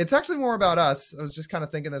 It's actually more about us. I was just kind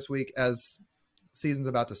of thinking this week as season's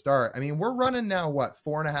about to start. I mean, we're running now,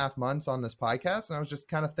 4.5 months on this podcast, and I was just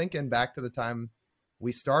kind of thinking back to the time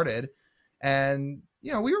we started, and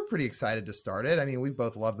we were pretty excited to start it. I mean, we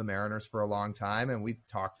both loved the Mariners for a long time, and we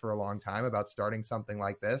talked for a long time about starting something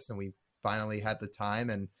like this, and we finally had the time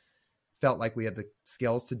and felt like we had the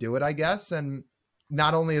skills to do it, I guess. And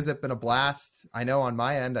not only has it been a blast, I know on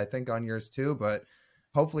my end, I think on yours too, but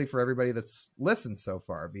hopefully for everybody that's listened so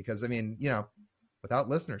far, because I mean, without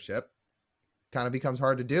listenership, kind of becomes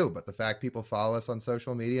hard to do. But the fact people follow us on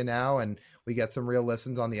social media now and we get some real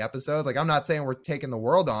listens on the episodes, like, I'm not saying we're taking the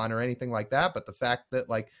world on or anything like that, but the fact that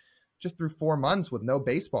like just through 4 months with no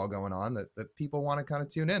baseball going on, that people want to kind of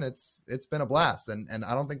tune in, it's been a blast. And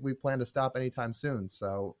I don't think we plan to stop anytime soon.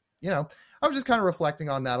 So, I was just kind of reflecting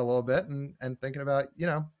on that a little bit and thinking about,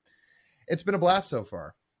 it's been a blast so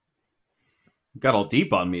far. Got all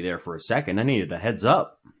deep on me there for a second. I needed a heads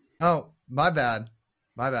up. Oh, my bad.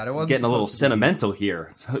 It wasn't getting a little sentimental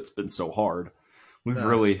here. It's been so hard. It's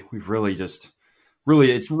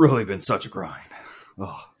really been such a grind.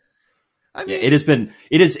 Oh. I mean, it has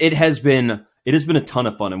been a ton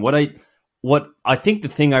of fun. And what I think the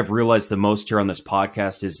thing I've realized the most here on this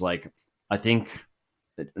podcast is like, I think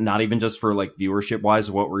not even just for like viewership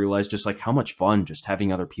wise, what we realized just like how much fun just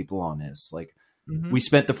having other people on is. Like we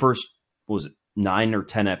spent the first, 9 or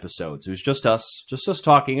 10 episodes. It was just us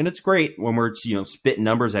talking, and it's great when we're spitting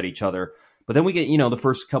numbers at each other. But then we get the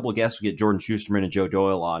first couple of guests, we get Jordan Schusterman and Joe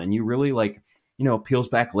Doyle on, and you really like peels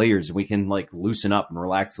back layers, and we can like loosen up and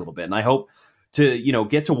relax a little bit. And I hope to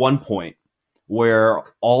get to one point where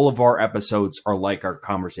all of our episodes are like our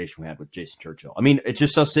conversation we had with Jason Churchill. I mean, it's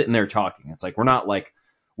just us sitting there talking. It's like we're not like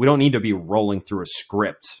we don't need to be rolling through a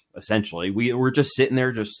script. Essentially, we're just sitting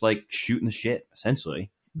there, just like shooting the shit. Essentially,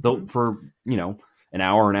 though, for an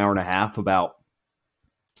hour and a half about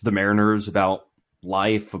the Mariners, about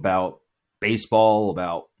life, about baseball,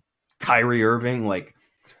 about Kyrie Irving. Like,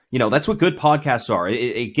 that's what good podcasts are.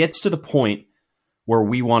 It gets to the point where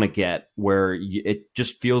we want to get, where it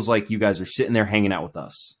just feels like you guys are sitting there hanging out with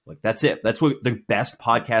us. Like, that's it. That's what the best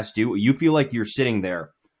podcasts do. You feel like you're sitting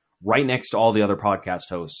there right next to all the other podcast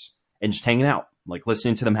hosts and just hanging out, like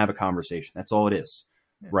listening to them have a conversation. That's all it is.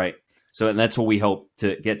 Yeah. Right. So, and that's what we hope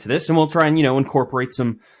to get to this. And we'll try and, incorporate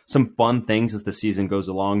some fun things as the season goes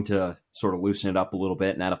along to sort of loosen it up a little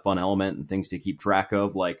bit and add a fun element and things to keep track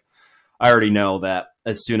of. Like, I already know that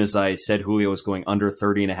as soon as I said Julio was going under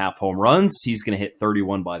 30.5 home runs, he's going to hit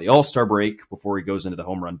 31 by the All-Star break before he goes into the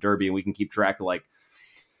home run derby. And we can keep track of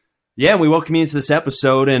we welcome you into this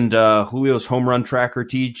episode, and Julio's home run tracker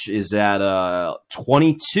teach is at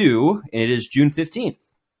 22, and it is June 15th.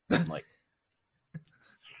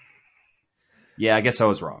 Yeah, I guess I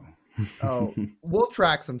was wrong. Oh, we'll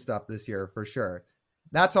track some stuff this year for sure.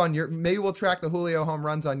 That's on maybe we'll track the Julio home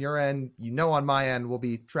runs on your end. On my end, we'll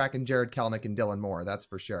be tracking Jared Kelenic and Dylan Moore. That's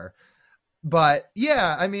for sure. But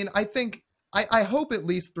yeah, I mean, I think, I hope at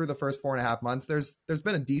least through the first 4.5 months, there's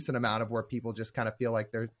been a decent amount of where people just kind of feel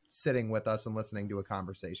like they're sitting with us and listening to a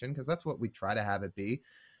conversation, because that's what we try to have it be.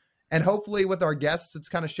 And hopefully with our guests, it's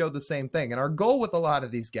kind of showed the same thing. And our goal with a lot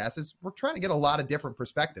of these guests is we're trying to get a lot of different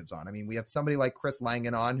perspectives on. I mean, we have somebody like Chris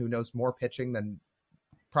Langan on, who knows more pitching than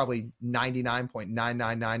probably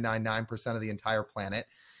 99.99999% of the entire planet.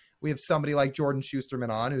 We have somebody like Jordan Schusterman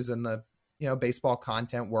on, who's in the baseball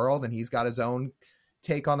content world, and he's got his own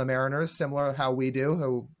take on the Mariners, similar to how we do,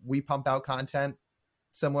 who we pump out content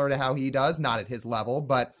similar to how he does, not at his level,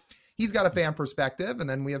 but he's got a fan perspective. And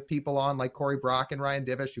then we have people on like Corey Brock and Ryan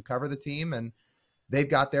Divish who cover the team, and they've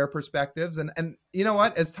got their perspectives. And you know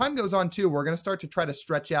what, as time goes on too, we're going to start to try to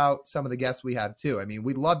stretch out some of the guests we have too. I mean,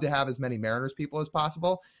 we'd love to have as many Mariners people as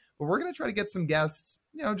possible, but we're going to try to get some guests,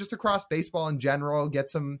 just across baseball in general, get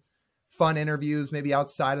some fun interviews, maybe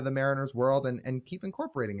outside of the Mariners world, and keep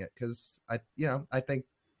incorporating it. Cause I think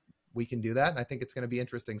we can do that. And I think it's going to be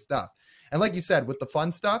interesting stuff. And like you said, with the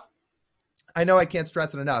fun stuff, I know I can't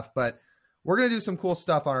stress it enough, but we're going to do some cool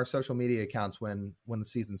stuff on our social media accounts when the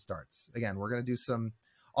season starts. Again, we're going to do some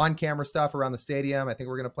on-camera stuff around the stadium. I think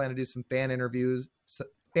we're going to plan to do some fan interviews,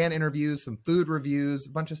 some food reviews, a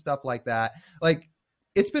bunch of stuff like that. Like,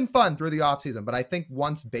 it's been fun through the offseason, but I think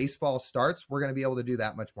once baseball starts, we're going to be able to do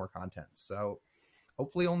that much more content. So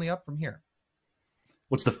hopefully only up from here.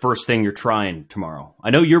 What's the first thing you're trying tomorrow? I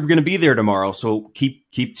know you're going to be there tomorrow, so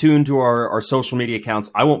keep tuned to our social media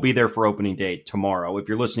accounts. I won't be there for opening day tomorrow. If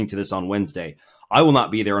you're listening to this on Wednesday, I will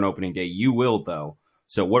not be there on opening day. You will, though.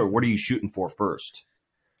 So what are you shooting for first?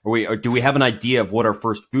 Or do we have an idea of what our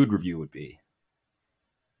first food review would be?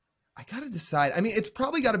 I got to decide. I mean, it's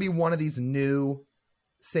probably got to be one of these new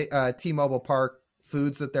T-Mobile Park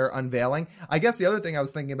foods that they're unveiling. I guess the other thing I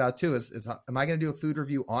was thinking about too is am I going to do a food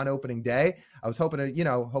review on opening day? I was hoping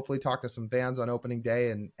to, hopefully talk to some fans on opening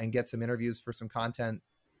day and get some interviews for some content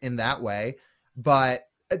in that way. But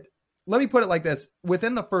let me put it like this.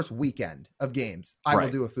 Within the first weekend of games, I will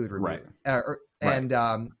do a food review. Right.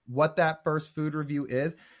 And what that first food review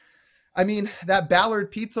is, I mean, that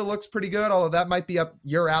Ballard pizza looks pretty good, although that might be up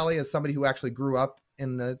your alley as somebody who actually grew up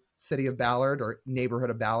in the city of Ballard or neighborhood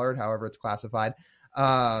of Ballard, however it's classified.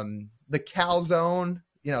 The calzone,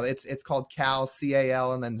 it's called Cal,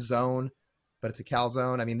 C-A-L, and then zone, but it's a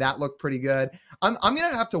calzone. I mean, that looked pretty good. I'm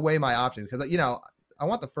going to have to weigh my options because, I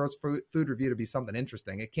want the first food review to be something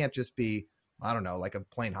interesting. It can't just be, I don't know, like a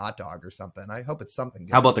plain hot dog or something. I hope it's something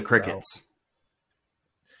good. How about the crickets? So,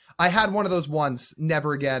 I had one of those once,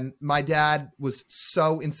 never again. My dad was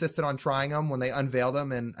so insistent on trying them when they unveiled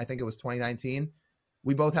them, and I think it was 2019.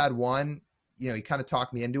 We both had one. He kind of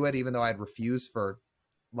talked me into it, even though I had refused for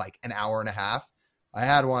like an hour and a half. I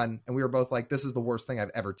had one, and we were both like, "This is the worst thing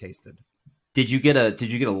I've ever tasted." Did you get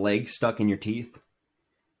a leg stuck in your teeth?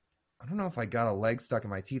 I don't know if I got a leg stuck in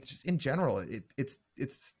my teeth. Just in general, it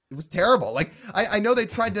was terrible. Like I know they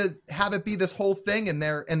tried to have it be this whole thing in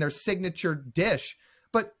their signature dish,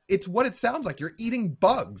 but it's what it sounds like. You're eating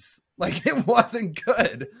bugs. Like, it wasn't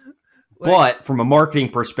good. But from a marketing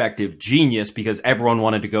perspective, genius, because everyone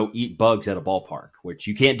wanted to go eat bugs at a ballpark, which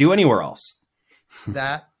you can't do anywhere else.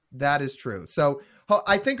 That is true. So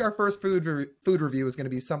I think our first food review is going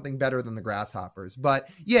to be something better than the grasshoppers. But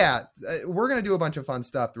yeah, we're going to do a bunch of fun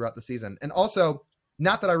stuff throughout the season. And also,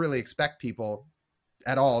 not that I really expect people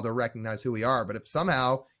at all to recognize who we are. But if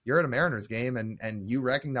somehow you're at a Mariners game and you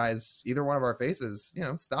recognize either one of our faces,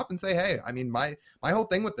 stop and say, hey. I mean, my whole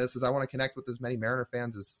thing with this is I want to connect with as many Mariner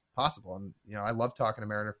fans as possible. And, I love talking to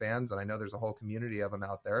Mariner fans, and I know there's a whole community of them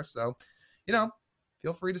out there. So,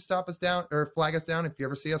 feel free to stop us down or flag us down if you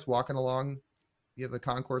ever see us walking along the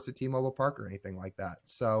concourse at T-Mobile Park or anything like that.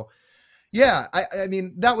 So, yeah, I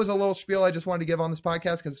mean, that was a little spiel I just wanted to give on this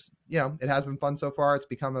podcast because, it has been fun so far. It's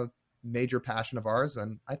become a major passion of ours,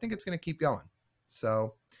 and I think it's going to keep going.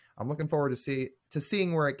 So I'm looking forward to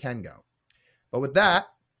seeing where it can go. But with that,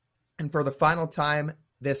 and for the final time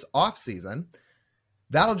this off season,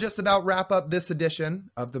 that'll just about wrap up this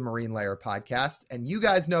edition of the Marine Layer podcast. And you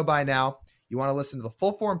guys know by now, you want to listen to the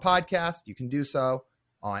full form podcast, you can do so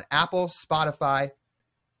on Apple, Spotify,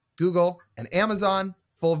 Google, and Amazon.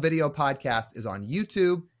 Full video podcast is on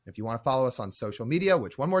YouTube. If you want to follow us on social media,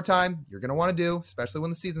 which one more time, you're going to want to do, especially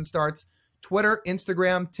when the season starts, Twitter,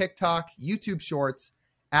 Instagram, TikTok, YouTube Shorts,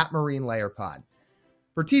 @Marine Layer Pod.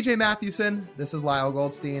 For TJ Mathewson, this is Lyle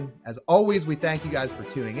Goldstein. As always, we thank you guys for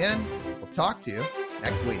tuning in. We'll talk to you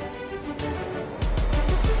next week.